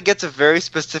 if Wally gets a very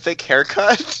specific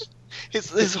haircut...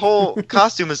 His whole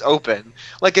costume is open.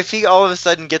 Like, if he all of a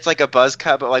sudden gets, like, a buzz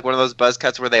cut, but, like, one of those buzz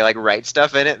cuts where they, like, write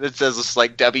stuff in it that says, just,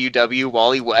 like, WW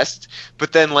Wally West,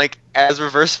 but then, like, as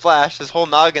Reverse Flash, his whole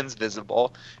noggin's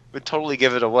visible, it would totally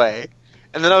give it away.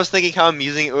 And then I was thinking how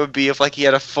amusing it would be if, like, he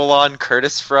had a full-on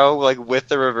Curtis fro, like, with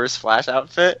the Reverse Flash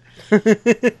outfit.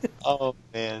 Oh,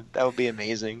 man, that would be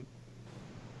amazing.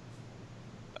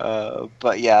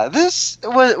 But yeah, this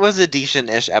was a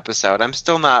decent-ish episode. I'm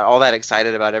still not all that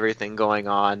excited about everything going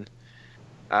on.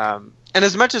 And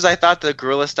as much as I thought the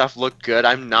gorilla stuff looked good,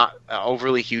 I'm not an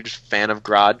overly huge fan of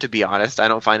Grodd, to be honest. I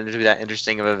don't find him to be that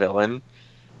interesting of a villain.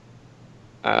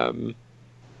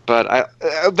 But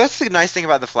that's the nice thing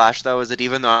about The Flash, though, is that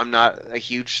even though I'm not a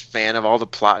huge fan of all the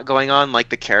plot going on, like,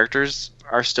 the characters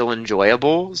are still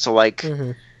enjoyable. So, like,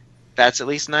 that's at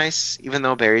least nice, even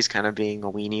though Barry's kind of being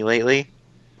a weenie lately.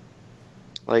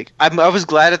 Like, I was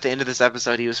glad at the end of this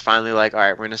episode he was finally like,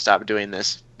 alright, we're gonna stop doing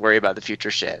this, worry about the future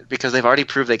shit. Because they've already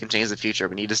proved they can change the future,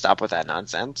 we need to stop with that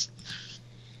nonsense.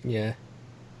 Yeah.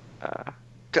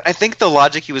 I think the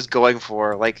logic he was going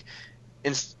for, like,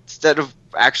 instead of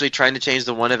actually trying to change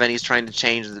the one event he's trying to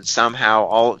change, that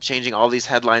somehow changing all these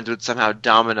headlines would somehow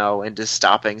domino into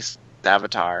stopping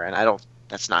Savitar, and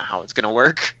that's not how it's gonna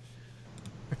work.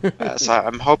 So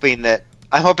I'm hoping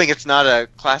it's not a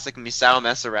classic Misao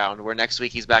mess around where next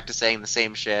week he's back to saying the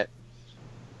same shit.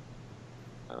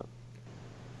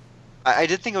 I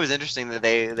did think it was interesting that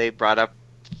they brought up,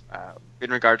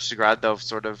 in regards to Grodd, though,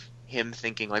 sort of him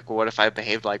thinking, like, well, what if I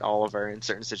behaved like Oliver in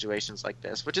certain situations like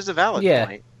this? Which is a valid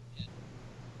point.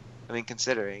 I mean,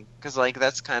 considering. Because, like,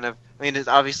 that's kind of... I mean, it's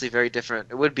obviously very different.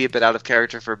 It would be a bit out of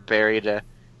character for Barry to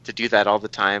do that all the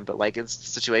time, but, like, in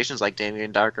situations like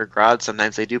Damien Dark or Grodd,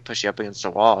 sometimes they do push you up against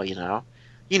a wall, you know?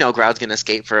 You know Groud's gonna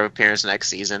escape for appearance next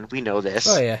season. We know this.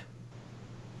 Oh, yeah.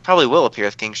 Probably will appear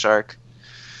with King Shark.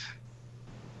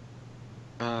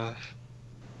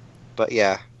 But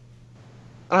yeah.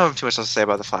 I don't have too much else to say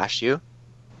about The Flash, you?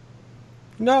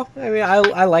 No, I mean,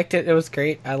 I liked it. It was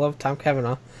great. I love Tom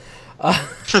Cavanaugh. But,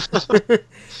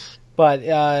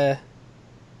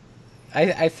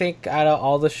 I think out of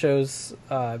all the shows,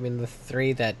 I mean, the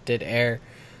 3 that did air,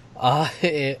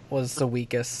 it was the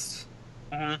weakest.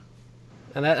 And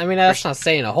that, I mean, that's not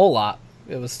saying a whole lot.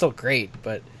 It was still great,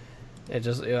 but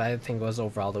I think it was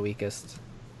overall the weakest.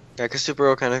 Yeah, because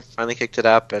Supergirl kind of finally kicked it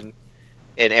up, and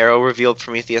Arrow revealed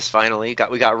Prometheus finally. We got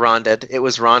Rhonda. It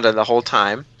was Rhonda the whole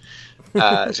time.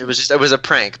 It was a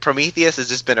prank. Prometheus has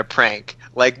just been a prank.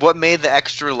 Like, what made the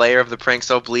extra layer of the prank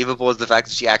so believable is the fact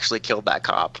that she actually killed that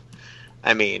cop.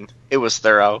 I mean, it was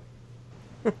thorough.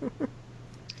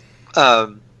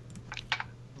 But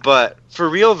for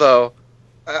real though,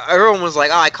 everyone was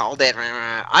like, "Oh, I called it."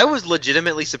 I was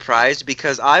legitimately surprised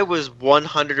because I was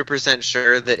 100%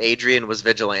 sure that Adrian was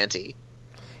Vigilante.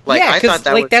 Like, yeah, I thought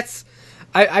that like was... that's.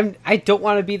 I don't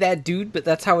want to be that dude, but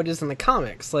that's how it is in the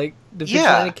comics. Like, the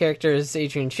Vigilante character is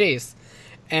Adrian Chase,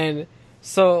 and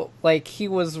so like he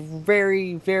was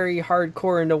very, very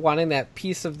hardcore into wanting that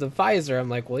piece of the visor. I'm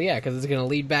like, well, yeah, because it's gonna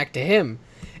lead back to him,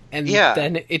 and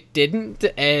then it didn't,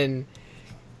 and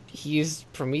he's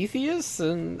Prometheus,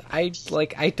 and I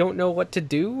don't know what to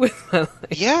do with that.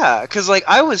 Yeah, because like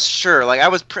I was sure, like I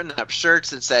was printing up shirts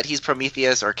that said he's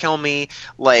Prometheus or kill me,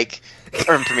 like,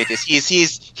 or Prometheus, he's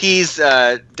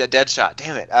Deadshot,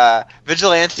 damn it,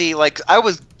 Vigilante, like I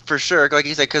was for sure, like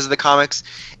you said, because of the comics,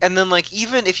 and then like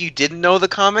even if you didn't know the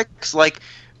comics, like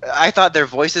I thought their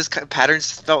voices patterns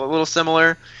felt a little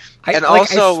similar, I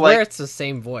swear it's the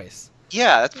same voice.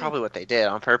 Yeah, that's probably what they did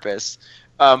on purpose.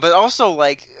 But also,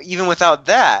 like, even without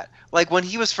that, like when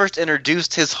he was first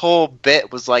introduced, his whole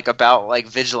bit was like about like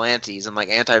vigilantes and like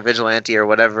anti-vigilante or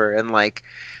whatever, and like,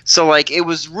 so like it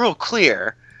was real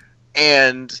clear,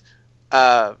 and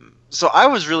so I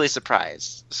was really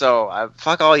surprised. So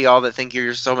fuck all y'all that think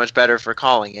you're so much better for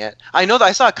calling it. I know that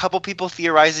I saw a couple people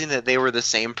theorizing that they were the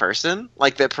same person,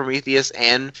 like that Prometheus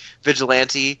and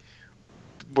Vigilante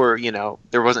were,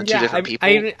 there wasn't two different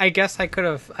people. I guess I could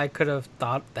have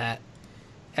thought that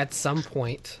at some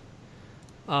point.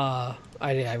 I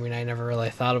mean, I never really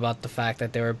thought about the fact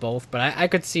that they were both, but I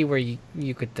could see where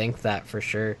you could think that for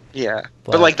sure. Yeah,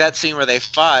 but like that scene where they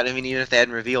fought, I mean, even if they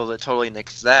hadn't revealed it, totally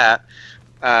nixed that.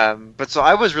 But so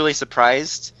I was really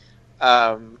surprised,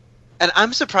 and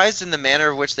I'm surprised in the manner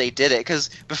of which they did it, because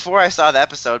before I saw the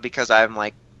episode, because I'm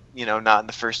like, not in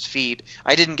the first feed,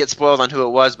 I didn't get spoiled on who it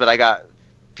was, but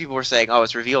people were saying, oh,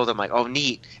 it's revealed. I'm like, oh,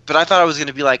 neat. But I thought it was going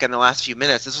to be like in the last few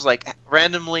minutes. This was like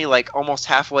randomly, like almost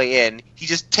halfway in, he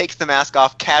just takes the mask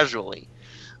off casually,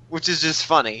 which is just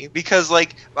funny because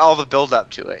like all the build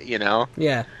up to it,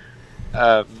 Yeah.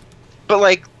 But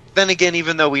like then again,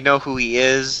 even though we know who he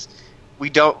is, we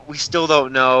still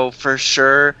don't know for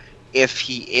sure if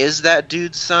he is that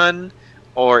dude's son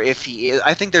or if he is.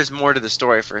 I think there's more to the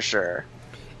story for sure.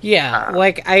 Yeah,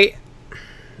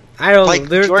 I don't like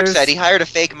know. George said, he hired a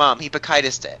fake mom. He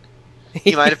Pekaitis it.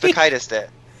 He might have Pekaitis it.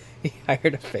 He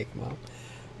hired a fake mom.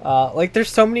 Like,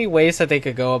 there's so many ways that they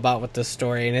could go about with this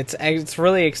story, and it's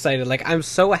really exciting. Like, I'm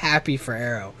so happy for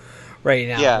Arrow right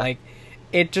now. Yeah. Like,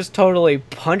 it just totally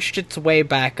punched its way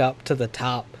back up to the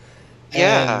top.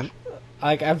 Yeah. And,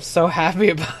 like, I'm so happy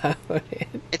about it.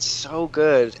 It's so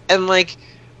good. And, like,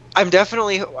 I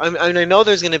know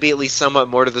there's going to be at least somewhat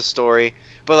more to the story,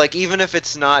 but like even if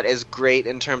it's not as great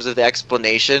in terms of the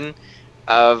explanation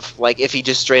of like if he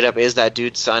just straight up is that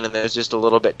dude's son and there's just a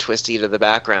little bit twisty to the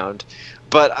background,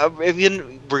 but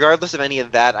even regardless of any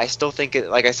of that, I still think it,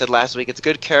 like I said last week, it's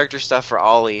good character stuff for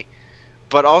Ollie.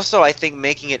 But also I think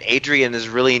making it Adrian is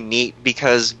really neat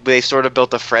because they sort of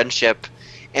built a friendship.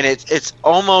 And it's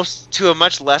almost to a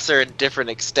much lesser and different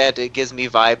extent. It gives me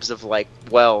vibes of like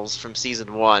Wells from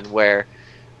season 1, where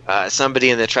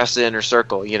somebody in the trusted inner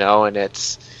circle, and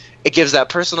it gives that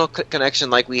personal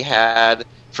connection like we had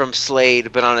from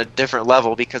Slade, but on a different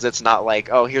level because it's not like,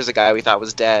 oh, here's a guy we thought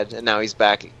was dead and now he's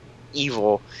back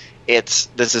evil. This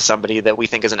is somebody that we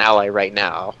think is an ally right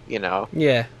now,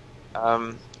 Yeah.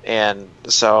 And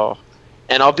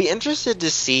I'll be interested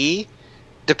to see,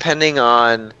 depending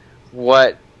on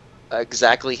what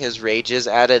exactly his rage is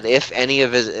added, if any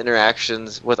of his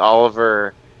interactions with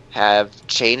Oliver have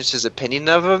changed his opinion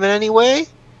of him in any way,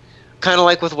 kind of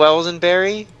like with Wells and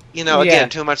Barry, again,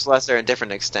 to a much lesser and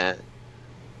different extent,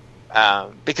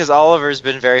 because Oliver's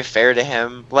been very fair to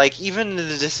him, like even the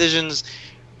decisions,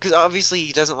 because obviously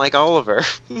he doesn't like Oliver.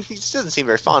 He just doesn't seem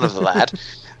very fond of the lad,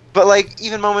 but like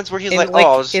even moments where he's like, oh,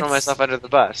 I'll just throw myself under the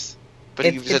bus. But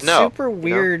he said no. It's super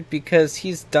weird because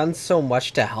he's done so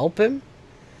much to help him.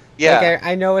 Yeah. Like,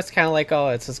 I know it's kind of like, oh,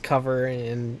 it's his cover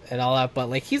and all that, but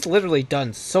like he's literally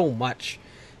done so much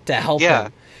to help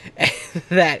him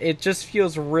that it just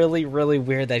feels really, really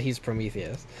weird that he's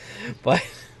Prometheus. But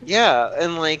yeah,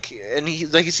 and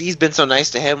he's been so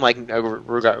nice to him, like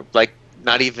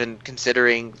not even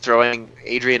considering throwing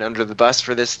Adrian under the bus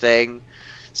for this thing.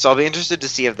 So I'll be interested to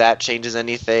see if that changes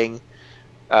anything.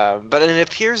 But it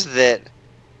appears that,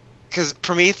 because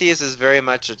Prometheus is very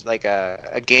much like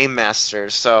a game master,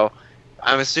 so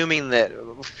I'm assuming that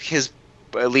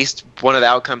at least one of the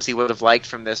outcomes he would have liked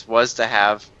from this was to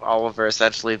have Oliver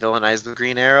essentially villainize the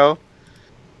Green Arrow.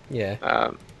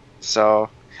 Yeah. So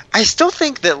I still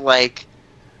think that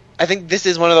I think this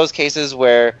is one of those cases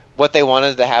where what they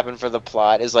wanted to happen for the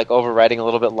plot is like overriding a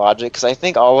little bit logic, because I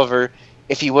think Oliver,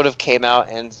 if he would have came out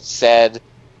and said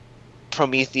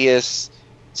Prometheus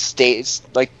states,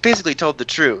 like, basically told the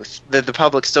truth, that the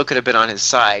public still could have been on his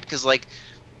side, because like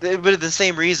but the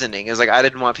same reasoning is like, I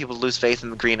didn't want people to lose faith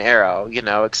in the Green Arrow,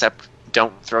 except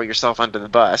don't throw yourself under the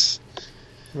bus.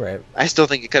 Right. I still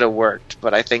think it could have worked,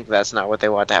 but I think that's not what they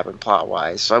want to happen plot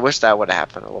wise, so I wish that would have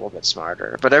happened a little bit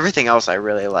smarter. But everything else I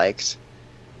really liked.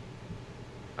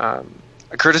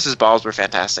 Curtis's balls were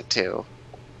fantastic too.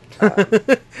 Look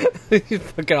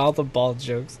at all the ball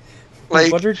jokes.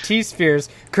 Like, what are T-spheres?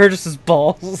 Curtis's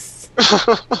balls.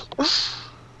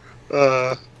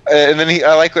 And then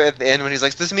I like at the end when he's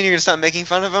like, "Does this mean you're gonna stop making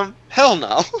fun of him?" Hell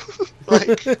no.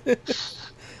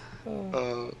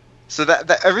 So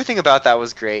that everything about that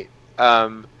was great.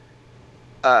 Why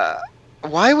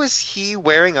was he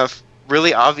wearing a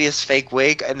really obvious fake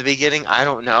wig in the beginning? I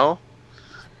don't know.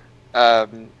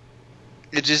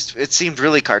 it seemed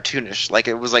really cartoonish. Like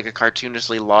it was like a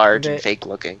cartoonishly large and They- fake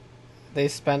looking. They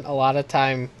spent a lot of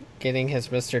time getting his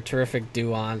Mr. Terrific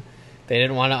do on. They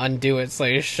didn't want to undo it, so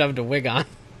they just shoved a wig on.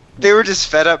 They were just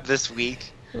fed up this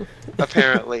week,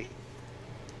 apparently.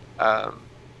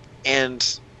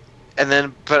 And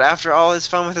then, but after all his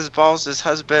fun with his balls, his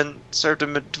husband served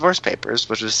him divorce papers,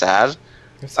 which was sad.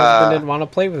 His husband didn't want to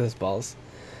play with his balls.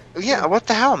 Yeah, what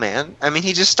the hell, man? I mean,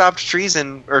 he just stopped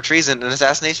treason, an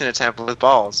assassination attempt with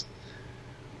balls.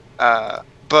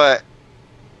 But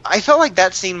I felt like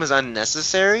that scene was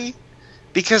unnecessary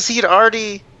because he'd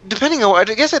already, I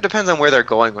guess it depends on where they're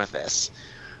going with this.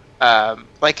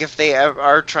 Like if they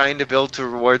are trying to build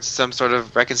towards some sort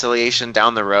of reconciliation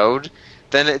down the road,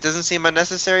 then it doesn't seem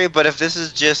unnecessary. But if this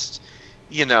is just,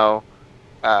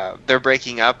 they're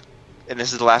breaking up and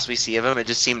this is the last we see of him, it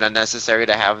just seemed unnecessary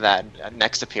to have that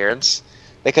next appearance.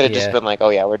 They could have just been like, oh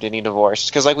yeah, we're getting divorced.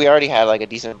 Because like we already had like a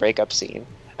decent breakup scene.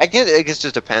 I guess it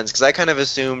just depends, because I kind of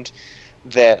assumed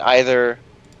that either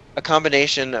a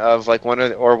combination of like one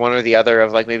or the other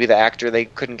of like maybe the actor, they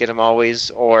couldn't get him always,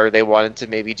 or they wanted to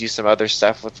maybe do some other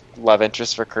stuff with love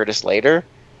interest for Curtis later.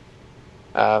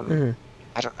 I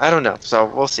don't know. So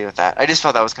we'll see with that. I just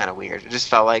felt that was kind of weird. It just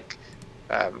felt like,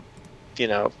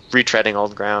 retreading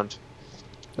old ground.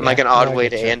 And like an odd way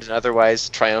to end an otherwise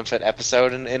triumphant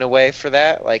episode in a way for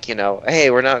that. Like,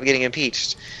 hey, we're not getting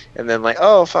impeached. And then like,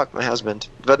 oh, fuck my husband.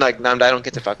 But like, no, I don't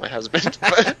get to fuck my husband.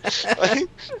 But,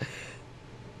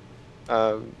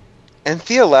 and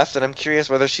Thea left, and I'm curious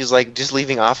whether she's like just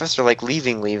leaving office or like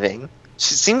leaving.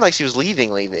 She seemed like she was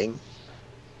leaving.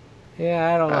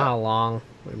 Yeah, I don't know how long.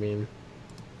 I mean,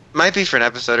 might be for an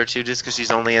episode or two, just because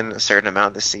she's only in a certain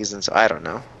amount this season. So I don't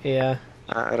know. Yeah,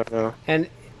 I don't know. And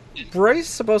Roy's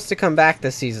supposed to come back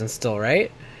this season still,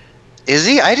 right? Is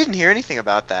he? I didn't hear anything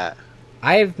about that.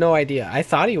 I have no idea. I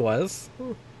thought he was.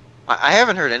 I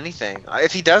haven't heard anything.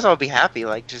 If he does, I'll be happy,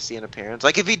 like, to see an appearance.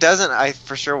 Like, if he doesn't, I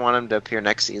for sure want him to appear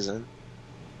next season.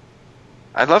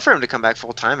 I'd love for him to come back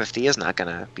full-time if Thea's not going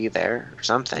to be there or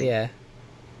something. Yeah.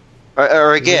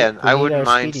 Or again, We I need wouldn't our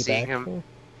mind Speedy seeing back. him.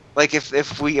 Like,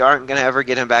 if we aren't going to ever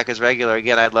get him back as regular,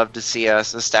 again, I'd love to see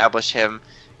us establish him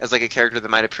as, like, a character that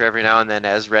might appear every now and then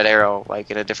as Red Arrow,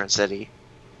 like, in a different city.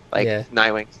 Like,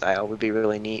 Nightwing style would be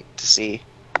really neat to see.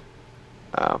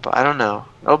 But I don't know.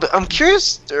 I'm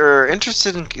curious, or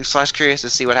interested in, / curious to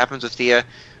see what happens with Thea.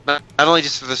 Not only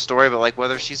just for the story, but like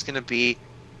whether she's going to be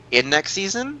in next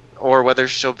season, or whether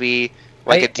she'll be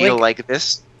like a deal like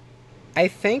this. I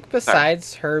think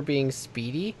besides her being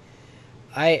Speedy,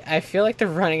 I feel like they're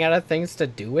running out of things to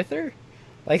do with her.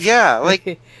 Like, yeah,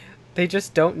 like they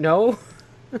just don't know.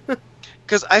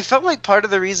 Because I felt like part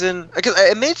of the reason, because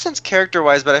it made sense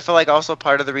character-wise, but I felt like also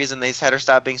part of the reason they had her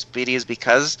stop being Speedy is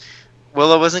because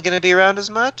Willow wasn't going to be around as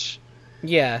much.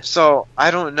 Yeah. So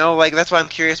I don't know. Like that's why I'm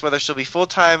curious whether she'll be full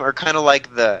time or kind of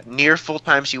like the near full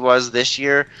time she was this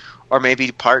year, or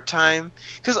maybe part time.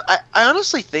 Because I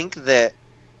honestly think that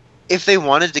if they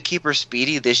wanted to keep her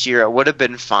Speedy this year, it would have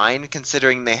been fine,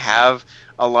 considering they have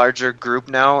a larger group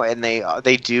now and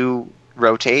they do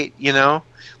rotate.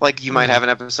 Like, you might have an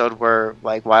episode where,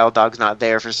 like, Wild Dog's not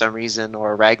there for some reason,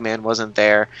 or Ragman wasn't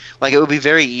there. Like, it would be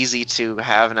very easy to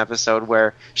have an episode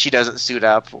where she doesn't suit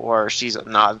up, or she's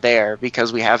not there,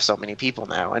 because we have so many people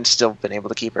now, and still been able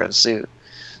to keep her in suit.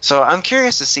 So, I'm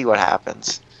curious to see what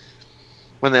happens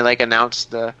when they, like, announce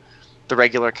the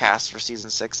regular cast for Season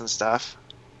 6 and stuff.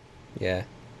 Yeah.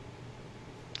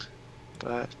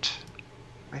 But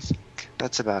I think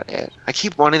that's about it. I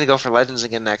keep wanting to go for Legends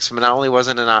again next, but not only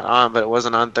wasn't it not on, but it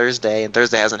wasn't on Thursday, and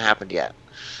Thursday hasn't happened yet.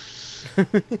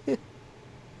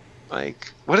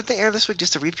 Like, what did they air this week?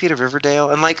 Just a repeat of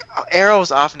Riverdale? And, like, Arrow's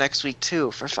off next week,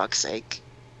 too, for fuck's sake.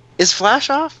 Is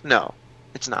Flash off? No,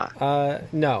 it's not.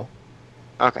 No.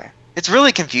 Okay. It's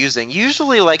really confusing.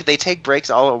 Usually, like, they take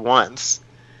breaks all at once.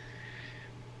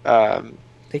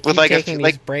 They keep taking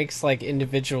these breaks, like,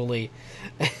 individually.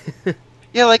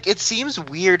 Yeah, like, it seems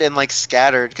weird and, like,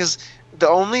 scattered, because the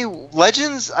only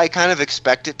Legends, I kind of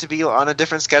expect it to be on a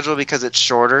different schedule because it's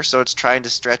shorter, so it's trying to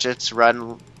stretch its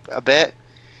run a bit.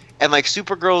 And, like,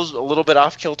 Supergirl's a little bit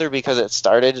off-kilter because it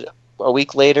started a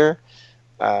week later.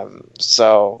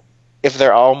 So, if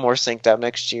they're all more synced up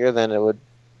next year, then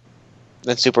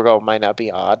Supergirl might not be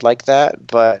odd like that,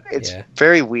 but it's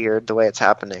very weird the way it's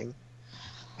happening.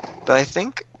 But I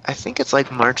think it's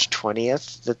like March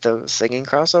 20th that the singing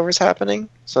crossover is happening,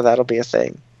 so that'll be a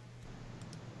thing.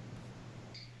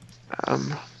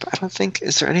 But I don't think,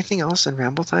 is there anything else in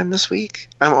Ramble Time this week?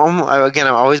 I'm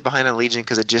always behind on Legion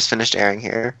because it just finished airing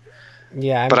here.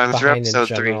 Yeah, I'm behind in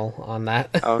general on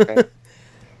that. Okay.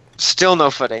 Still no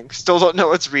footing. Still don't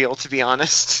know it's real, to be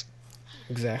honest.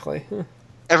 Exactly.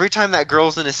 Every time that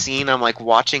girl's in a scene, I'm like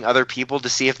watching other people to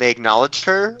see if they acknowledge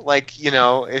her, like, you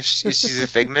know, if she's a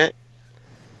figment.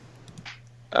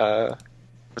 So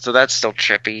that's still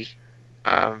trippy.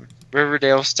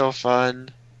 Riverdale's still fun.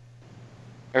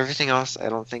 Everything else, I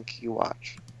don't think you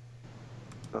watch.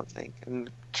 I don't think. And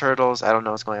Turtles, I don't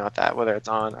know what's going on with that, whether it's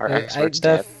on or experts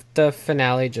dead. The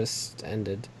finale just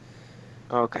ended.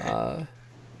 Okay.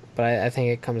 But I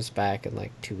think it comes back in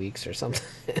like 2 weeks or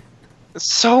something. It's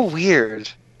so weird.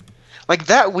 Like,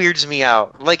 that weirds me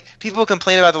out. Like, people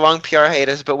complain about the long PR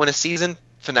hiatus, but when a season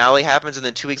finale happens and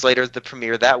then 2 weeks later is the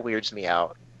premiere, that weirds me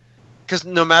out. Because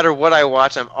no matter what I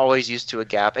watch, I'm always used to a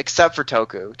gap, except for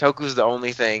Toku. Toku's the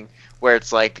only thing where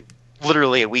it's, like,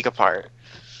 literally a week apart.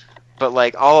 But,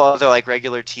 like, all other, like,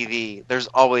 regular TV, there's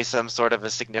always some sort of a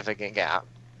significant gap.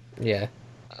 Yeah.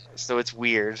 So it's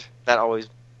weird. That always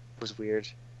was weird.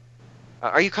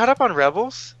 Are you caught up on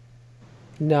Rebels?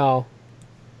 No.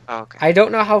 Oh, okay. I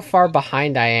don't know how far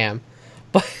behind I am.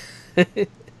 But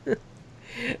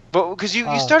But because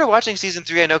you started watching season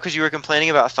 3, I know, because you were complaining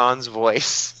about Thawne's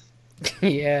voice.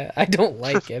 yeah, I don't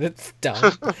like it. It's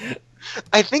dumb.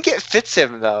 I think it fits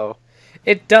him, though.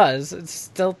 It does. It's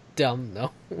still dumb,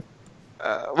 though.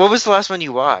 What was the last one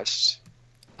you watched?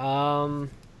 I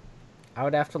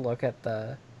would have to look at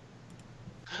the.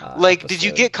 Like, did you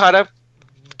episode. get caught up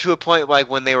to a point like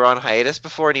when they were on hiatus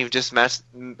before, and you've just missed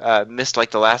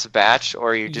like the last batch,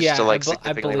 or you just still like I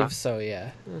significantly believe behind? so.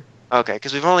 Yeah. Okay,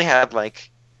 because we've only had like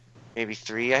maybe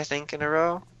 3, I think, in a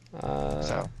row.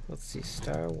 So. Let's see,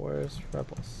 Star Wars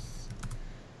Rebels.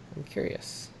 I'm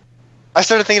curious. I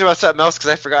started thinking about something else because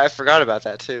I forgot about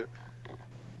that too.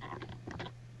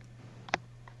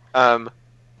 Have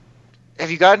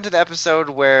you gotten to the episode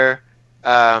where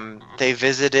they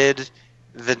visited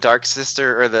the Dark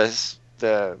Sister or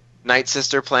the Night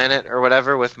Sister planet or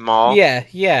whatever with Maul? Yeah.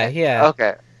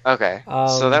 Okay.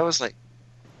 So that was like.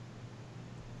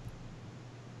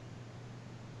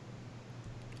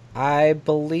 I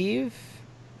believe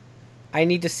I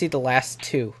need to see the last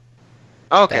 2.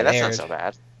 Okay, that that's not aired. so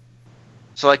bad.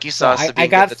 So like you saw Sabine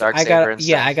get the Darksaber and stuff.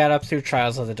 Yeah, I got up through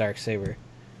Trials of the Darksaber.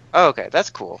 Oh, okay, that's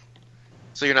cool.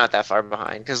 So you're not that far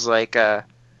behind, because like I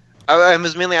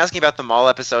was mainly asking about the Maul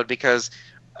episode because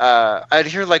I'd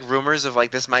hear like rumors of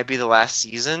like this might be the last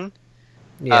season.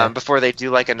 Yeah. Before they do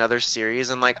like another series,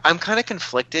 and like I'm kind of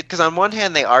conflicted because on one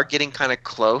hand they are getting kind of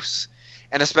close,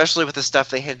 and especially with the stuff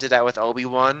they hinted at with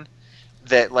Obi-Wan,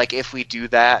 that like if we do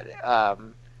that,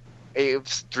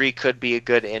 3 could be a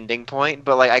good ending point.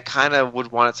 But like I kind of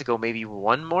would want it to go maybe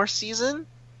one more season.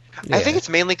 Yeah. I think it's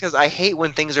mainly because I hate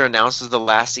when things are announced as the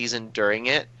last season during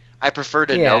it. I prefer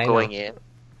to Yeah, know I going know. in.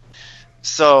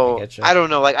 So getcha. I don't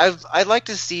know. Like I'd like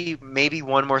to see maybe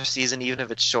one more season, even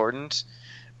if it's shortened.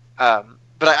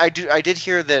 But I did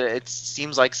hear that it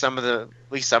seems like at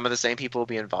least some of the same people will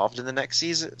be involved in the next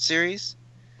series.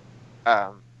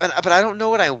 But I don't know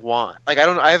what I want. Like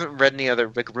I haven't read any other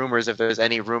like rumors if there's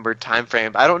any rumored time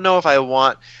frame. I don't know if I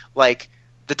want like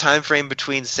the time frame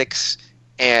between 6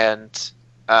 and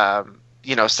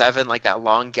 7, like that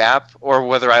long gap, or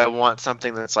whether I want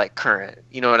something that's like current.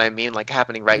 You know what I mean? Like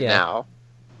happening right Yeah. now.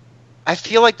 I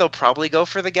feel like they'll probably go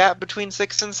for the gap between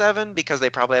 6 and 7 because they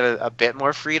probably have a bit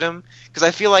more freedom. Because I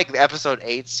feel like episode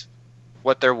 8's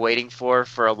what they're waiting for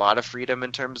a lot of freedom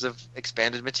in terms of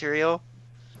expanded material.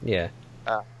 Yeah.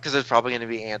 Because there's probably going to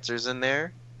be answers in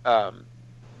there.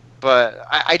 But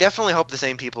I definitely hope the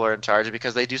same people are in charge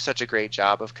because they do such a great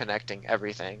job of connecting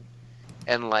everything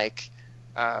and like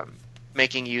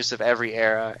making use of every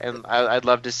era. And I'd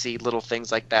love to see little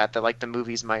things like that like the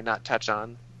movies might not touch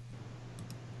on.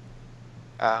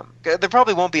 There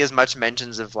probably won't be as much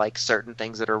mentions of like certain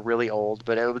things that are really old,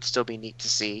 but it would still be neat to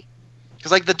see.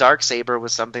 Because like the Darksaber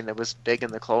was something that was big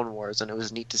in the Clone Wars, and it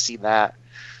was neat to see that.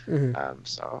 Mm-hmm.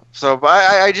 But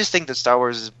I just think that Star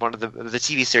Wars is one of the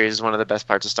TV series is one of the best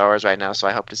parts of Star Wars right now. So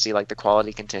I hope to see like the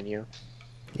quality continue.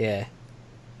 Yeah.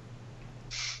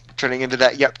 Turning into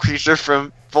that creature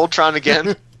from Voltron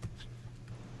again.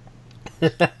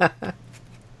 But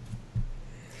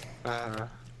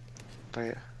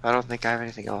yeah, I don't think I have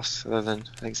anything else other than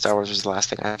I think Star Wars was the last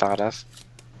thing I thought of.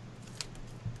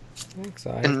 I think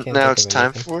so. I And can't now think it's of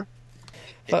time anything.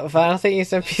 for Final Fantasy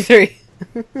MP3.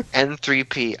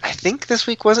 N3P. I think this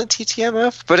week wasn't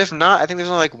TTMF, but if not, I think there's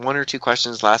only like 1 or 2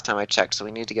 questions last time I checked, so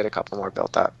we need to get a couple more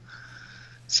built up.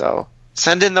 So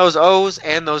send in those O's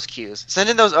and those Q's. Send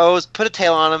in those O's, put a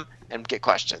tail on them, and get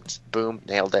questions. Boom,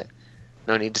 nailed it.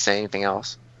 No need to say anything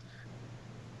else.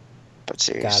 But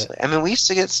seriously, I mean, we used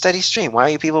to get steady stream. Why are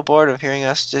you people bored of hearing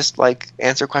us just like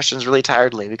answer questions really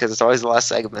tiredly? Because it's always the last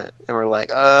segment, and we're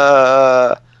like,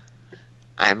 I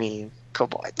mean,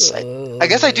 Kobolds. I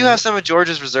guess I do have some of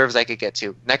George's reserves I could get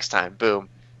to next time. Boom.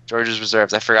 George's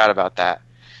reserves. I forgot about that.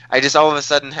 I just all of a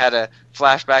sudden had a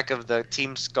flashback of the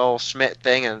Team Skull Schmidt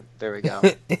thing, and there we go.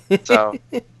 So,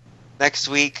 next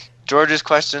week, George's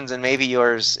questions and maybe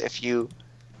yours if you...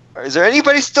 Is there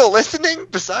anybody still listening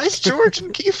besides George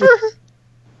and Kiefer?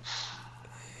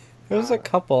 There's a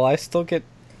couple. I still get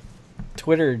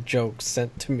Twitter jokes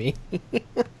sent to me.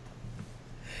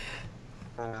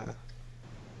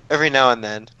 Every now and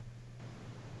then.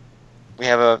 We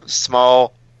have a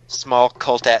small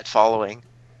cultat following.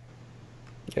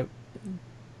 Yep.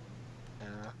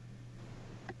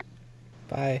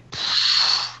 Bye.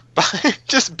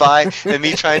 Just bye, and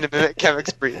me trying to mimic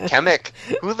Chemic's breathing. Chemic?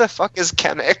 Who the fuck is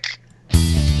Chemic?